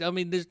dotted. I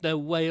mean, there's no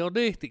way on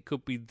earth it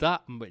could be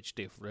that much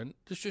different.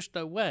 There's just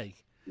no way.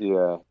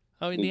 Yeah.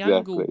 I mean, the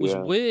angle was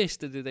worse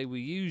that they were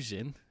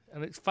using,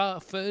 and it's far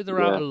further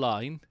out of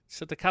line,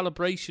 so the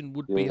calibration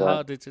would be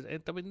harder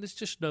to... I mean, there's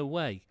just no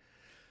way.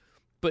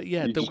 But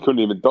yeah... You just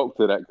couldn't even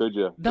doctor that, could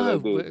you? No,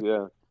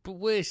 but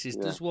worse is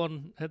there's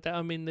one...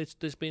 I mean,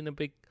 there's been a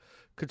big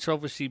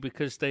controversy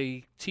because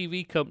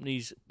TV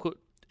companies put...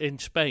 In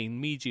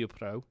Spain, Media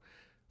Pro,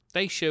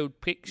 they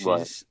showed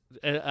pictures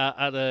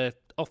at a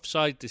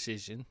offside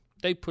decision.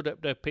 They put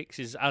up their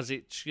pictures as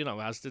it's,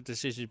 as the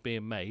decision's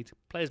being made.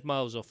 Players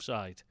miles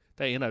offside.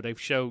 They've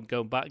shown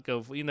going back,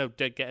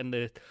 they're getting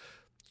the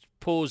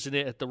pausing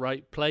it at the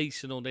right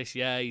place and all this.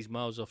 Yeah, he's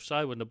miles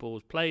offside when the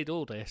ball's played.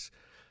 All this,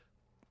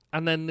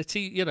 and then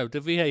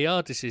the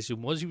VAR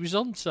decision was he was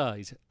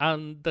onside,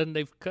 and then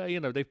they've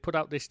put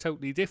out this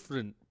totally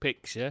different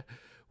picture,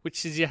 which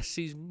suggests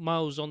he's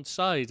miles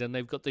onside, and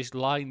they've got this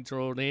line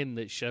drawn in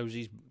that shows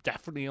he's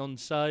definitely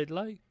onside.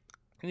 And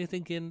you're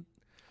thinking,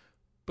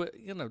 but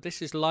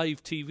this is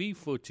live TV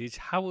footage.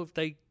 How have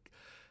they?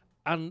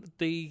 And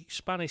the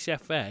Spanish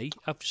FA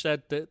have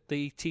said that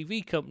the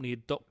TV company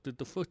had doctored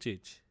the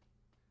footage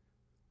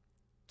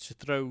to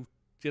throw,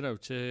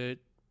 to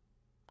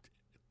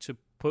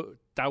put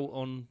doubt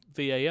on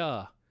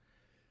VAR,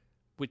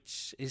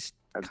 which is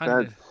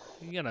kind of.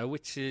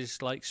 Which is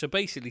like, so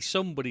basically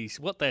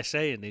what they're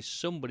saying is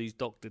somebody's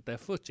doctored their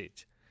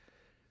footage.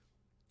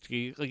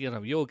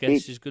 Your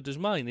guess is as good as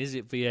mine. Is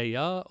it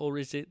VAR or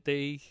is it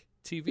the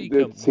TV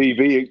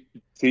company?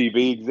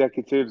 TV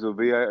executives or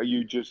VAR,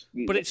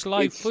 But it's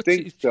live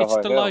footage.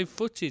 Live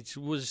footage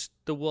was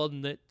the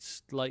one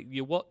that's like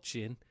you're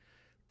watching.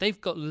 They've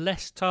got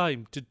less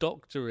time to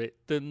doctor it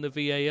than the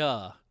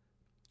VAR.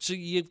 So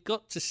you've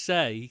got to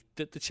say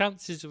that the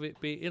chances of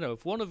it being,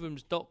 if one of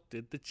them's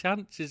doctored, the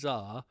chances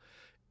are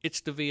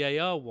it's the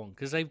VAR one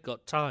because they've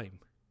got time.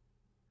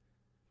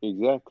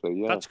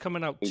 Exactly, yeah. That's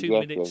coming out 2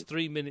 minutes,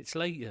 3 minutes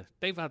later.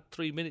 They've had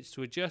 3 minutes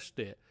to adjust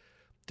it.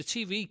 The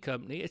TV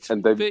company, it's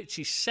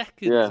virtually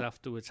seconds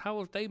afterwards. How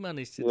have they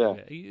managed to do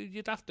it?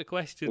 You'd have to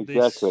question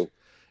this.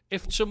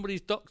 If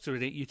somebody's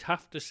doctoring it, you'd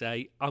have to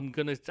say, I'm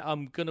gonna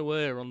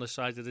err on the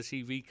side of the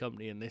TV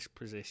company in this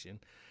position.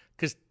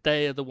 Because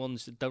they are the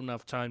ones that don't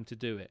have time to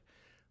do it.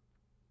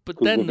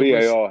 But then the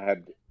VAR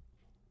had...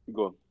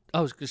 Go on.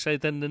 I was going to say,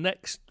 then the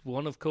next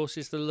one, of course,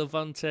 is the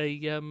Levante...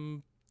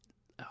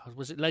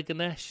 was it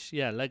Leganés?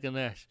 Yeah,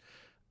 Leganés.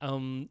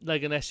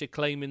 Leganés are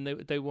claiming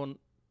they want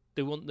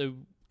the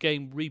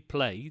game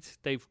replayed.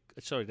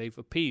 They've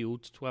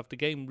appealed to have the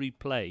game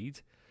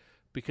replayed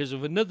because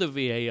of another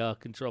VAR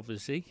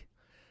controversy.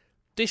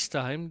 This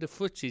time, the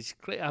footage...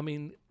 I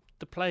mean,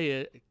 the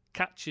player...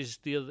 catches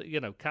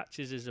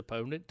his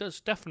opponent, does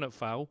definite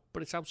foul,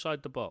 but it's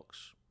outside the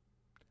box.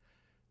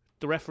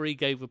 The referee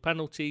gave a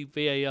penalty,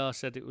 VAR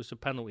said it was a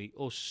penalty,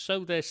 or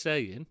so they're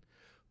saying,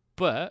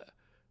 but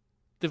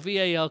the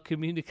VAR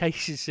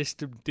communication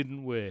system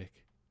didn't work.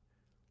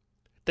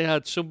 They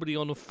had somebody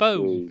on a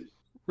phone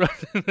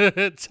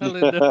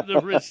telling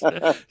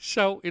them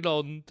shouting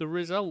on the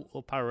result,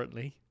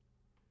 apparently.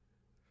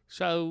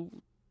 So,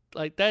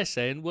 like, they're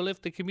saying, well,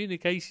 if the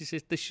communication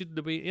says there shouldn't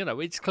have been,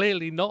 it's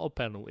clearly not a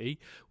penalty.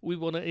 We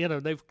want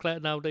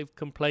to, they've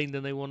complained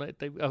and they want it.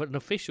 They have an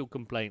official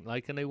complaint,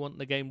 and they want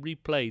the game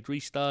replayed,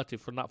 restarted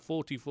from that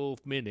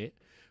 44th minute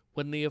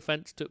when the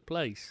offence took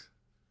place.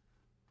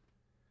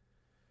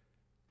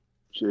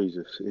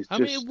 Jesus, it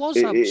was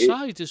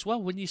outside as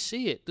well. When you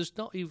see it, there's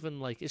not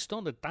even it's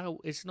not a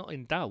doubt. It's not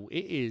in doubt.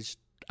 It is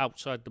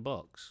outside the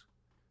box.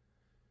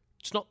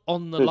 It's not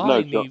on the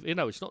line.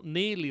 It's not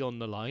nearly on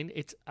the line.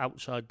 It's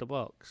outside the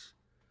box.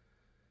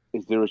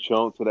 Is there a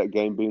chance of that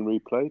game being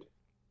replayed?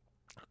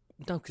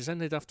 No, because then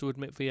they'd have to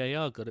admit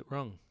VAR got it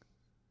wrong.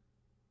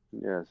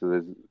 Yeah, so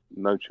there's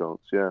no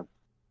chance. Yeah.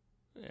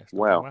 It's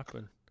not going to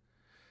happen.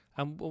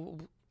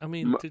 And I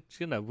mean,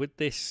 with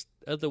this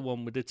other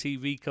one with the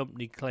TV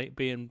company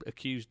being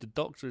accused of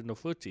doctoring the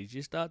footage,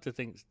 you start to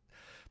think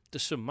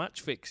there's some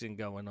match fixing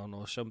going on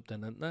or something,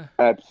 isn't there?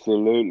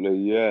 Absolutely,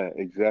 yeah,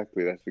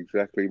 exactly. That's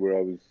exactly where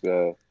I was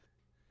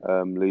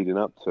leading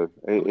up to.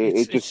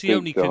 It's the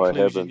only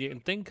conclusion you can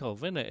think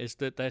of, isn't it? Is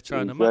that they're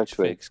trying to match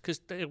fix because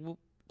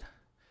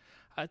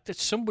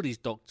somebody's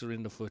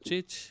doctoring the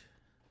footage.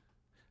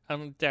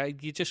 And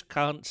you just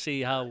can't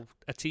see how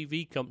a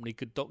TV company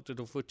could doctor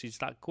the footage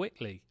that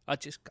quickly.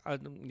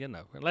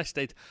 Unless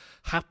they'd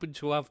happen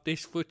to have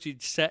this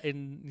footage set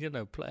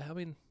in, play. I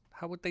mean,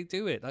 how would they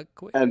do it that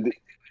quick?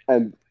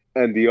 And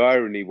the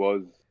irony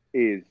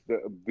is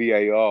that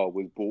VAR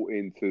was brought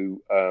in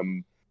to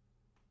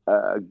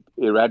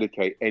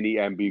eradicate any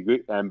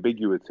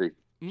ambiguity.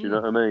 Do you know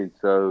what I mean?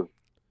 So,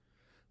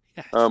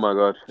 oh my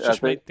God,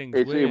 just make things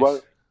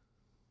weird.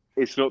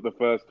 It's not the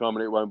first time,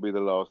 and it won't be the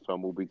last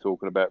time we'll be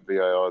talking about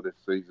VAR this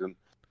season.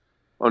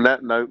 On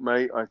that note,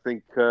 mate, I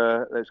think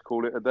let's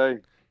call it a day.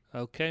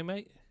 Okay,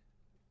 mate.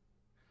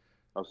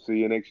 I'll see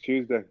you next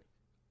Tuesday.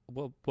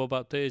 What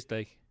about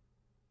Thursday?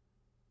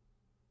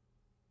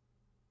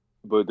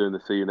 We're doing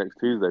the see you next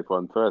Tuesday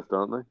one first,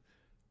 aren't they?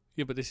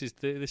 Yeah, but this is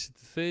the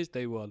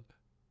Thursday one.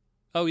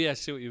 Oh yeah, I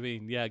see what you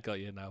mean. Yeah, I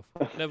got you now.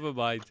 Never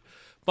mind.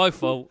 My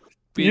fault.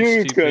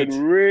 You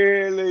can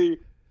really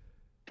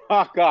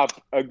fuck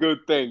up a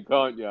good thing,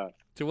 can't you?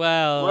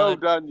 Well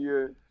done,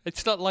 you.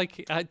 It's not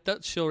like I'm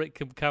not sure it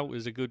can count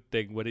as a good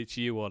thing when it's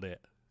you on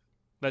it.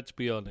 Let's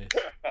be honest.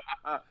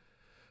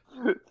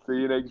 See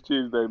you next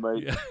Tuesday,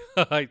 mate. Yeah.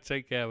 All right,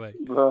 take care,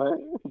 mate.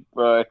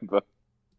 Bye. Bye.